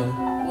voicemail.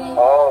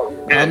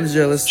 I'm the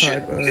jealous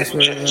type, but I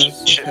swear that's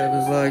what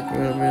heaven's like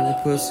when I'm in the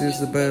pussy. It's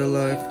a better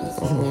life. It's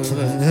the only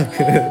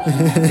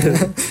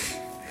life.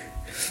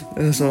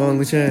 That's the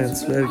only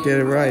chance. Better get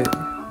it right.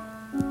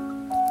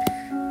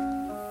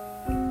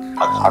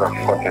 I don't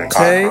fucking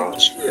Take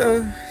cockroach.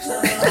 your...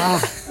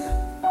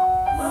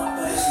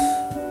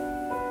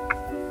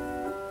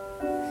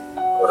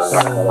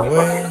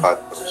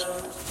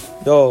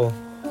 Yo.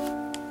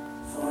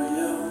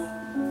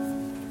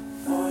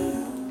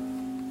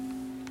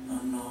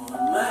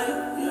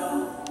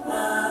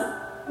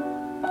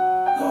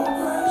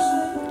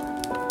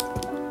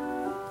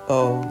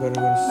 Oh, gotta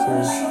go to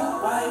search.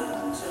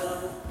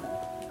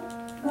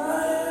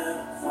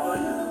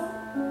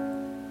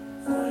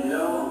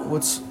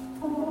 What's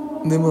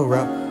name of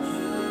rap?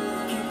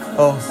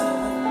 Oh,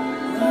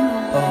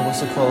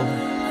 what's it called?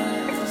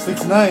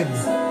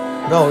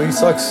 6ix9ine. No, he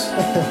sucks.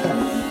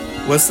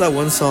 What's that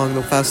one song,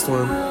 the fast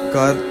one?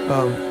 God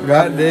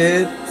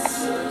did.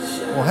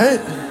 What?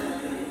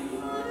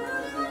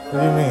 What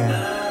do you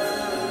mean?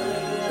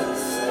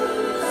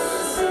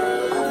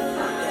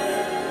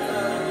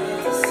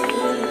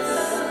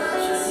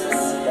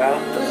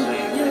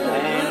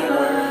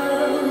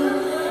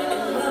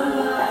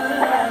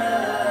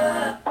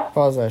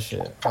 Pause that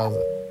shit. Pause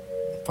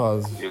it.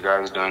 Pause. You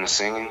guys doing the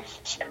singing?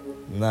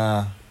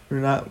 Nah.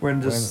 We're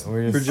just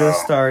Oh,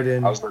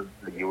 starting. I was like,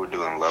 you were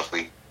doing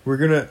lovely. We're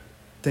gonna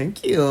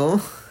thank you.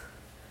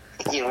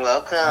 You're I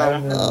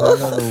welcome. don't know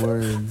the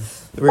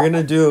words. We're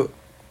gonna do.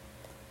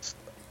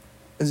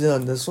 Is it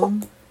on this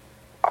one?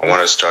 I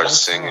want to start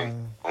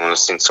singing. I want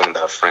to sing some of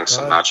that Frank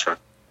Sinatra.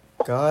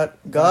 God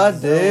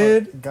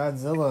did.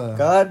 Godzilla.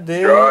 God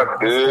did. God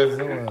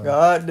did.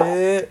 God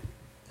did.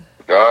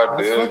 God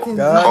did.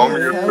 God Call me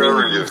did. your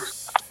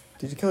asparagus.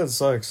 DJ Khaled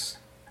sucks.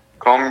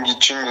 Call me your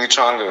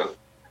chimichanga.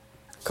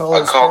 Call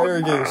it I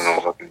don't asparagus.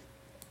 know.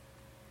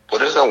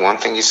 What is that one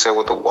thing he said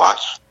with the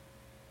watch?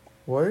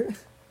 What?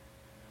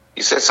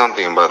 He said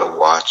something about a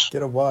watch.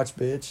 Get a watch,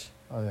 bitch.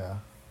 Oh yeah.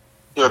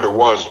 Yeah, the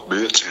watch,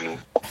 bitch.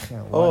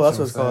 Oh, that's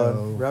what it's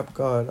called. Rap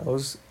God.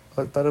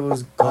 I thought it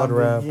was God I'm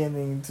rap.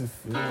 beginning to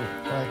feel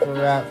like a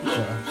rap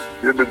god.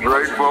 Did the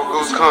Drake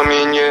vocals come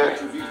in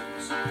yet?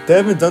 They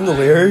haven't done the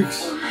lyrics.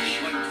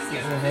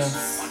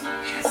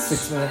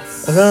 6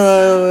 minutes.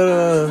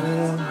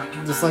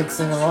 Just like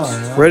sing along. You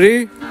know?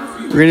 Ready?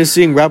 We're gonna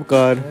sing Rap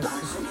God. You're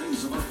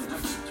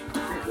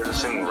gonna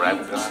sing Rap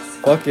God?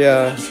 Fuck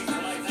yeah.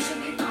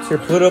 Here,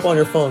 put it up on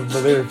your phone, the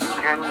lyrics. You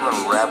can't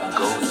even rap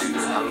go, dude.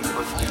 How the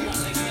fuck do you?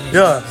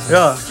 Yeah.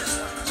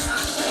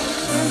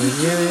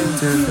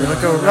 You're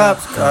like a rap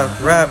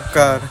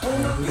god.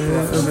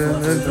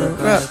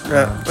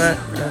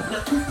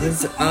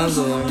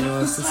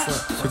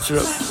 Switch it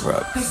up,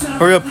 rap.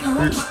 Hurry up.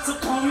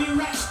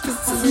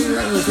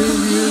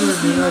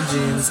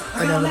 Jeans.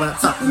 I got about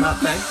top in my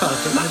back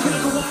pocket.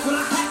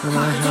 What?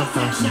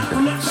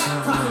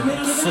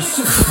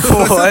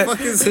 What the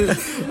fuck is it?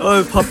 Oh,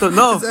 it popped up.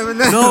 No,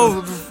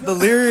 the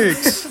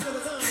lyrics.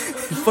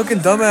 You fucking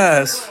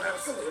dumbass.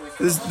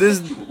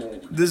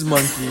 This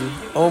monkey.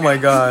 Oh my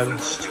god.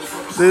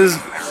 This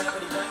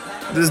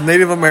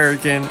Native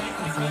American.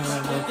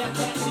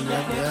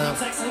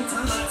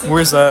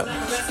 Where's that?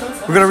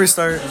 We're gonna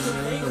restart.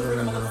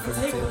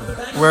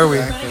 Where are we?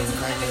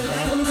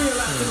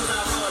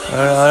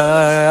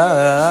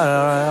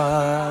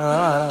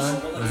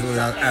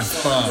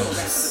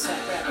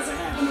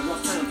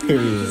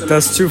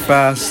 That's too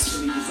fast.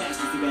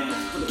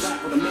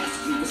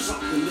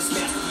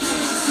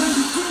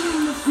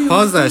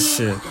 Pause that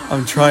shit.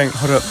 I'm trying.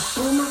 Hold up.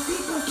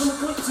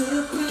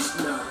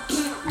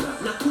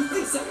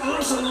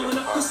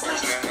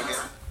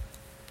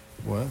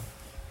 What?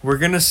 We're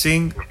gonna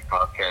sing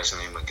Podcast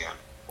name again.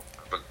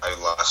 I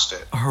lost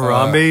it.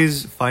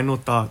 Harambe's Final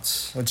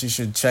Thoughts. What you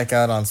should check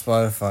out on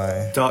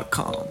Spotify.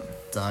 .com.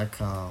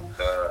 .com.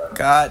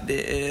 God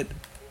did.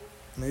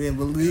 They didn't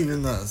believe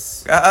in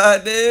us.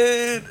 God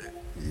did.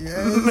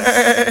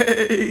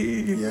 Yes.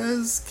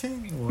 Yes,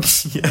 King.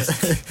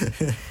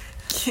 Yes.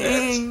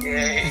 King.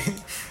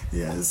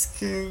 Yes,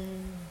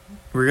 King.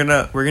 We're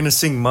gonna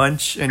sing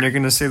Munch, and you're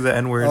gonna say the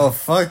N word. Oh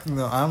fuck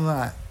no! I'm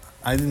not.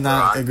 I did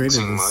not agree to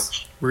this.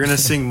 Much. We're gonna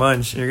sing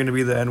Munch, and you're gonna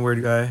be the N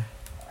word guy.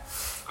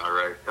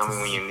 Alright, tell me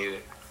when you need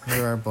it.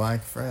 You're our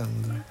black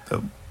friend.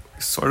 The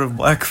sort of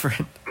black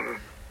friend.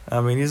 I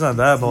mean, he's not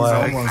that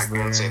black. almost- I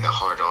can't say the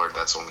hard R,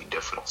 that's the only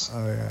difference.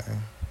 Oh yeah.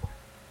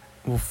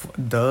 Well,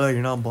 duh,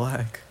 you're not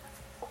black.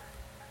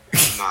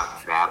 I'm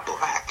not that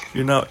black.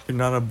 You're not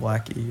a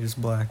blackie. You're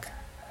just black.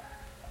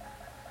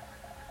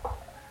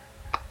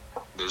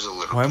 There's a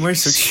little Why am I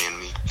BBC so- in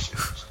me.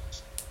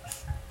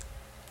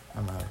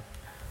 I'm out.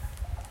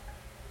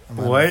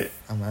 What?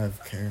 I'm out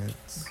of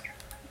carrots.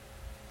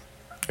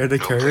 Are the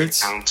No,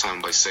 carrots? Play Pound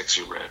Town by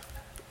Sexy Red.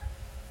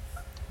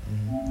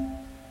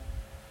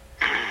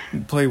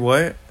 Play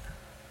what?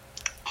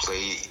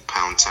 Play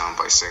Pound Town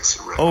by Sexy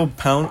Red. Oh,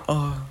 pound.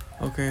 Oh,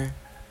 okay.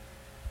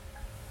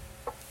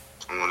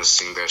 I want to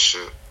sing that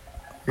shit.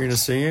 You're gonna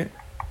sing it?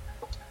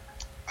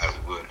 I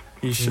would.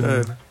 You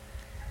should.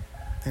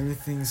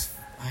 Everything's.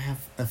 I have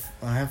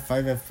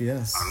 5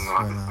 FPS I'm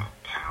right not now. a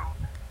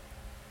pound.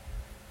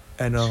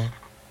 I know.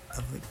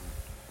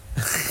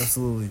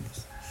 Absolutely.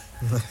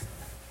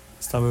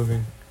 Stop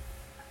moving.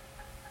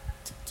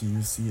 Do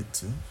you see it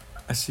too?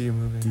 I see you Do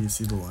moving. you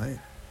see the light?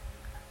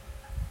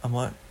 I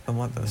want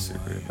that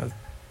secret.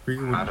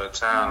 Out of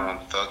town,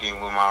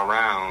 thugging with my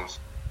rounds.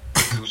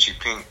 Gucci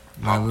pink.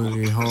 My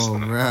booty hole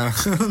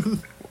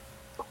round.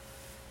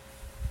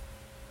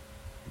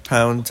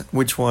 Pound.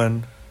 Which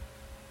one?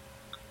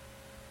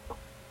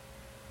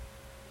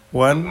 The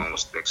One? one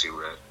with Sexy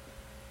Red.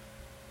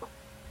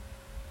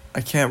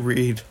 I can't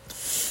read.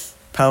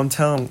 Pound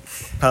Town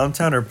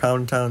or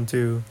Pound Town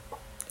 2?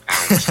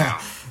 Pound Town.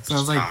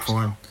 Sounds like Pound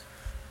porn.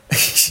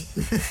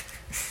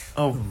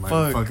 Oh, My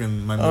fuck.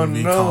 my Oh,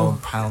 movie no.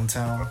 called Pound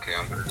Town. Okay,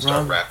 I'm gonna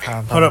start rapping.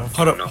 Hold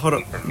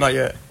up. Not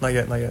yet.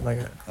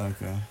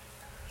 Okay.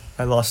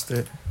 I lost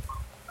it.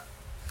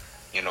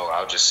 You know,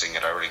 I'll just sing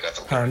it. I already got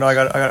the Hold on, lyrics. no, I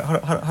got it.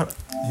 Hold up.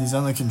 He's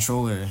on the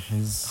controller.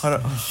 He's. Hold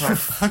up.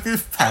 Fucking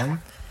pound.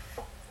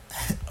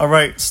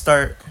 Alright,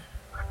 start.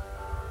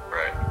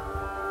 Right.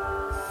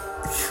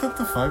 What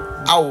the fuck?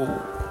 Ow.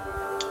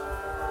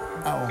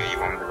 Ow. Okay, you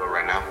want me to go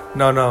right now?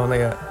 No, not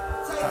yet.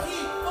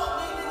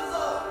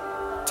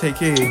 Take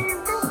heed.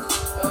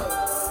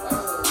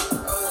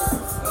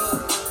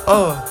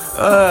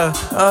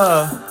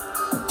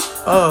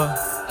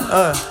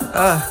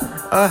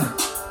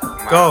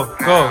 Go.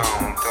 Down,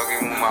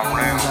 thugging with my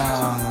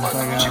rounds. Like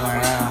Gucci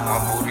pink. My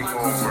booty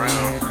hole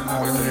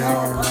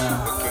round.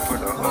 Looking for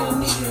the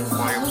hoe.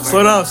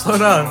 Slow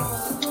down.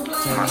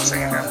 not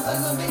saying that.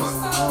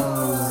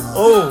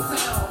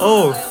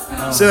 Oh,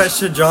 say that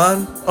shit,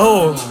 John.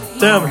 Oh,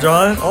 damn,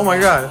 John. Oh my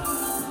god.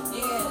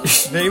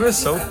 Your name is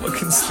so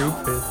fucking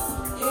stupid.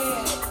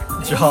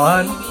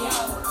 John.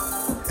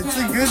 It's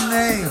a good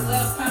name.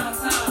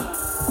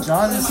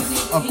 John is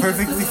a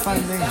perfectly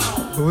fine name.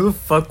 Who the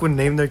fuck would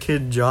name their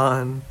kid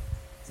John?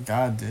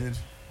 God did.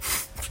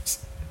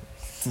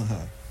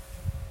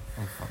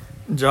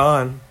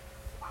 John.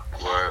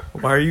 What?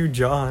 Why are you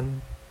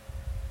John?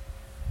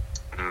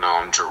 No,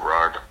 I'm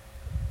Gerard.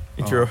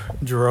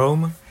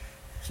 Jerome?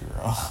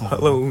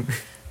 Hello.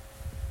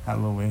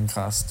 Halloween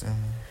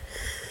costume.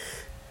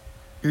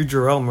 You're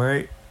Jerome,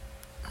 right?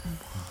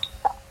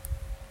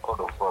 What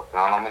the fuck? No,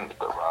 I'm in the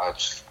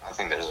garage. I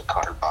think there's a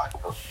car behind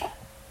us.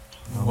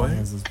 How long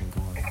has this been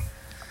going on?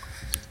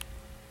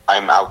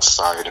 I'm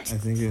outside. I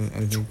think.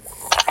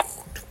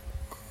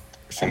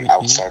 I'm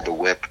outside the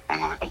whip.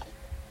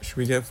 Should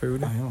we get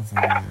food? I don't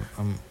think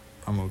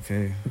I'm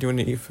okay. Do you want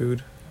to eat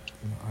food?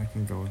 I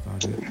can go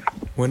without it.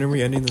 When are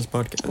we ending this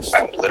podcast?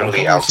 I'm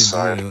literally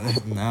outside.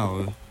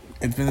 Now.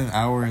 It's been an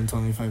hour and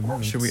 25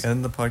 minutes. Should we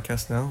end the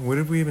podcast now? What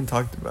did we even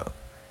talk about?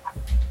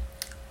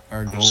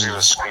 Our I'm goals. just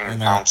gonna scream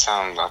pound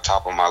sound on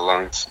top of my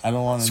lungs. I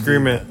don't want to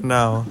scream it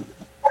now.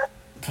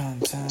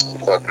 Pound town.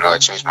 Fuck no, I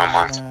changed my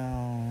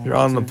mind. You're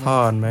on the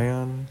pod,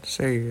 man.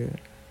 Say it.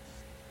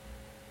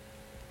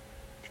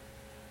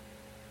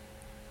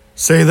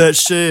 Say that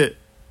shit.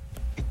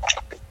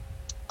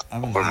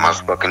 With my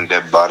fucking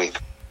dead body.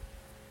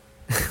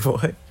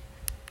 What?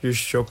 You're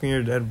stroking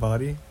your dead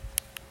body?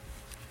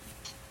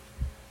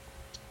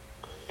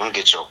 Don't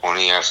get your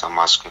horny ass on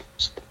my screen.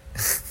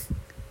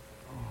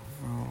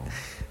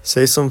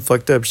 Say some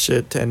fucked up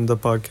shit to end the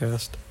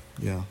podcast.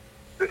 Yeah.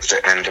 It's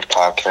the end of the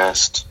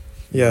podcast.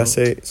 Yeah,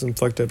 say some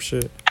fucked up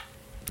shit.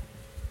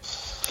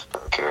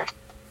 Okay.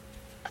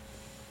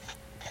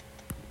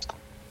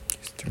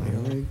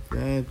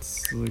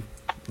 Regrets look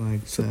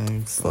like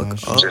sex. Fuck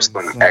up.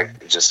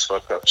 Just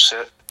fuck up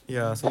shit.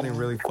 Yeah, something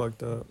really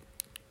fucked up.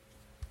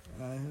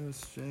 I have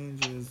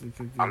strangers. It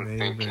could be I'm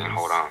neighbors. thinking,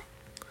 hold on.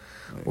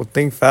 Well,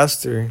 think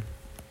faster.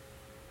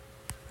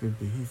 Could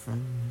be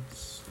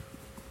friends.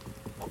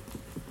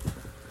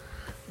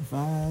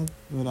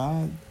 Would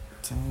I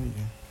tell you?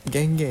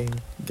 Gang, gang.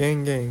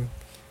 Gang, gang.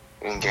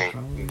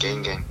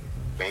 Gang.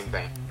 Bang,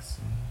 bang.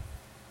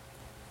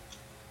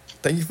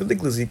 Thank you for the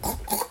glizzy.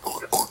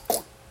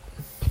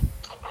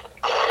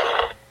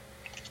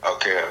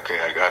 Okay,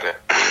 I got it.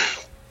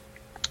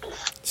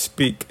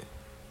 Speak.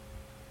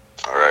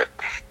 Alright.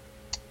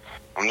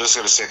 I'm just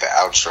gonna say the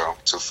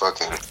outro to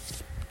fucking...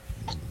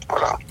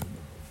 Hold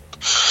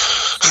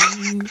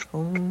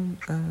on.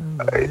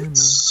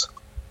 It's...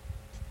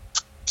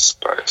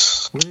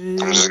 Spice. I'm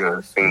just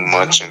gonna sing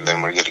much and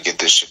then we're gonna get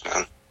this shit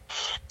done.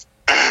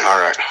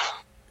 Alright.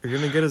 You're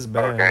gonna get us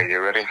back. Okay,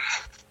 you ready?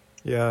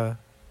 Yeah.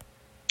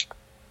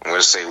 I'm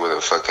gonna say with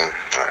a fucking...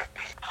 Alright.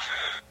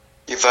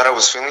 You thought I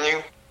was feeling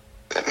you?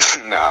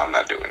 No, I'm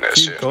not doing that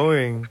shit. Keep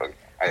going.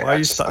 Why are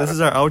you stop? This is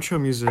our outro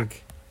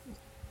music.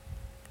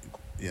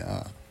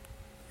 Yeah.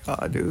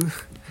 Ah, dude.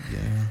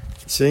 Yeah.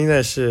 Sing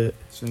that shit.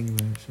 Sing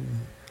that shit.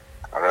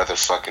 I'd rather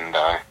fucking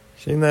die.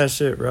 Sing that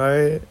shit,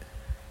 right?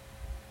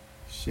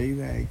 Shake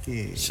that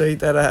kid. Shake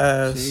that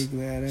ass. Shake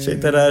that ass.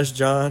 Shake that ass,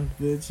 John.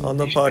 Bitch. On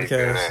the Shake that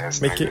podcast.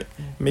 ass,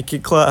 Make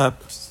it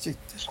clap.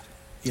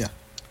 Yeah.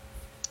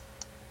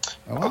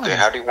 Okay,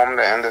 how do you want me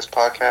to end this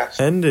podcast?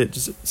 End it.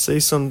 Just say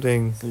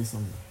something. Say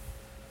something.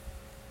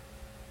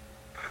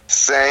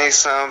 Say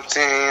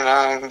something,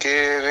 I'm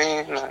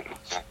giving up.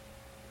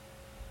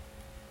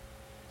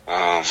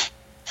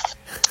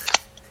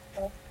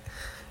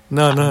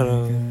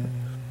 No.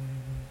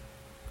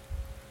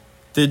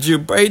 Did you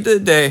pray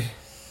today?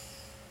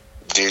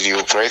 Did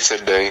you pray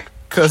today?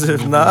 Cause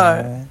if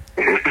not,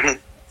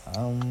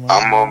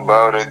 I'm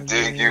about to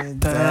dig you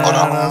down. Hold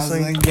on.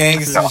 Some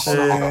gangster shit.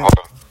 Hold on.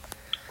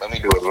 Let me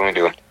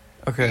do it.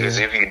 Okay. Because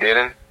if you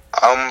didn't,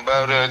 I'm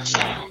about to...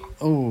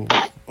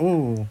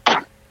 Oh.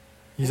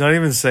 He's not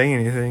even saying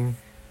anything.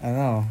 I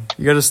know.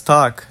 You gotta just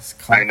talk.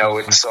 I know,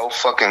 it's so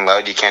fucking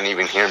loud you can't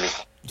even hear me.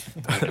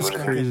 That's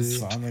crazy.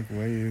 Sonic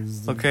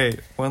waves. Okay,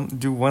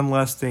 do one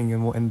last thing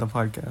and we'll end the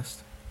podcast.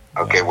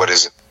 Okay, what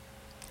is it?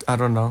 I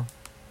don't know.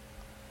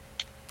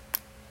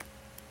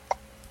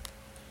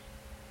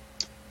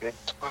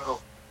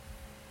 12.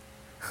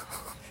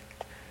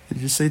 Did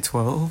you say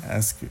 12?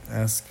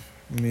 Ask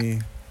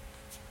me.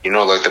 You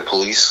know, like the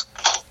police?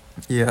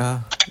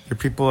 Yeah. Your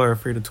people are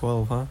afraid of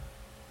 12, huh?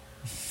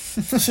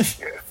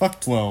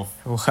 Fuck 12.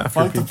 Well, half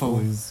Fuck your the people.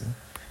 police.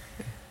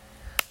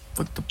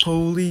 Fuck the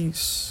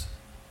police.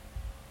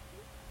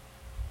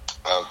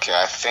 Okay,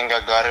 I think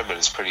I got it, but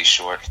it's pretty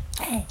short.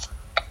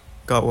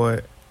 Got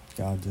what?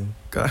 God, dude.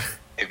 Got.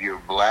 If you're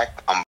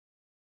black, I'm...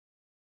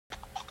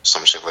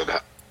 Some shit like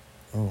that.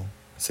 Oh,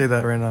 Say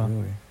that right now.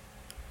 really?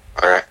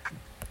 Alright.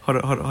 Hold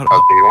up. Okay,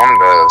 you want me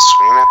to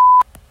scream it?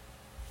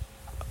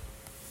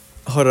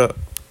 Hold up.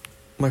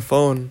 My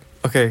phone.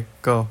 Okay,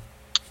 go.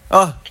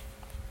 Ah!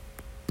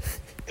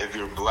 If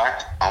you're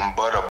black, I'm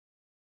but a